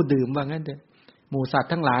นเป็นผู้ดื่มว่างั้นเถอะหมู่สัต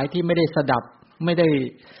ว์ทั้งหลายที่ไม่ได้สดับไม่ได้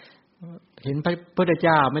เห็นพระพุทธเ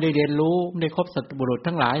จ้าไม่ได้เรียนรู้ไม่ได้คบสัตว์บุรุษ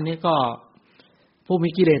ทั้งหลายนี่ก็พ ผู้มี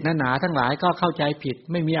กิเลสหนาๆทั้งหลายก็เข้าใจผิด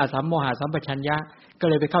ไม่มีอสัมโมหะสัมปชัญญะก็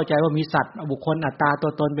เลยไปเข้าใจว่ามีสัตว์บุคคลอัตตาตั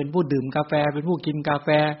วตนเป็นผู้ดื่มกาแฟเป็นผู้กินกาแฟ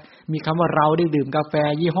มีคำว่าเราได้ดื่มกาแฟ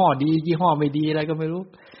ยี่ห้อดียี่ห้อไม่ดีอะไรก็ไม่รู้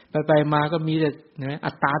ไปมาก็มีแต่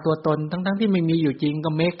อัตตาตัวตนทั้งที่ไม่มีอยู่จริงก็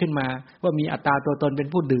เมคขึ้นมาว่ามีอัตตาตัวตนเป็น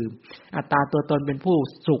ผู้ดื่มอัตตาตัวตนเป็นผู้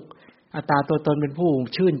สุขอัตตาตัวตนเป็นผู้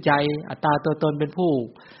ชื่นใจอัตตาตัวตนเป็นผู้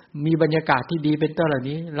มีบรรยากาศที่ดีเป็นต้นเหล่า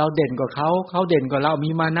นี้เราเด่นกว่าเขาเด่นกว่าเรามี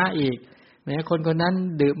มานะอีกคนคนนั้น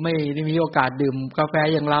ดื่มไม่ได้มีโอกาสดื่มกาแฟ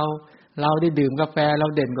อย่างเราได้ดื่มกาแฟเรา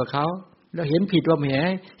เด่นกว่าเขาเราเห็นผิดว่า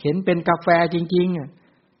เห็นเป็นกาแฟจริง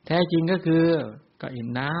ๆแท้จริงก็คือก็ไอ้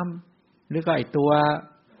น้ำหรือก็ไอ้ตัว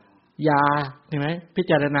ยาใช่ไหมพิ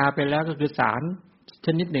จารณาไปแล้วก็คือสารช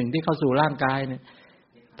นิดหนึ่งที่เข้าสู่ร่างกายเนี่ย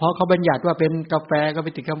พอเขาบัญญัติว่าเป็นกาแฟก็ไป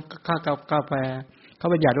ติดคำค่ากาแฟเขา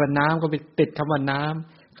บัญญัติว่าน้ำก็ไปติดคำว่าน้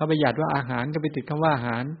ำเขาบัญญัติว่าอาหารก็ไปติดคำว่าอาห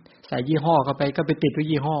ารใส่ยี่ห้อเข้าไปก็ไปติดว่า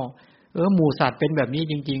ยี่ห้อหมู่สัตว์เป็นแบบนี้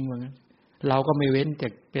จริงๆเหมือนกันเราก็ไม่เว้นแต่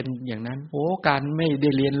เป็นอย่างนั้นโอ้การไม่ได้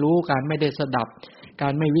เรียนรู้การไม่ได้สดับกา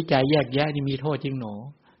รไม่วิจัยแยกแยะนี่มีโทษจริงหนอ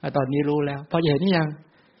ตอนนี้รู้แล้วพอเห็นนี่ยัง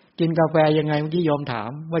กินกาแฟยังไงเมื่อกี้ยอมถา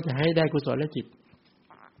มว่าจะให้ได้กุศลจิต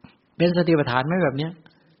เป็นสติปัฏฐานไหมแบบเนี้ย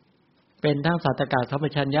เป็นทั้งสัตตกะสัมป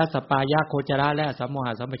ชัญญะสัปปายะโคจระและสัมโมห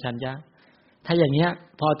ะสัมปชัญญะถ้าอย่างเงี้ย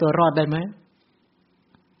พอตัวรอดได้ไหม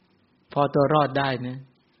พอตัวรอดได้นะ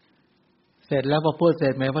เสร็จแล้วพอพูดเสร็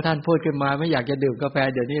จไหมพระท่านพูดขึ้นมาไม่อยากจะดื่มกาแฟ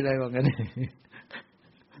เดี๋ยวนี้เลยว่างั้น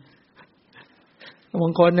บา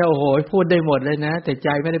งคนเนี่ยโอ้โหพูดได้หมดเลยนะแต่ใจ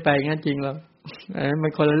ไม่ได้ไปงั้นจริงหรอกมั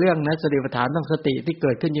นคนละเรื่องนะสติปัฏฐานต้องสติที่เ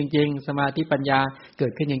กิดขึ้นจริงๆสมาธิปัญญาเกิ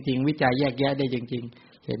ดขึ้นจริงๆวิจัยแยกแยะได้จริง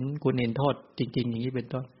ๆเห็นคุณเห็นโทษจริงๆอย่างนี้เป็น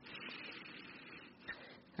ต้น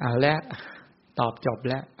เอาละตอบจบ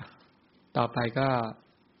แล้วต่อไปก็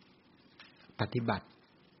ปฏิบัติ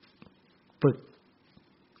ฝึก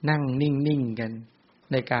นั่งนิ่งๆกัน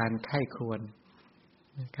ในการไข้ควร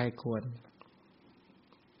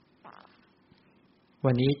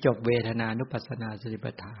วันนี้จบเวทนานุปัสสนาสติ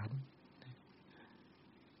ปัฏฐาน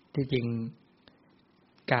ที่จริง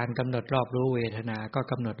การกำหนดรอบรู้เวทนาก็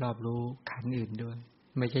กำหนดรอบรู้ขันธ์อื่นด้วย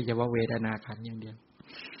ไม่ใช่เฉพาะเวทนาขันธ์อย่างเดียว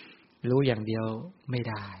รู้อย่างเดียวไม่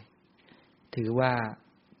ได้ถือว่า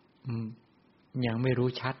ยังไม่รู้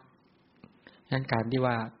ชัดงั้นการที่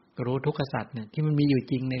ว่ารู้ทุกขสัจเนี่ยที่มันมีอยู่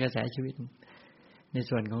จริงในกระแสชีวิตใน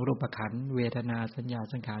ส่วนของรูปขันธ์เวทนาสัญญา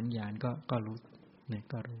สังขารวิญญาณก็รู้เนี่ย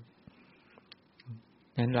ก็รู้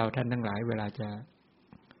งั้นเราท่านทั้งหลายเวลาจะ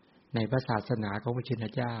ในพระศาสนาของพระชิน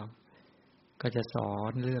เจ้าก็จะสอ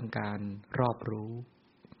นเรื่องการรอบรู้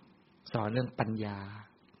สอนเรื่องปัญญา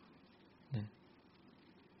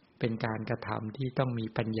เป็นการกระทำที่ต้องมี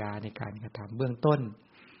ปัญญาในการกระทำเบื้องต้น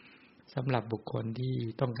สำหรับบุคคลที่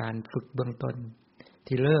ต้องการฝึกเบื้องต้น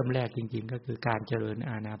ที่เริ่มแรกจริงๆก็คือการเจริญ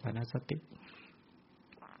อานาปานสติ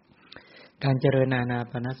การเจริญอานา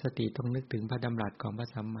ปานสติต้องนึกถึงพระดำรัสของพระ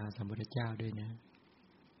สัมมาสัมพุทธเจ้าด้วยนะ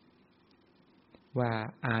ว่า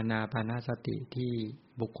อานาปานสติที่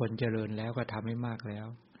บุคคลเจริญแล้วก็ทำให้มากแล้ว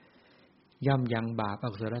ย่อมยังบาปอ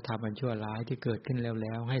กุศลธรรมอันชั่วร้ายที่เกิดขึ้นแ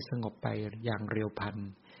ล้วให้สงบไปอย่างเร็วพลัน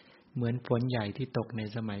เหมือนฝนใหญ่ที่ตกใน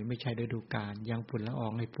สมัยไม่ใช่ฤดูกาลยังฝุ่นละออ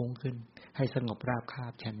งให้ฟุ้งขึ้นให้สงบราบคา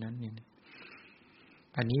บเช่นนั้นเนี่ย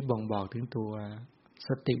อันนี้บ่งบอกถึงตัวส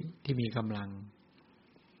ติที่มีกำลัง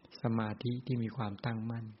สมาธิที่มีความตั้ง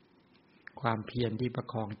มั่นความเพียรที่ประ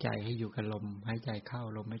คองใจให้อยู่กับลมหายใจเข้า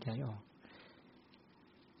ลมหายใจออก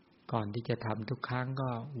ก่อนที่จะทำทุกครั้งก็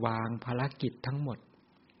วางภารกิจทั้งหมด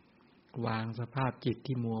วางสภาพจิต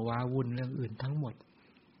ที่มัวว้าวุ่นเรื่องอื่นทั้งหมด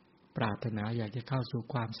ปรารถนาอยากจะเข้าสู่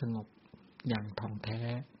ความสงบอย่างท่องแท้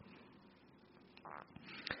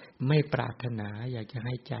ไม่ปรารถนาอยากจะใ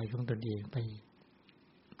ห้ใจของตนเองไป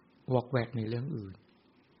วอกแวกในเรื่องอื่น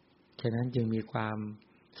ฉะนั้นจึงมีความ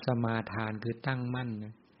สมาทานคือตั้งมั่น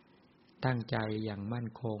ตั้งใจอย่างมั่น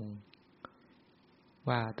คง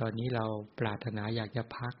ว่าตอนนี้เราปรารถนาอยากจะ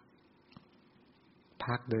พั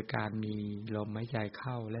กโดยการมีลมหายใจเ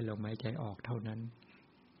ข้าและลมหายใจออกเท่านั้น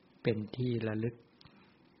เป็นที่ระลึก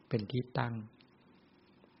เป็นที่ตั้ง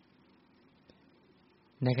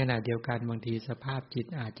ในขณะเดียวกันบางทีสภาพจิต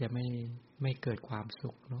อาจจะไม่เกิดความ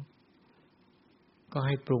สุขเนาะก็ใ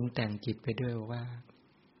ห้ปรุงแต่งจิตไปด้วยว่า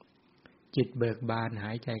จิตเบิกบานห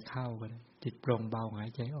ายใจเข้าก็ได้จิตโปร่งเบาหาย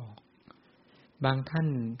ใจออกบางท่าน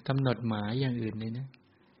กำหนดหมายอย่างอื่นเลยนะ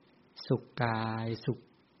สุขกาย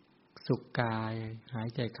สุขกายหาย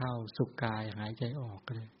ใจเข้าสุขกายหายใจออก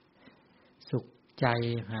ก็ได้สุขใจ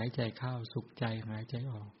หายใจเข้าสุขใจหายใจ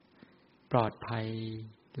ออกปลอดภัย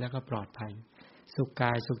แล้วก็ปลอดภัยสุขก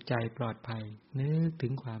ายสุขใจปลอดภัยนึกถึ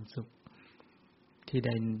งความสุขที่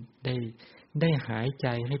ได้หายใจ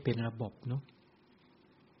ให้เป็นระบบเนาะ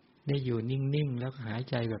ได้อยู่นิ่งๆแล้วหาย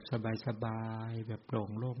ใจแบบสบายๆแบบโปร่ง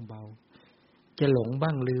โล่งเบาจะหลงบ้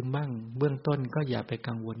างลืมบ้างเบื้องต้นก็อย่าไป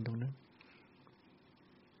กังวลตรงนั้น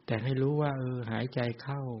แต่ให้รู้ว่าหายใจเ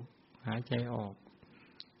ข้าหายใจออก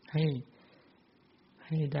ให้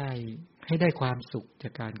ได้ความสุขจา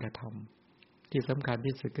กการกระทำที่สำคัญ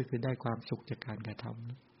ที่สุดก็คือได้ความสุขจากการกระท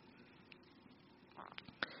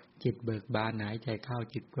ำจิตเบิกบานหายใจเข้า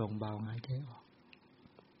จิตโปร่งเบาหายใจออก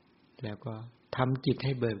แล้วก็ทำจิตใ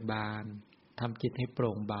ห้เบิกบานทำจิตให้โป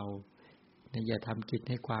ร่งเบาอย่าทำจิต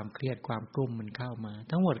ให้ความเครียดความกลุ้มมันเข้ามา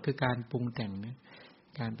ทั้งหมดคือการปรุงแต่งนะ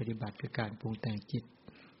การปฏิบัติคือการปรุงแต่งจิต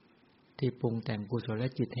ที่ปรุงแต่งกุศล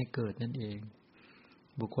จิตให้เกิดนั่นเอง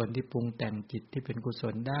บุคคลที่ปรุงแต่งจิตที่เป็นกุศ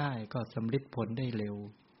ลได้ก็สำลิดผลได้เร็ว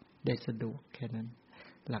ได้สะดวกแค่นั้น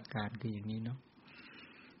หลักการคืออย่างนี้เนาะ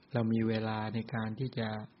เรามีเวลาในการที่จะ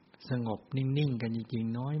สงบนิ่งๆกันจริง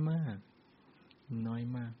ๆน้อยมาก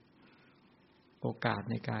โอกาส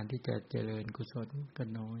ในการที่จะเจริญกุศลก็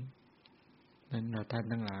น้อยนั้นเราท่าน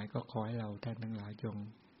ทั้งหลายก็ขอให้เราท่านทั้งหลายจง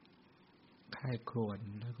ค่ายครวญ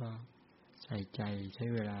แล้วก็ใส่ใจใช้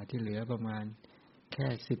เวลาที่เหลือประมาณแค่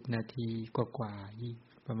10นาทีกว่า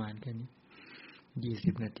ๆประมาณแค่นี้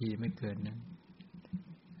20นาทีไม่เกินนั้น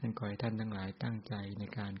ท่านขอให้ท่านทั้งหลายตั้งใจใน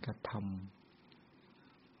การกระท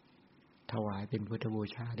ำถวายเป็นพุทธบู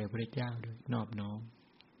ชาแด่พระเจ้าด้วยนอบน้อม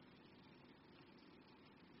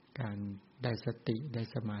การได้สติได้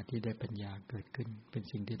สมาธิได้ปัญญาเกิดขึ้นเป็น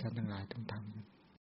สิ่งที่ท่านทั้งหลายต้องทำ